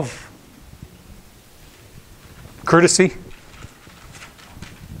 Love? Courtesy?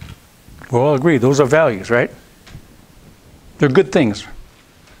 We all agree, those are values, right? They're good things.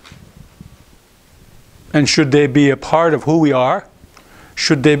 And should they be a part of who we are?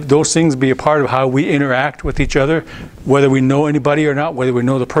 Should those things be a part of how we interact with each other, whether we know anybody or not, whether we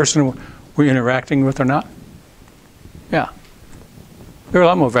know the person we're interacting with or not? Yeah. There are a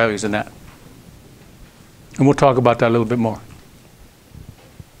lot more values than that. And we'll talk about that a little bit more.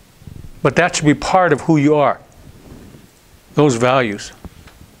 But that should be part of who you are. Those values.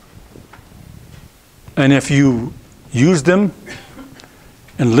 And if you use them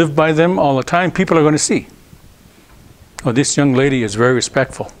and live by them all the time, people are going to see, oh, this young lady is very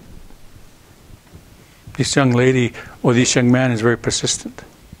respectful. This young lady or this young man is very persistent.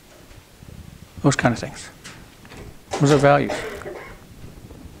 Those kind of things. Those are values.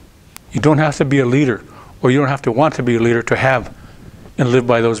 You don't have to be a leader, or you don't have to want to be a leader to have and live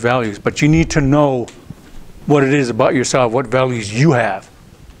by those values. But you need to know what it is about yourself, what values you have,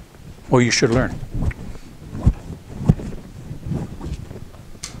 or you should learn.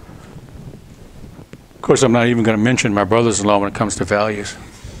 Of course, I'm not even going to mention my brothers-in-law when it comes to values.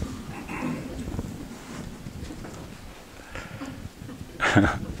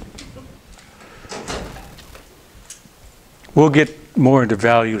 We'll get more into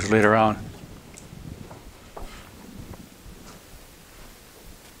values later on.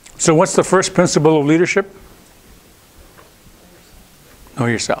 So what's the first principle of leadership? Know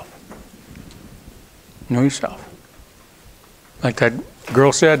yourself. Know yourself. Like that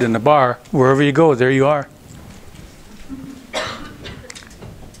girl said in the bar, wherever you go, there you are.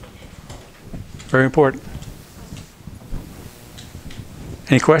 Very important.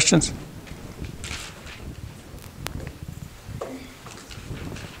 Any questions?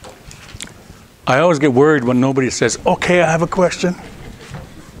 I always get worried when nobody says, okay, I have a question.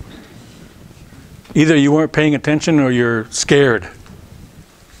 Either you weren't paying attention or you're scared.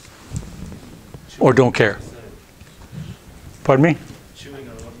 Or don't care. Pardon me? Chewing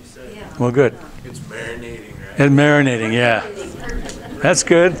on what you said. Yeah. Well, good. It's marinating, right? And marinating, yeah. That's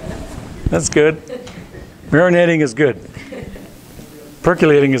good. That's good. Marinating is good.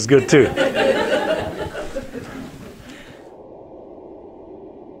 Percolating is good too.